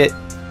that shit?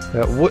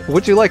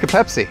 Would you like a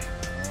Pepsi?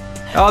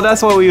 Oh,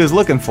 that's what we was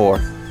looking for.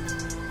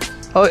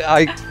 Oh,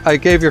 I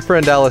gave your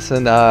friend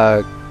Allison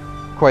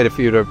quite a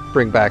few to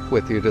bring back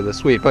with you to the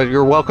suite, but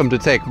you're welcome to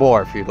take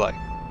more if you'd like.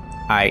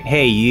 Alright,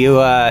 hey, you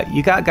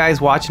got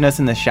guys watching us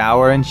in the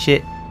shower and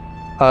shit?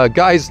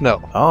 Guys,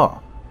 no. Oh.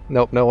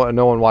 Nope, no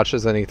one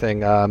watches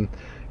anything.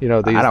 You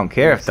know, these... I don't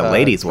care if the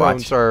ladies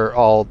watch. Are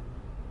all...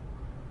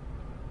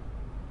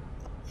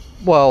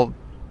 Well,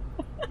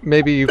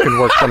 maybe you can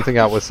work something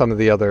out with some of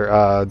the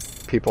other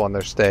people on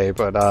their stay,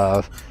 but,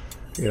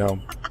 you know,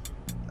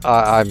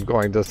 I'm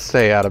going to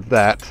stay out of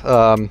that.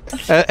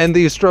 And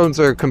these drones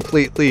are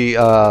completely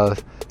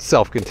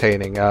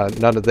self-containing.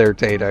 None of their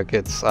data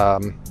gets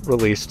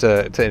released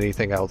to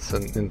anything else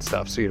and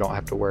stuff, so you don't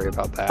have to worry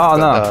about that. Oh,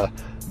 no.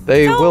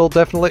 They will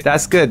definitely...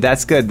 That's good.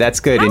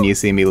 And you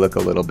see me look a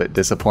little bit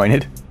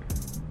disappointed.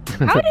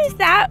 How does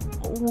that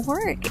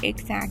work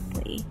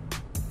exactly?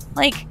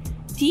 Like,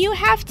 do you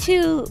have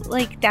to,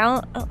 like,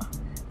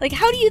 like,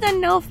 how do you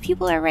then know if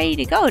people are ready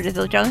to go? Does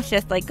the drones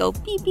just, like, go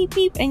beep, beep,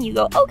 beep, and you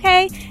go,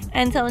 okay,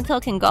 and so-and-so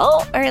can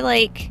go? Or,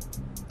 like...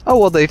 Oh,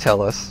 well, they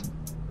tell us.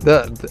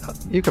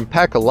 You can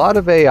pack a lot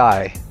of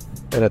AI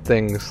into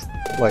things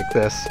like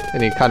this,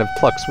 and he kind of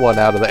plucks one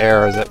out of the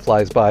air as it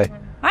flies by.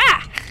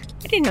 Ah!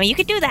 I didn't know you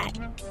could do that.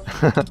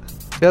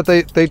 Yeah,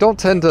 they don't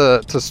tend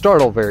to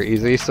startle very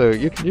easy, so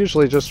you can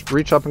usually just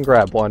reach up and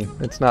grab one.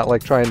 It's not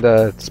like trying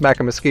to smack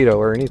a mosquito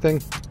or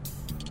anything.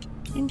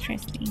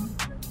 Interesting.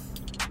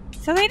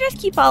 So they just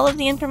keep all of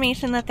the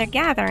information that they're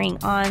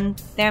gathering on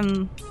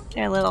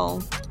their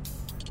little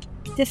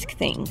disk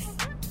things.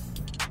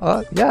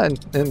 Yeah,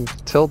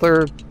 until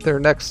their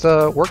next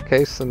work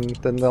case, and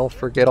then they'll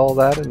forget all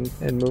that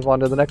and move on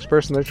to the next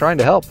person they're trying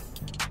to help.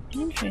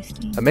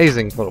 Interesting.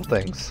 Amazing little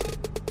things.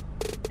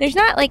 There's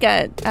not like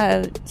a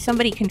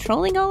somebody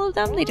controlling all of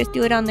them. They just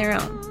do it on their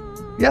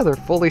own. Yeah, they're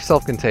fully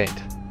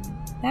self-contained.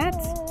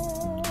 That's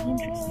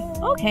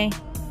interesting. Okay.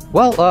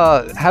 Well,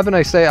 have a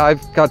nice day.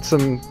 I've got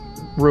some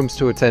rooms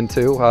to attend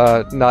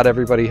to. Not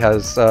everybody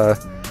has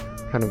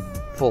kind of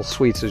full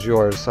suites as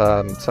yours.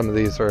 Some of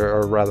these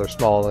are rather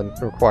small and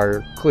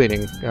require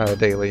cleaning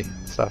daily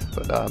stuff.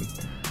 But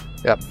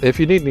yeah, if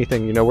you need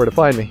anything, you know where to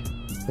find me.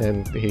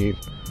 And he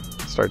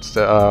starts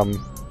to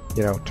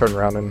turn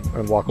around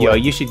and walk away. Yo,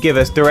 you should give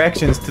us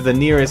directions to the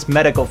nearest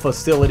medical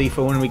facility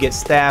for when we get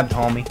stabbed,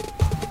 homie.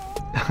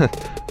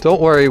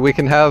 Don't worry, we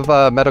can have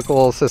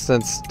medical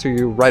assistance to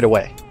you right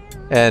away.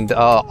 And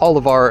all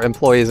of our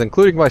employees,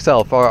 including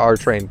myself, are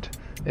trained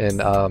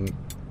in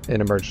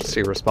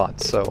emergency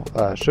response. So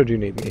should you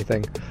need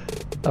anything,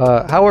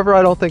 however,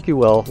 I don't think you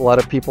will. A lot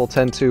of people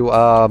tend to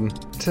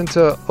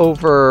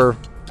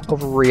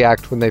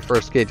overreact when they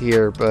first get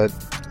here, but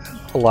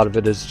a lot of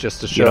it is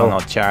just a show. You don't know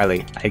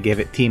Charlie. I give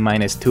it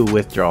T-2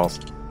 withdrawals.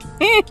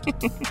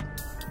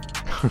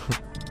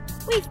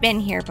 We've been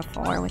here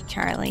before with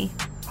Charlie.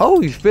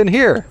 Oh, you've been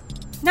here?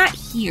 Not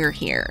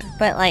here,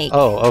 but like...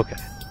 Oh, okay.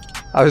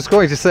 I was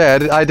going to say,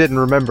 I didn't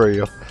remember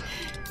you.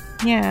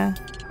 Yeah.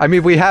 I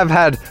mean, we have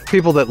had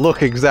people that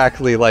look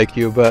exactly like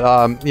you, but,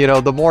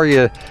 the more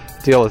you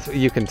deal with.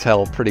 You can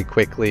tell pretty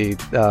quickly,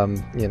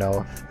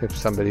 if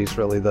somebody's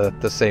really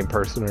the same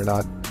person or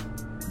not.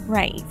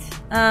 Right.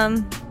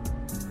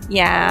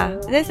 Yeah.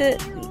 This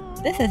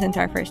isn't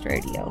our first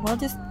rodeo. We'll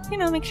just,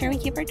 make sure we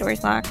keep our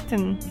doors locked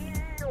and.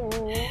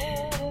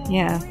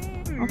 Yeah.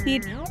 I'll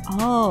feed.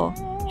 Oh.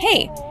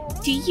 Hey.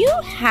 Do you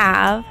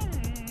have?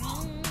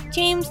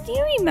 James, do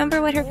you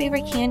remember what her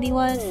favorite candy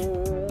was?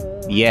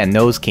 Yeah,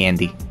 nose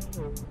candy.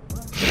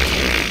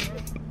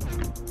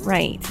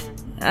 Right.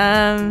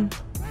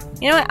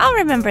 You know what? I'll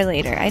remember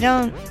later. I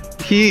don't...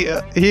 He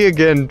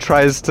again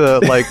tries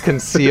to,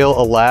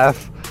 conceal a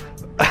laugh.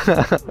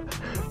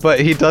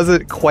 But he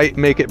doesn't quite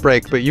make it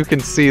break, but you can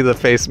see the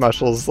face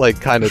muscles,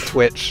 kind of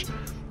twitch.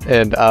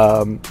 And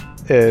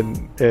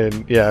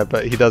yeah,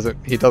 but he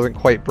doesn't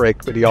quite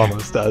break, but he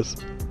almost does.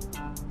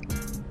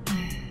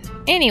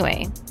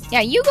 Anyway, yeah,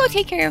 you go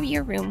take care of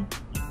your room.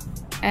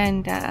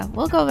 And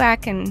we'll go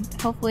back and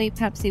hopefully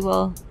Pepsi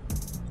will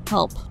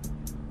help.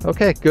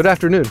 Okay, good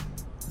afternoon.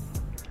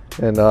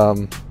 And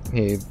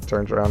he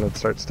turns around and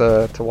starts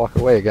to walk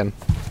away again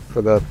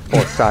for the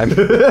fourth time.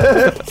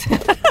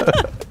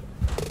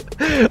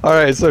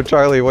 Alright, so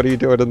Charlie, what are you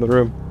doing in the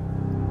room?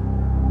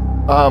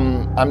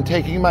 I'm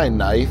taking my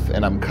knife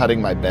and I'm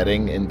cutting my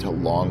bedding into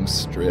long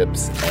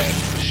strips, and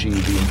she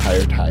the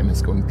entire time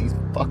is going, these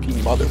fucking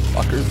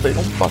motherfuckers, they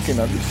don't fucking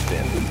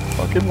understand this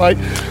fucking life.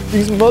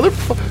 These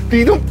motherfuckers,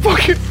 they don't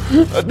fucking,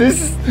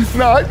 this is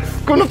not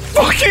gonna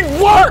fucking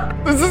work.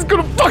 This is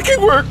gonna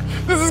fucking work.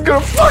 This is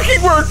gonna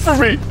fucking work for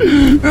me.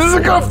 This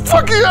is gonna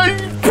fucking,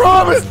 you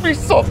promised me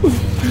something.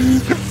 You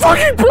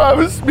fucking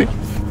promised me.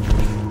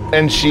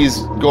 And she's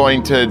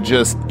going to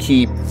just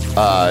keep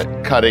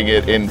cutting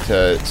it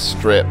into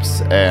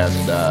strips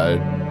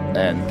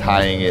and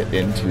tying it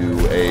into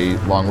a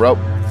long rope.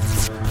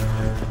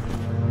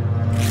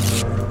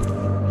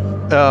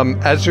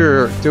 As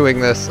you're doing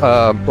this,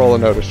 roll a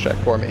notice check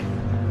for me.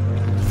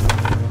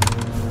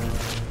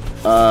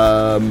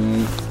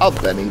 I'll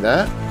Benny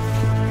that.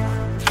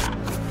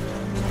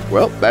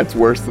 Well, that's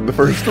worse than the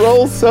first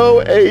roll,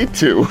 so a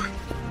 2.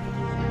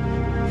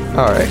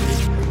 All right,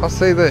 I'll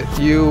say that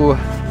you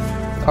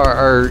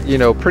are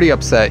pretty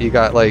upset. You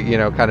got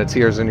kind of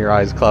tears in your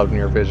eyes, clouding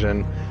your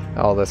vision,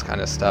 all this kind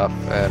of stuff,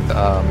 and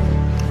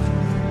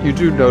you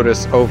do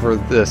notice over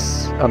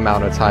this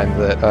amount of time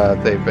that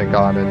they've been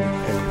gone and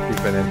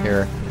you've been in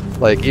here,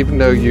 even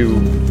though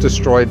you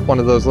destroyed one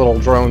of those little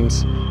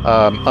drones,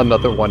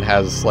 another one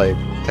has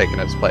taken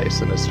its place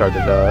and has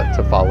started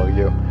to follow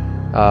you,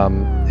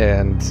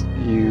 and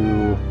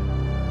you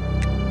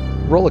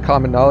roll a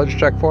common knowledge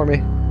check for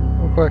me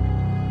real quick.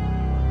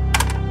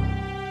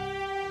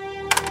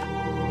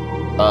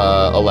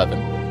 11.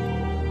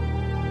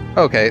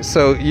 Okay,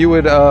 so you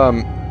would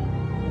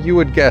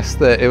guess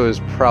that it was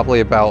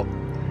probably about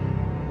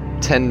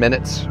 10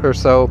 minutes or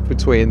so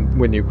between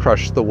when you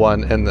crushed the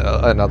one and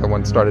another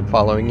one started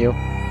following you.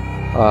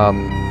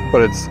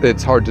 But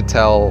it's hard to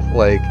tell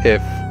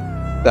if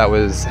that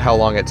was how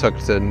long it took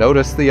to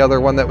notice the other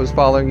one that was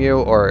following you,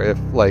 or if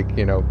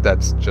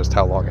that's just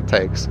how long it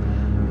takes.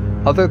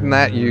 Other than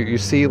that, you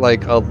see a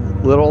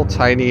little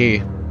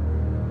tiny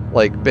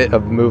bit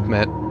of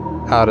movement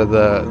out of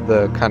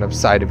the kind of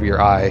side of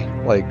your eye,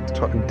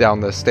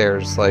 down the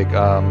stairs,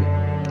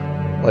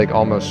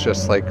 almost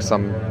just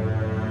some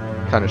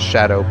kind of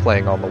shadow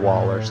playing on the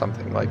wall or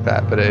something like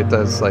that. But it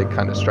does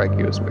kind of strike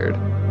you as weird.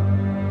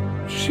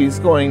 She's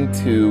going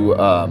to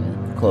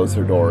close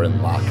her door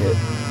and lock it.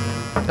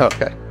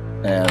 Okay.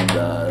 And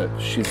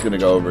she's going to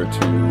go over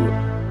to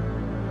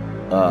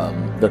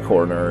the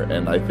corner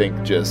and I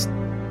think just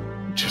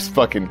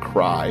fucking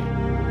cry.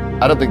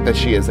 I don't think that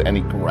she has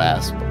any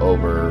grasp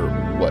over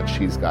what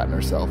she's gotten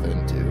herself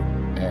into.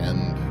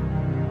 And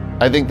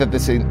I think that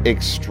this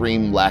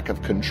extreme lack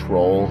of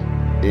control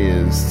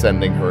is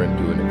sending her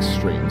into an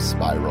extreme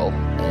spiral.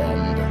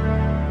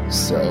 And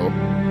so,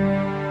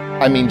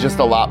 just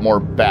a lot more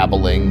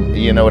babbling,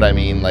 you know what I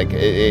mean?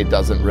 It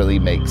doesn't really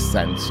make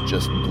sense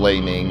just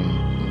blaming,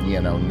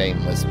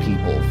 nameless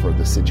people for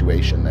the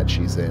situation that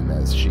she's in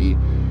as she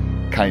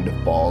kind of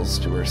bawls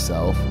to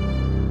herself.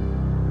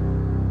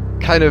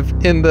 Kind of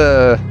in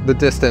the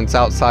distance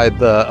outside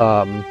the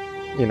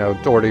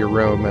door to your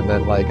room, and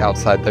then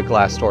outside the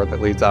glass door that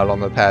leads out on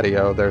the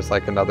patio, there's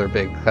another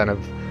big kind of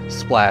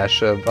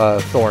splash of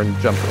Thorn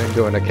jumping and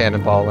doing a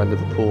cannonball into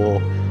the pool,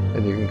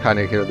 and you can kind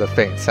of hear the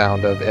faint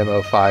sound of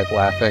MO5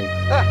 laughing.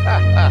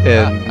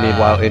 And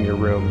meanwhile, in your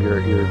room,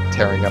 you're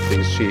tearing up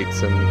these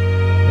sheets, and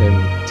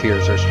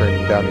tears are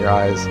streaming down your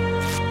eyes,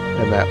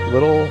 and that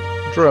little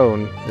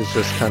drone is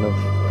just kind of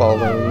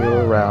following you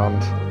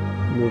around,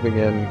 moving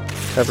in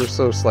ever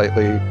so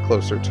slightly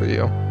closer to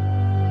you.